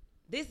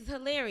 this is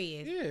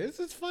hilarious. yeah, this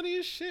is funny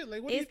as shit.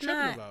 Like, what are you tripping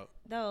not, about?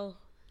 Though,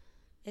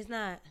 it's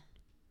not.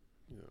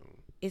 You know,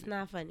 It's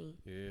not funny.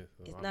 yeah,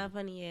 so It's not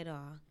funny at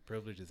all.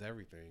 Privilege is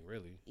everything,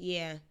 really.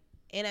 Yeah,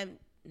 and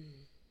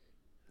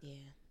yeah.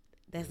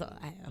 That's all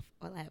I have.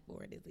 All I have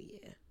for it is a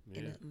yeah.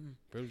 Yeah, And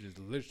privilege is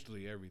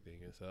literally everything,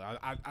 and so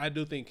I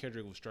do think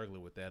Kendrick was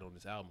struggling with that on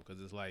this album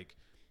because it's like,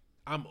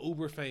 I'm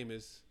uber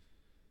famous,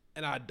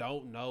 and I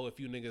don't know if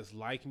you niggas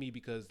like me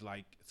because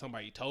like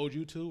somebody told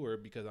you to or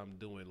because I'm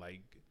doing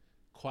like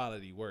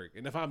quality work,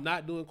 and if I'm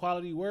not doing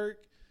quality work,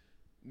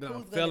 then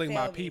I'm failing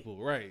my people,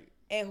 right?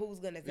 And who's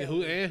gonna tell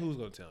me? And who's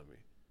gonna tell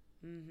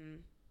me?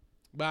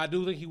 But I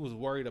do think he was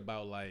worried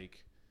about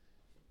like,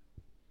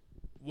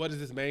 what does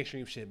this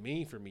mainstream shit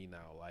mean for me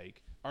now?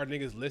 Like, are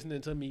niggas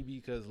listening to me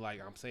because like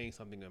I'm saying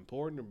something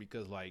important, or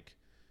because like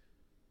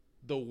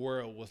the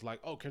world was like,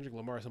 oh, Kendrick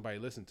Lamar is somebody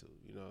to listen to,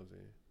 you know what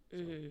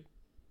I'm saying?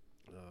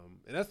 So,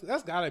 and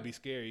that's gotta be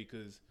scary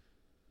because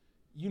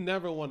you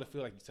never want to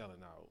feel like you're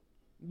selling out.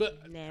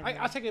 But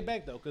I take it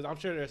back though, because I'm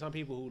sure there are some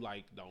people who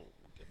like don't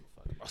give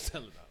a fuck about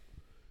selling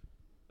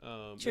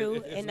out.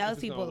 True, and those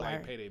people gonna, are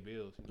like, pay their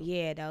bills. You know?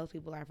 Yeah, those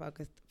people are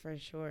focused for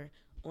sure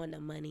on the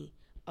money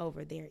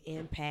over their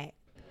impact.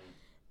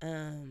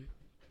 And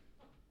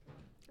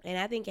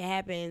I think that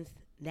happens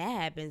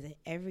in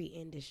every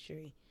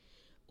industry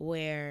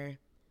where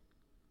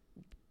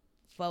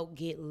folk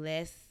get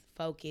less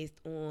focused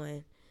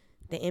on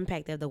the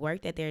impact of the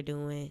work that they're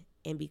doing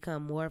and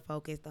become more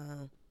focused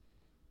on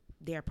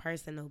their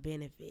personal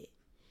benefit.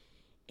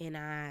 And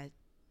I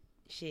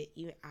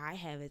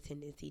have a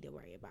tendency to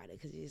worry about it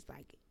because it's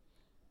like,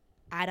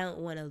 I don't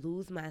want to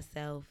lose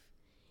myself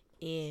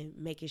in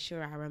making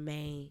sure I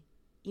remain,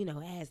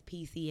 as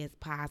PC as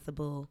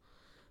possible,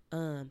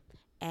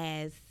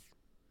 as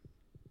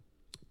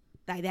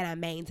like that I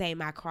maintain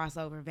my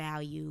crossover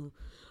value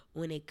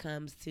when it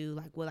comes to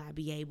like, will I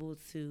be able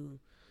to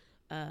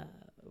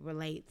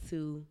relate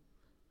to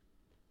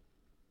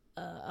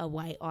a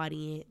white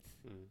audience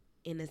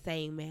in the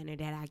same manner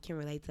that I can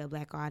relate to a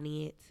black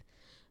audience,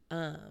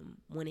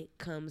 when it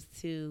comes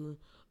to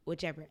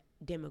whichever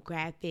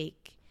demographic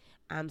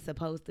I'm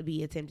supposed to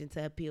be attempting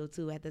to appeal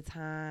to at the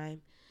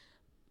time.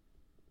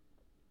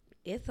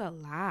 It's a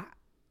lot.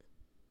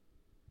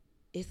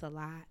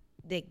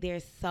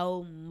 There's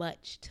so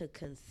much to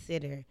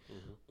consider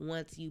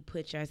once you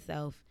put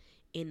yourself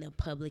in the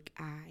public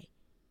eye.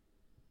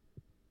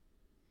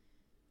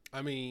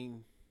 I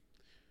mean,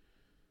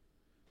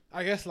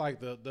 I guess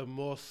like the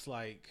most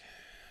like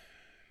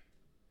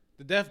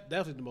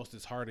definitely the most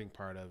disheartening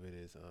part of it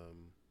is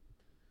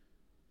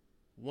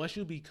once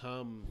you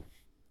become,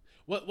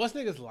 once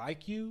niggas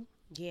like you,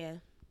 Yeah.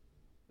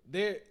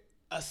 they're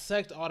a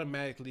sect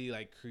automatically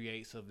like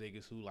creates of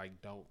niggas who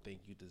like don't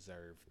think you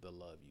deserve the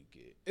love you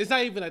get. It's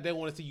not even like they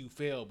want to see you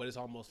fail, but it's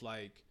almost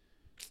like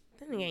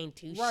That nigga ain't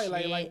too right,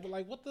 shit.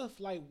 like what the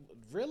like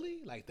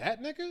really like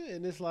that nigga,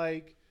 and it's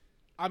like,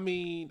 I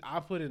mean, I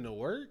put in the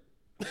work,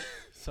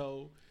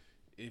 so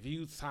if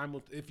you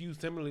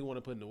similarly want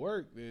to put in the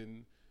work,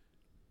 then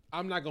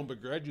I'm not gonna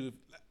begrudge you.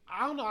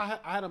 I don't know. I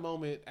had a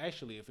moment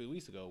actually a few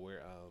weeks ago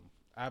where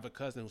I have a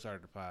cousin who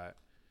started the pod,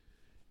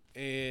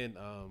 and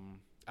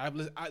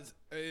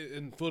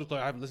in full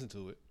disclosure, I haven't listened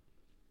to it.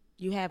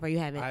 You have or you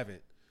haven't? I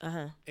haven't.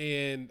 Uh-huh.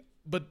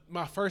 But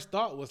my first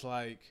thought was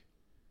like,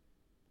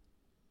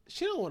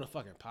 she don't want a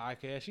fucking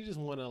podcast. She just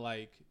want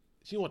to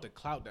she want the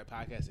clout that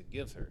podcasting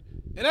gives her.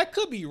 And that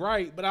could be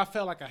right, but I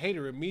felt like I hated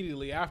her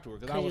immediately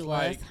afterward because I was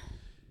like,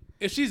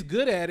 if she's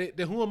good at it,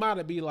 then who am I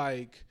to be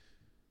like,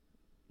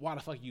 why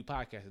the fuck are you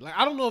podcasting? Like,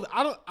 I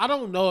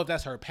don't know if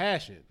that's her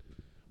passion.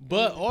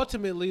 But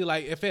ultimately,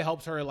 like, if it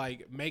helps her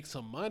like make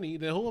some money,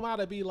 then who am I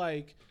to be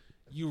like,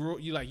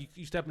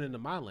 you stepping into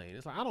my lane?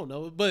 It's like, I don't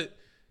know, but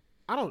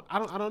I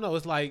don't know.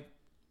 It's like,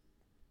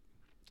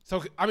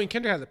 so I mean,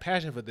 Kendrick has a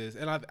passion for this,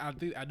 and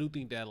I do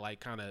think that like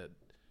kind of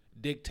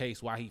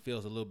dictates why he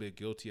feels a little bit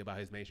guilty about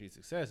his mainstream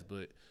success.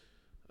 But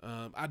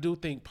I do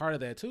think part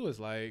of that too is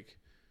like,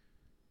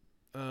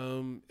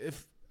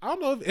 if I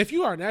don't know if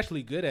you are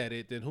naturally good at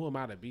it, then who am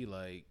I to be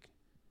like,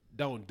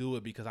 don't do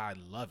it because I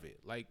love it?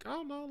 Like, I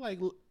don't know, like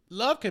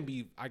love can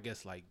be, I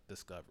guess, like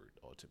discovered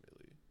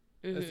ultimately.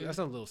 Mm-hmm. That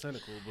sounds a little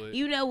cynical, but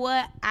you know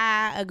what?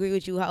 I agree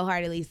with you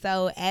wholeheartedly.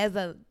 So as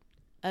a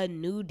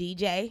new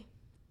DJ,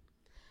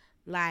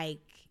 like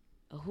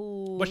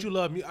who? But you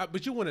love music.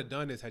 But you wouldn't have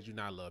done this had you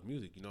not loved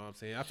music. You know what I'm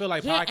saying? I feel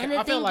like yeah, and the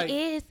I feel thing like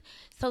is,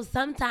 so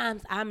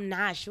sometimes I'm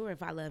not sure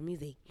if I love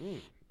music.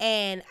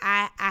 And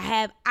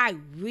I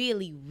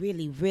really,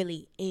 really,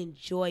 really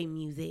enjoy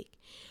music,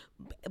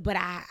 but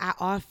I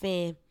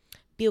often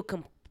feel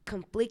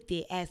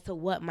conflicted as to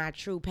what my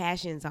true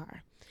passions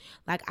are.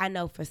 Like, I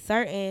know for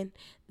certain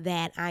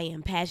that I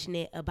am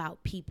passionate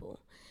about people.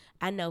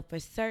 I know for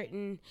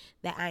certain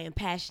that I am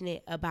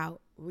passionate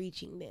about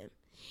reaching them.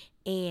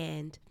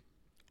 And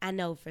I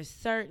know for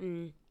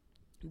certain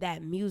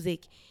that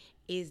music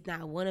is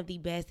not one of the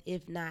best,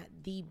 if not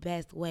the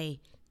best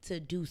way to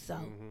do so.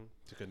 Mm-hmm.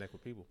 To connect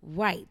with people.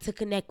 Right, to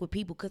connect with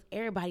people, because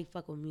everybody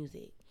fuck with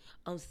music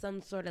on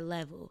some sort of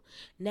level.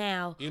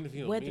 Now, even if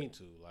you don't mean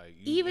to, like,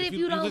 even if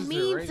you don't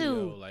mean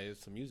radio, like,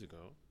 it's some music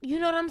on. You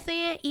know what I'm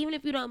saying? Even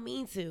if you don't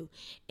mean to.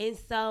 And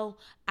so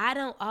I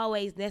don't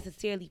always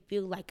necessarily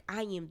feel like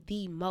I am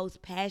the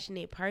most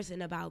passionate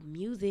person about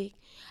music.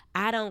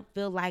 I don't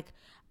feel like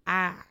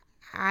I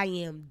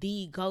am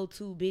the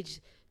go-to bitch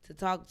to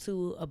talk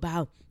to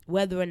about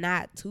whether or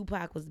not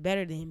Tupac was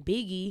better than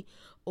Biggie,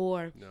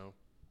 or no.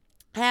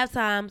 Half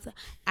times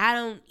I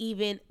don't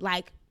even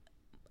like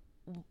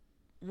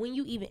when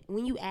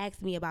you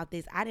asked me about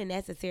this, I didn't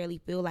necessarily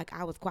feel like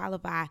I was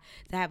qualified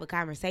to have a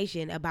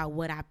conversation about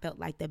what I felt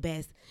like the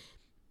best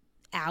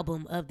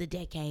album of the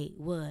decade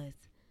was.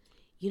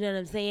 You know what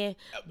I'm saying?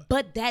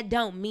 But that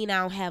don't mean I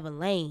don't have a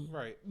lane.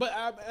 Right. But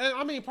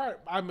I mean, part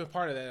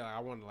of that, I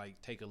want to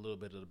like take a little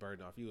bit of the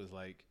burden off you. Is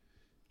like,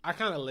 I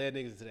kind of led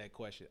niggas into that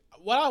question.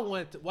 What I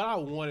wanted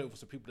was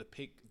for people to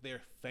pick their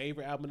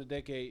favorite album of the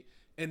decade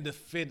and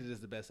defend it as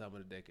the best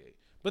album of the decade.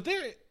 But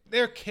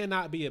there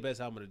cannot be a best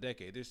album of the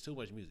decade. There's too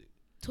much music.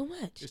 Too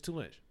much. It's too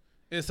much.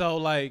 And so,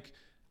 like,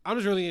 I'm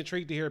just really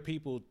intrigued to hear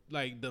people,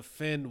 like,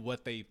 defend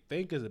what they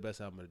think is the best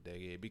album of the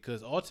decade,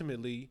 because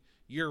ultimately,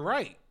 you're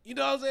right. You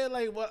know what I'm saying?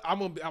 Like, what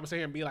I'm saying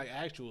here and be like,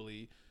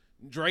 actually,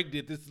 Drake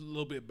did this a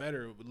little bit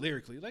better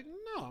lyrically. Like,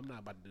 no, I'm not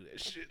about to do that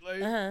shit.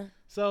 Like,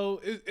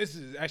 so it's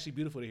actually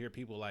beautiful to hear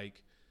people,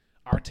 like,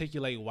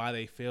 articulate why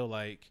they feel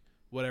like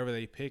whatever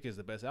they pick is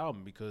the best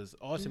album, because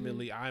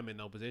ultimately I'm in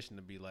no position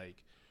to be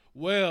like,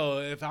 well,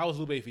 if I was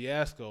Lupe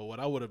Fiasco, what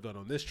I would have done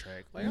on this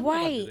track. Like,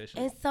 right.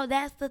 And so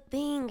that's the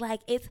thing.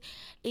 Like, it's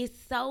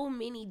so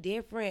many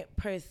different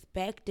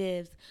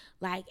perspectives.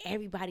 Like,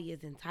 everybody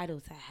is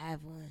entitled to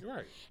have one.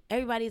 Right.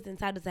 Everybody is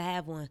entitled to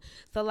have one.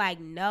 So, like,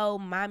 no,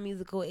 my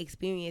musical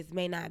experience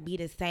may not be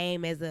the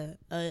same as a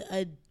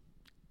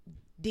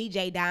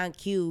DJ Don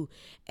Q,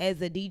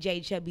 as a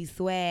DJ Chubby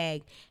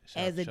Swag,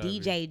 as a Chubby.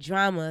 DJ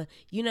Drama.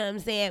 You know what I'm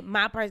saying?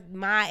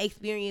 My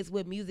experience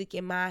with music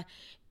and my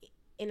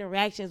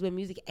interactions with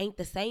music ain't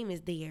the same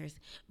as theirs,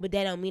 but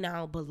that don't mean I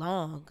don't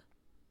belong.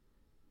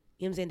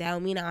 You know what I'm saying? That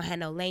don't mean I don't have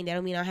no lane. That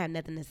don't mean I don't have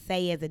nothing to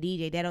say as a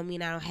DJ. That don't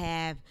mean I don't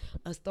have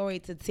a story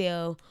to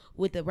tell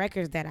with the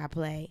records that I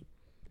play.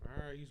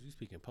 All right, you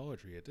speaking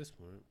poetry at this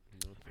point.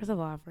 You know, first of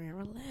all, friend,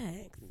 relax. You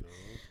know what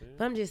I'm saying?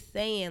 But I'm just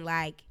saying,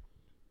 like,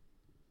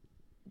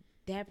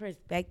 that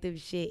perspective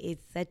shit is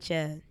such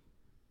a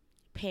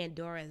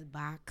Pandora's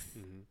box,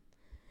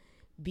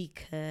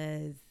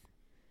 because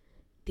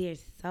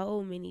there's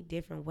so many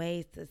different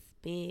ways to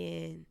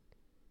spin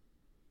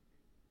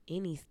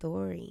any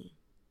story.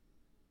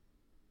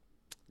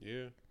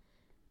 Yeah.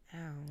 I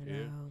don't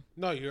know.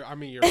 No, you're right. I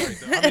mean,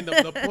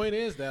 the point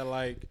is that,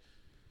 like,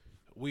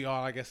 we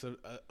all, I guess,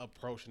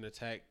 approach and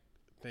attack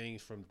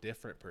things from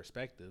different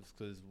perspectives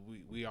because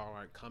we all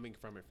aren't coming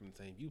from it from the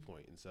same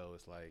viewpoint, and so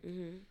it's like,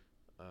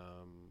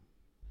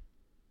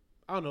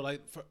 I don't know,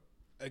 like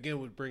again,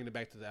 with bringing it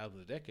back to the album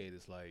of the decade,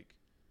 it's like,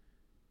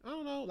 I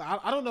don't know,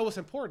 I don't know what's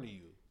important to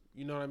you,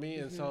 you know what I mean,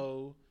 and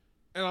so,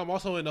 and I'm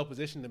also in no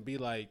position to be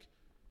like,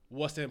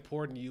 what's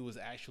important to you is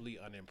actually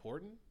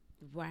unimportant.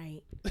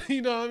 Right.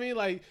 You know what I mean?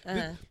 Like,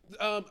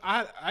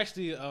 I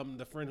actually,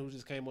 the friend who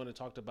just came on and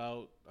talked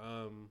about,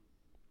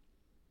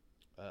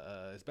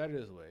 It's Better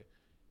This Way.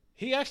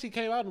 He actually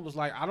came out and was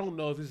like, I don't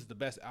know if this is the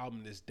best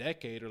album this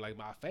decade or like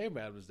my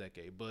favorite album this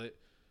decade, but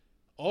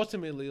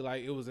ultimately,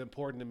 like, it was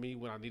important to me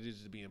when I needed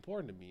it to be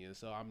important to me, and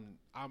so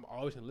I'm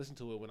always gonna listen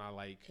to it when I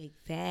like.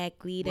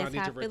 Exactly. When That's I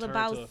how I feel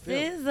about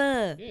film.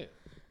 SZA. Yeah.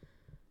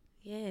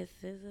 Yes,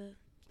 SZA.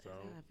 So,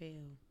 That's how I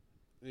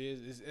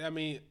feel. I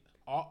mean,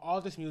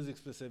 all this music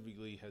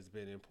specifically has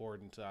been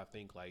important to, I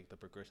think, like the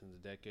progression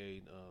of the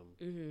decade.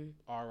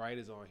 All Right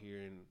is on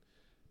here, and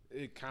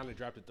it kind of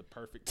dropped at the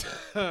perfect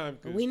time.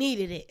 We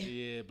needed it.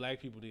 Yeah, black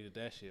people needed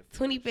that shit.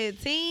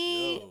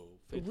 2015. Yo,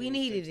 15, we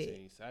needed 16,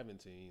 it.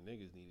 17,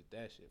 niggas needed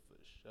that shit for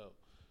sure.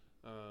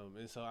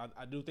 And so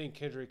I do think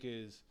Kendrick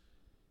is,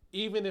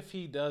 even if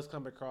he does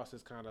come across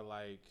as kind of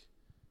like,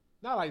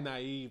 not like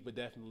naive, but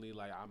definitely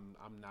like I'm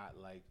not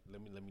like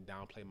let me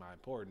downplay my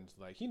importance.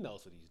 Like, he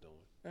knows what he's doing.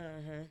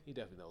 He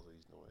definitely knows what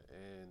he's doing,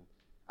 and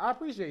I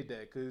appreciate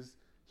that because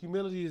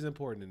humility is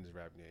important in this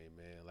rap game,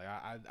 man. Like,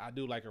 I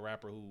do like a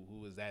rapper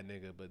who is that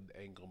nigga, but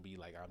ain't gonna be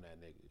like I'm that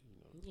nigga, you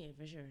know? Yeah,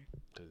 for sure.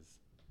 Because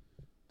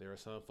there are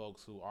some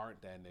folks who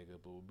aren't that nigga,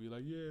 but will be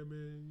like, yeah,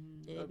 man.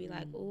 And it'd be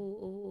like,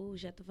 ooh,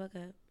 shut the fuck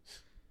up.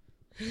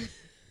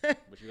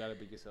 But you gotta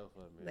pick yourself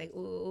up, man. Like,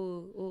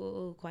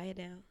 ooh, quiet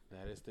down.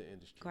 That is the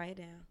industry. Quiet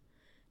down.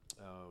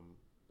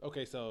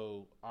 Okay,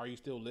 so are you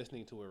still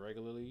listening to it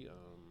regularly?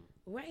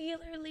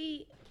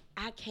 Regularly,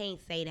 I can't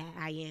say that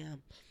I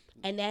am.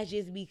 And that's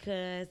just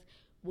because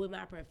with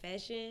my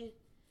profession,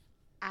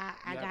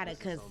 I gotta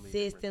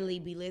consistently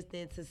be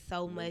listening to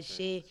so much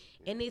shit.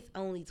 Yeah. And it's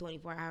only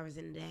 24 hours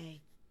in a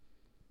day.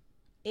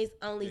 It's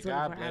only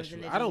 24 hours in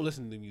a day. I don't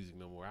listen to music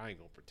no more. I ain't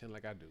gonna pretend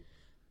like I do.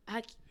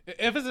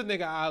 If it's a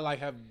nigga I like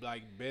have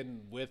like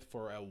been with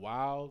for a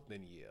while,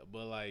 then yeah.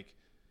 But like,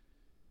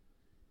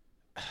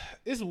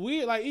 it's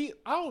weird. Like,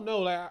 I don't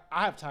know. Like,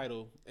 I have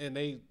Tidal and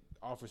they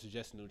offer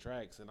suggested new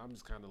tracks, and I'm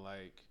just kind of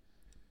like,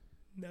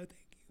 no, thank you.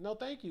 No,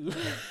 thank you.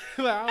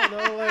 Like, I don't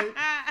know. Like,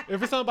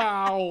 if it's something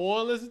I don't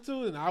want to listen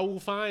to, then I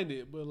will find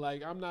it. But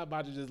like, I'm not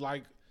about to just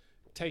like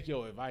take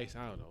your advice.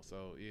 I don't know.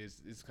 So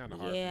it's kind of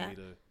hard for me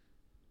to.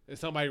 If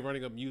somebody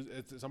running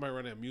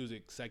a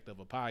music sector of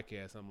a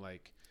podcast, I'm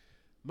like,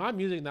 my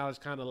music knowledge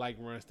kind of like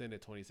runs thin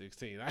at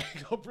 2016. I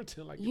ain't gonna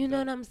pretend like you know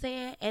what I'm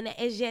saying. And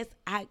it's just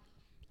I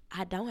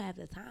don't have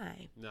the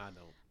time. No, I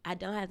don't. I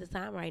don't have the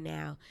time right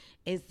now,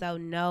 and so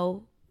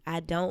no, I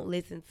don't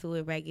listen to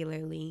it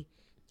regularly.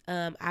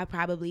 I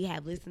probably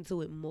have listened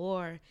to it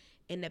more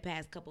in the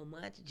past couple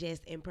months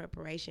just in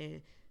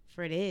preparation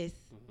for this.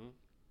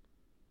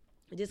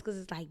 Just because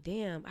it's like,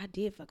 damn, I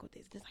did fuck with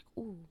this. It's like,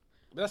 ooh.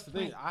 But that's the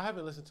thing. I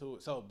haven't listened to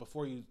it. So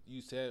before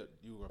you said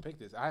you were going to pick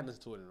this, I hadn't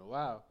listened to it in a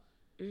while.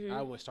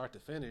 I went start to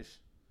finish.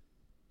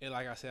 And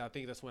like I said, I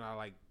think that's when I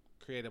like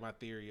created my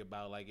theory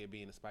about like it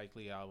being a Spike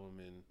Lee album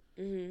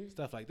and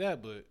stuff like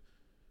that. But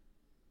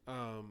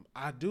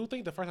I do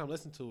think the first time I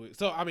listened to it.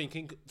 So, I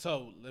mean,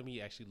 so let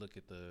me actually look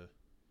at the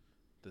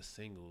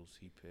singles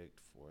he picked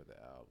for the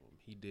album.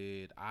 He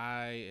did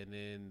and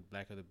then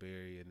Black of the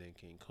Berry, and then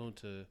King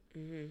Kunta,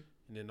 and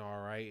then All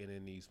Right, and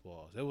then These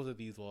Walls. There was a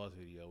These Walls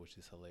video, which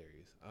is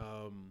hilarious.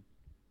 I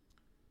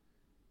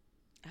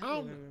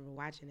don't even remember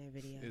watching that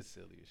video. It's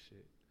silly as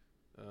shit.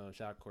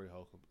 Shout out Corey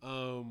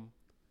Holcomb.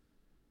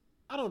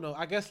 I don't know.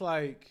 I guess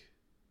like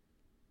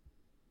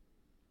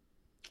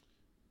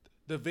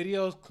the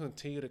videos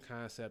continue the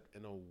concept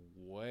in a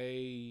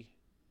way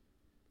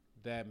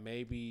that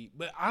maybe,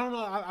 but I don't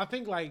know. I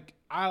think like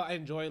I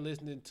enjoy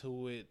listening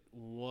to it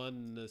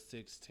 1 to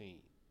 16,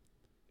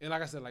 and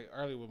like I said, like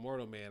earlier with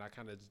Mortal Man, I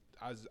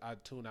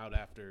tune out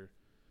after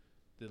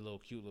the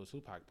cute little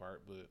Tupac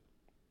part, but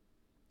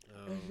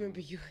I remember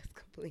you was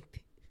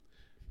completely.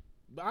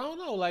 But I don't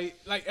know, like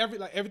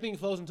everything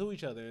flows into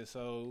each other, and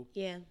so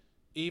yeah.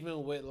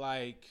 Even with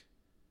like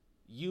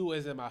You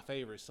isn't my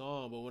favorite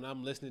song, but when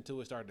I'm listening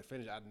to it start to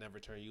finish, I'd never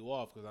turn you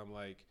off because I'm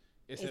like,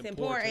 it's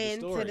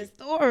important to the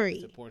story.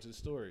 It's important to the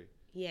story.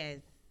 Yes.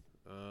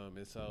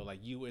 And so like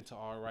You into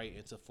All Right,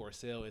 into For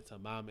Sale, into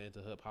Mama, into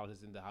Hood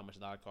Politics, into How Much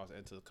Dollar Cost,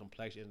 into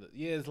Complexion.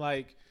 Yeah, it's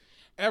like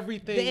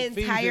everything.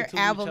 The entire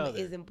album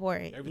is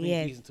important.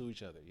 Everything feeds into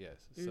each other. Yes.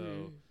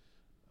 So,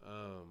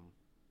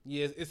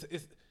 yeah,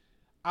 it's.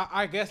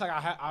 I guess like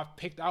I've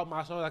picked out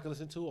my songs I can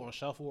listen to on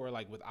shuffle or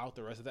like without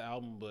the rest of the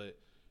album, but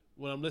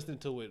when I'm listening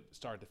to it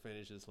start to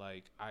finish, it's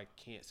like I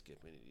can't skip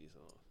any of these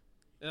songs,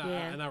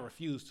 and I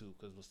refuse to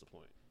because what's the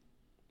point?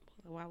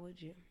 Why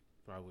would you?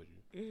 Why would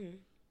you?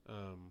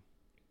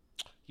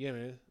 Yeah,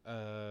 man.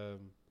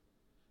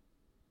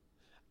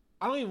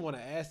 I don't even want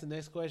to ask the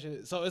next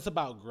question. So it's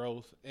about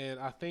growth, and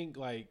I think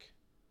like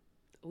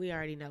we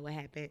already know what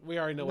happened. We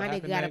already know My what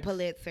happened nigga got next. a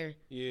Pulitzer.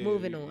 Yeah,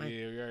 Moving on.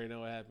 Yeah, we already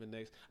know what happened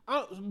next.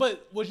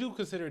 But would you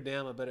consider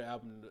Damn a better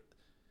album?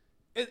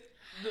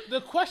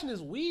 The question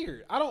is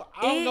weird. I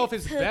don't know if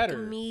it's better. It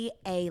took me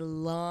a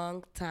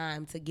long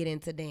time to get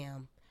into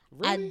Damn.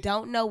 Really? I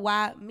don't know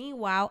why.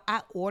 Meanwhile,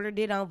 I ordered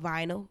it on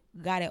vinyl,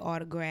 got it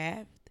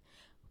autographed,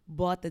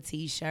 bought the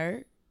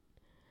T-shirt.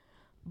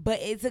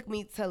 But it took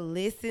me to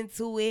listen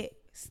to it,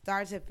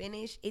 start to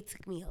finish. It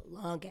took me a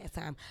long ass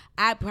time.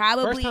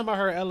 First time I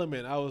heard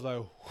Element, I was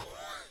like,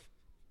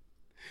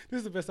 this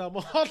is the best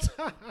album of all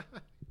time.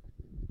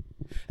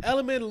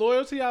 Element,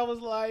 Loyalty, I was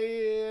like,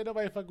 yeah,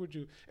 nobody fuck with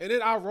you. And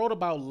then I wrote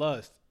about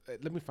Lust.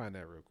 Let me find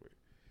that real quick.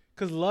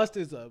 Because Lust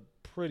is a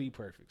pretty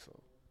perfect song.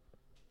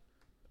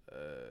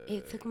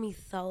 It took me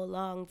so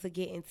long to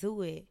get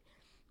into it.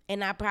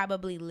 And I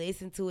probably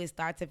listened to it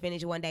start to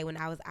finish one day when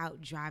I was out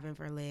driving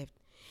for Lyft.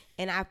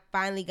 And I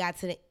finally got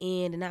to the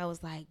end, and I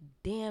was like,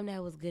 damn,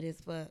 that was good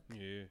as fuck.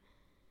 Yeah.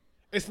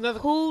 It's another.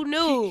 Who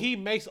knew? He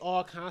makes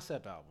all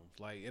concept albums.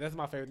 Like, and that's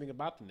my favorite thing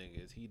about the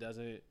nigga is he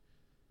doesn't.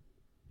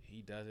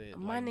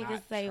 My like, niggas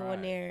not say try.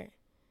 on there,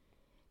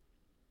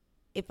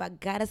 if I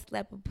gotta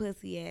slap a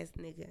pussy ass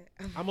nigga,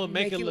 I'm gonna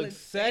make it look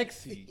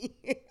sexy.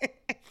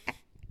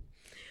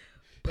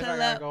 Pull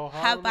up,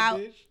 hop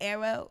out,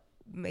 arrow,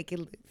 make it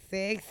look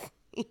sexy.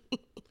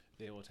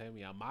 They won't tell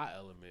me I'm my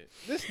element.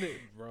 This nigga,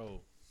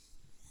 bro.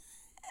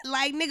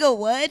 Like, nigga,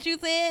 what you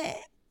said?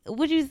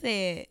 What you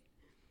said?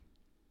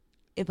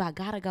 If I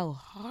gotta go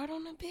hard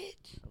on a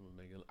bitch,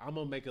 I'm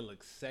gonna make it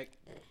look sexy.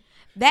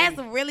 That's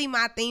really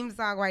my theme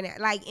song right now.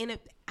 Like,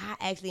 I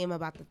actually am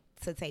about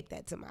to tape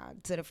that to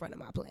the front of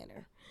my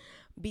planner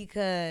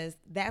because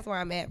that's where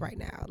I'm at right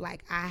now.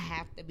 Like, I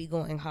have to be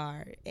going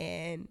hard,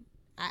 and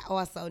I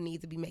also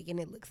need to be making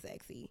it look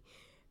sexy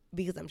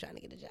because I'm trying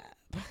to get a job.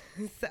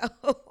 So,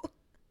 all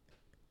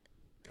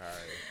right,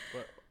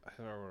 but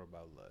I wrote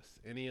about Lust.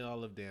 Any and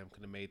all of them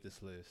could have made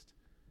this list.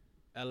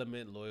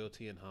 Element,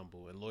 Loyalty, and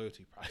Humble. And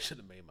Loyalty probably should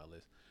have made my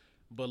list.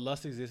 But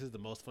Lust Exists is the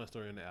most fun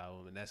story on the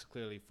album, and that's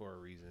clearly for a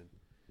reason.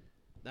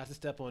 Not to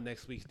step on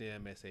next week's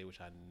damn essay, which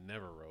I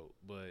never wrote,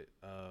 but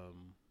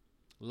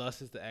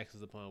Lust is the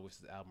axis upon which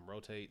the album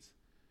rotates.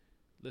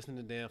 Listen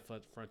to Damn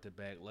front to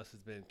back. Lust has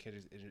been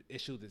Kendrick's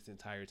issue this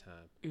entire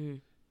time. Mm-hmm.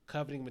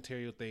 Coveting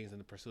material things in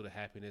the pursuit of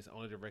happiness,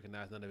 only to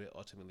recognize none of it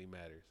ultimately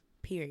matters.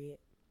 Period.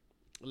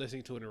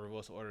 Listening to it in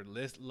reverse order,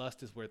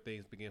 Lust is where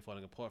things begin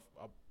falling apart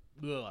for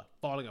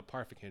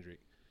Kendrick.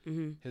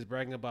 Mm-hmm. His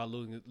bragging about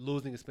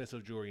losing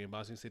expensive jewelry and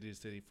bouncing city to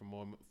city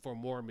for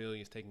more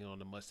millions, taking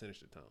on a much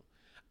sinister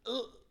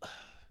tone.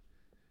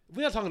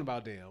 We're not talking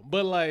about Damn,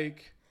 but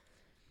like,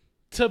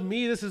 to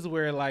me, this is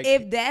where like,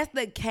 if that's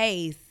the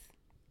case,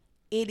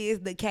 it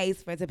is the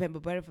case for To Pimp a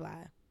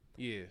Butterfly.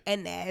 Yeah,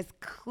 and that's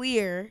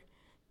clear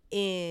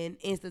in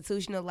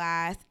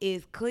Institutionalized.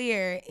 It's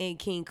clear in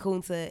King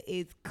Kunta.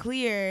 It's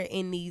clear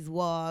in These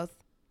Walls.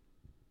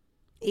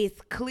 It's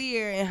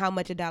clear in How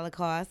Much a Dollar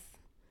Costs.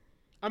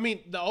 I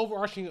mean, the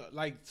overarching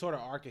like sort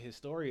of arc of his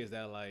story is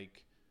that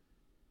like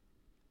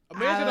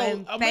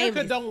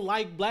America don't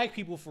like black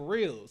people for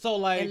real. So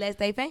like, unless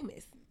they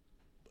famous.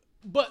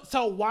 But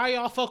so why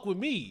y'all fuck with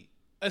me?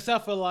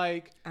 Except for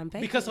like,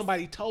 because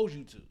somebody told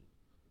you to.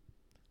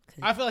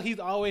 I feel like he's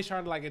always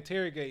trying to like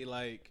interrogate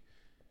like,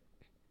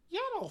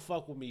 y'all don't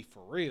fuck with me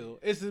for real.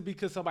 It's just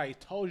because somebody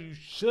told you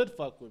should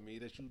fuck with me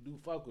that you do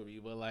fuck with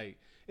me. But like,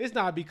 it's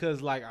not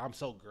because like I'm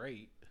so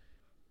great.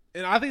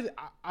 And I think,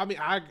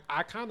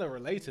 I kind of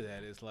relate to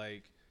that. It's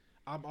like,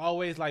 I'm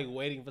always like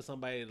waiting for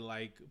somebody to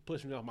like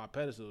push me off my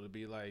pedestal to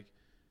be like,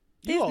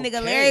 this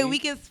nigga Larry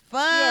weak as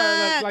fuck.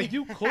 Yeah, like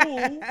you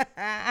cool.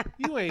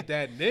 You ain't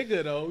that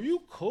nigga though.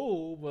 You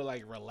cool, but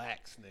like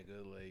relax,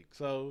 nigga. Like,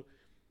 so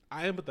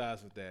I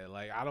empathize with that.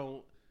 Like, I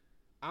don't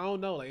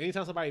know. Like,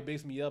 anytime somebody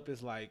bigs me up,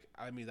 it's like,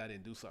 that means I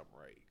didn't do something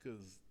right.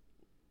 Cause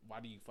why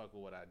do you fuck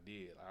with what I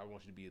did? I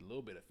want you to be a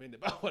little bit offended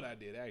by what I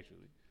did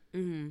actually.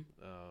 Mm-hmm.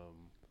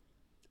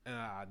 And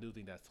I do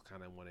think that's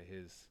kind of one of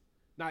his,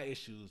 not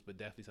issues, but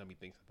definitely something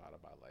he thinks about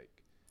like,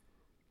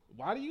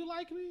 why do you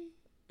like me?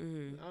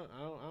 Mm-hmm.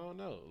 I don't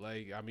know.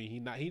 Like, I mean,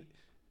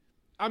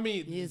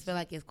 you just feel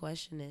like it's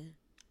questioning.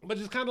 But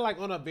just kind of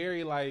like on a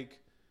very like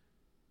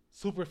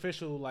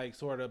superficial, like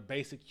sort of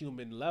basic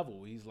human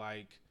level. He's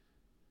like,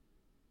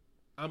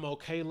 I'm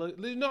okay. You know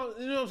what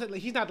I'm saying?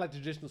 Like, he's not like the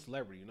traditional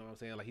celebrity. You know what I'm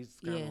saying? Like, he's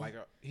kind of like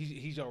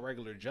he's your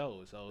regular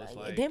Joe. So it's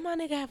like, did my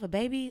nigga have a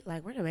baby?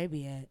 Like, where the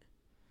baby at?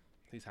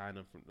 He's hiding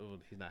him from.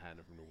 He's not hiding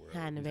him from the world.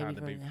 Hiding the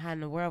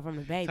world from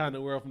the baby. Hiding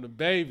the world from the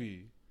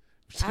baby.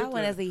 I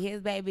want to see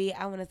his baby.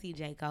 I want to see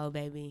J. Cole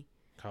baby.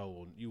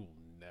 Cole, you will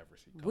never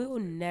see. We will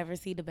never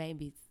see the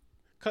babies.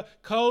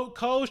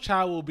 Cole's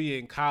child will be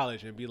in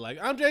college and be like,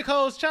 "I'm J.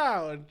 Cole's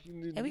child,"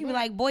 and we be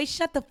like, "Boy,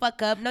 shut the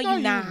fuck up! No, you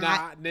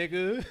not,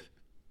 nigga."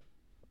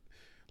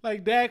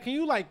 Like, Dad, can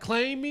you like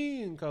claim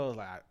me? And Cole's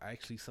like,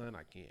 "Actually, son,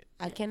 I can't.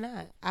 I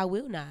cannot. I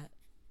will not.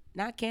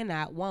 Not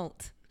cannot.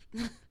 Won't."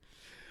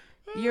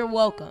 You're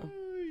welcome.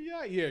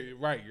 Yeah, you're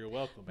right. You're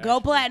welcome. Go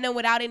platinum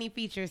without any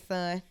features,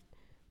 son.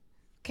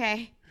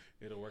 Okay.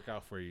 It'll work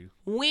out for you.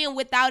 Win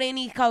without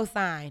any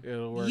cosign.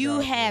 It'll work You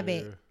out have for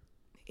it. you.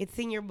 It's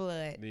in your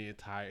blood.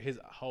 His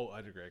whole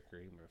undergrad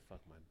career, man,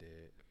 fuck my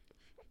dad.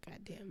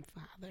 Goddamn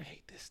father. I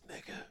hate this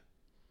nigga.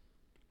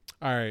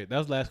 All right, that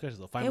was the last question.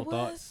 So final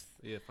thoughts.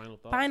 Yeah, final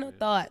thoughts. Final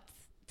thoughts.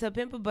 To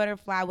Pimp a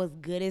Butterfly was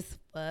good as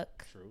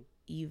fuck. True.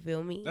 You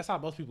feel me? That's how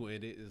most people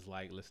end it. Is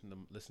like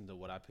listen to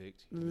what I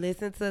picked.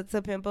 Listen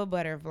to Pimp a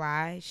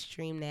Butterfly.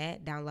 Stream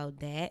that. Download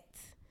that.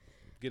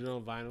 Get it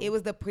on vinyl. It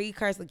was the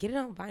precursor. Get it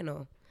on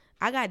vinyl.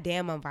 I got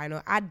Damn on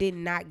vinyl. I did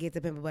not get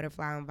to Pimp a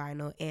Butterfly on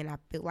vinyl, and I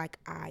feel like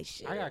I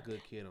should. I got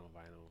Good Kid on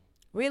vinyl.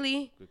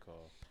 Really? Good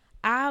call.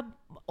 I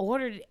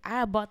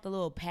bought the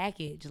little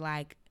package.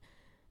 Like,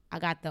 I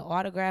got the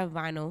autograph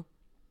vinyl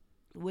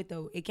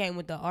it came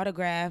with the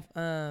autograph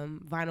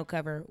vinyl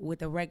cover with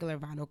the regular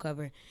vinyl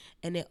cover,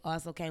 and it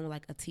also came with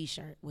like a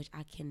t-shirt, which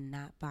I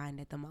cannot find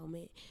at the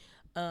moment.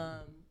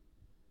 But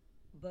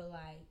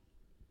like,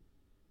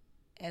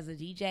 as a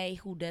DJ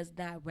who does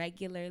not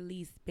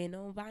regularly spin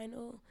on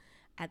vinyl,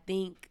 I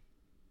think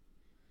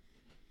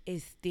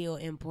it's still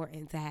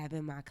important to have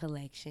in my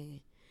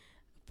collection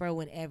for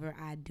whenever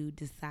I do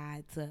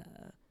decide to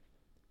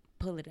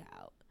pull it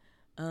out.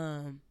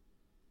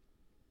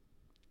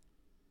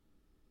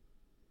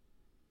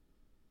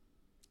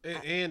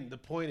 And the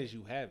point is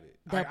you have it.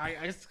 I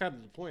guess kind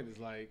of the point is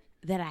like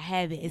that I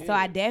have it. And so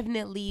I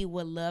definitely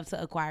would love to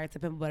acquire To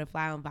Pimp a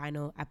Butterfly on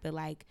vinyl. I feel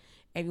like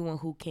everyone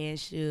who can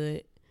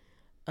should.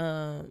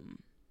 And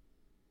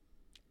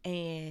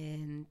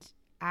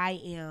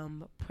I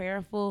am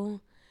prayerful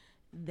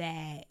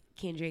that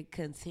Kendrick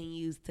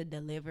continues to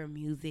deliver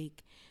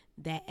music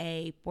that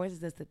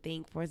forces us to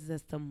think, forces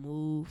us to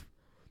move,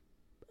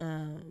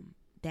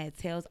 that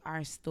tells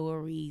our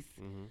stories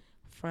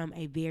from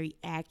a very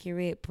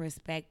accurate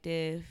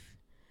perspective,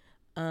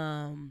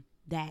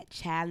 that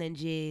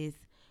challenges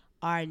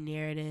our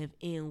narrative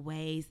in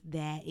ways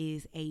that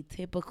is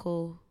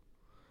atypical,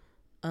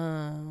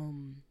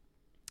 and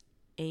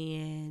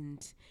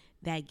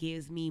that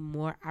gives me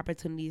more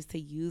opportunities to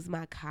use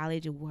my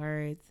college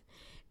words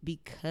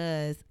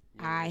because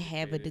I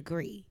have a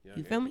degree.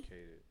 You feel me?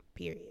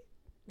 Period.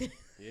 Yeah,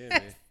 man.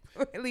 That's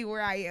really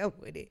where I am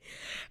with it.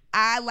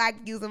 I like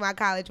using my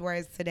college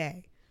words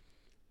today.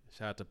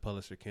 Shout out to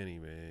Pulitzer Kenny,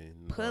 man.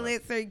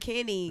 Pulitzer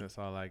Kenny. That's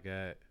all I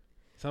got.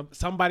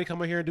 Somebody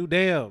come in here and do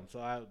damn.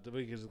 So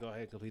we can just go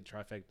ahead and complete the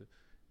trifecta.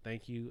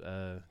 Thank you,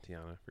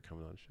 Tiana, for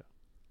coming on the show.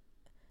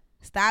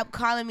 Stop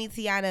calling me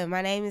Tiana.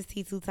 My name is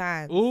T2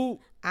 Times. Ooh.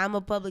 I'm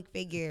a public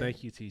figure.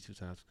 Thank you, T2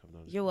 Times, for coming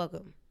on the show. You're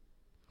welcome.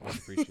 Much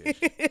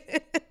appreciation.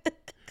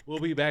 We'll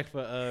be back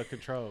for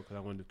Control because I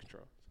want to do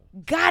Control. So.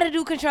 Gotta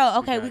do Control.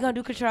 Okay, we gonna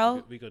do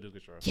Control? We gonna do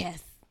Control.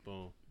 Yes.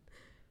 Boom.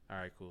 All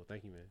right, cool.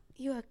 Thank you, man.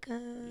 You're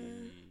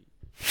welcome.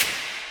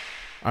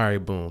 All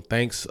right, boom.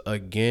 Thanks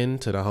again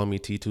to the homie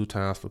T2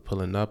 Times for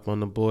pulling up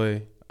on the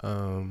boy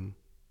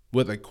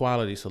with a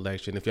quality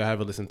selection. If y'all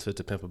haven't listened to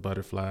Pimp a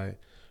Butterfly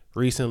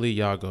recently,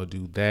 y'all go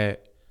do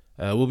that.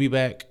 We'll be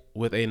back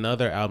with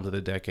another Albums of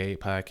the Decade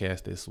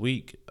podcast this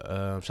week.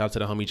 Shout out to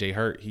the homie Jay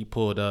Hurt. He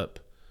pulled up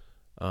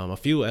a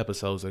few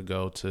episodes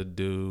ago to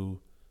do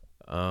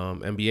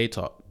NBA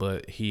talk,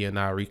 but he and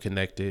I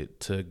reconnected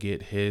to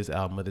get his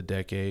Album of the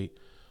Decade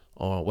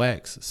on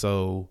wax.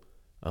 So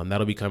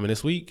that'll be coming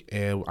this week,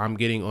 and I'm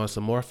getting on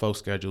some more folk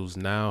schedules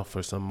now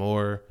for some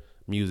more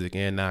music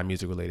and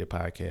non-music related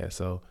podcasts.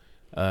 So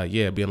be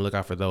on the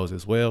lookout for those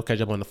as well.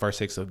 Catch up on the first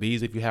 6 of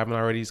these if you haven't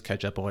already.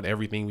 Catch up on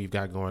everything we've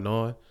got going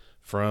on,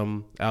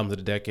 from Albums of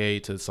the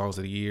Decade to Songs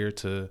of the Year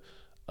to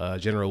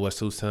General What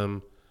Suits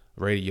Him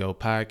radio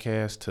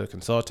podcast to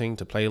consulting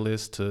to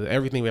playlists to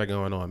everything we got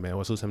going on, man.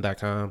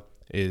 WhatSuitsHim.com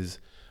is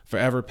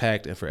forever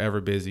packed and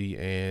forever busy,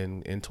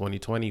 and in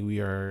 2020 we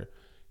are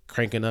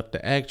cranking up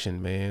the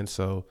action, man.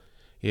 So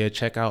yeah,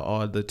 check out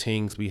all the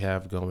things we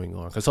have going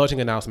on.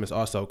 Consulting announcements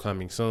also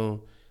coming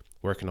soon.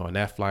 Working on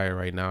that flyer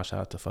right now.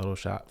 Shout out to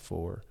Photoshop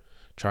for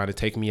trying to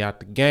take me out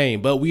the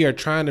game. But we are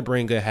trying to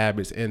bring good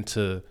habits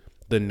into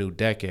the new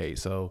decade.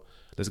 So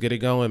let's get it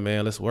going,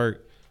 man. Let's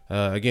work.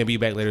 Again, be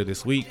back later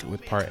this week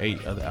with part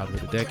 8 of the Album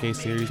of the Decade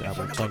series. I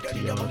will talk to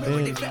y'all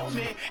then.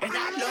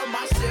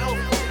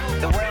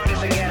 The world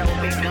is a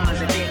ghetto, big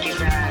guns and dick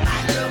inside.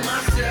 I love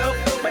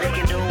myself, but they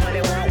can do what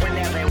they want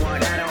whenever they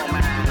want. I don't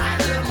mind. I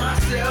love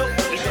myself.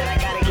 You said I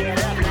gotta get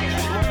up, life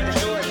is more than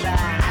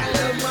suicide. I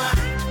love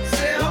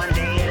myself. One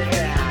day at a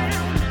time,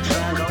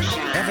 sun gon'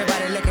 shine.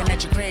 Everybody looking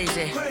at you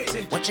crazy.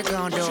 What you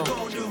gonna do?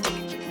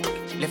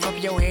 Lift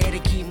up your head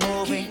and keep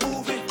moving.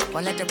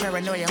 Or let the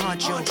paranoia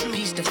haunt you.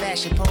 Peace to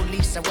fashion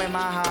police, I wear my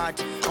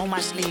heart on my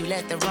sleeve,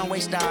 let the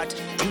runway start.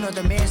 You know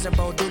the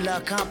miserable do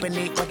love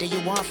company. What do you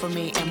want from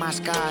me and my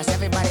scars?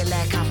 Everybody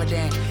lack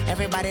confident.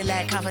 Everybody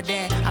lack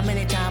confident. How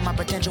many times my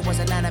potential was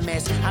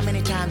anonymous? How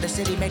many times the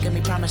city making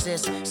me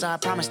promises? So I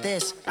promise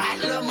this. I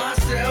love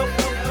myself.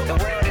 The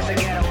world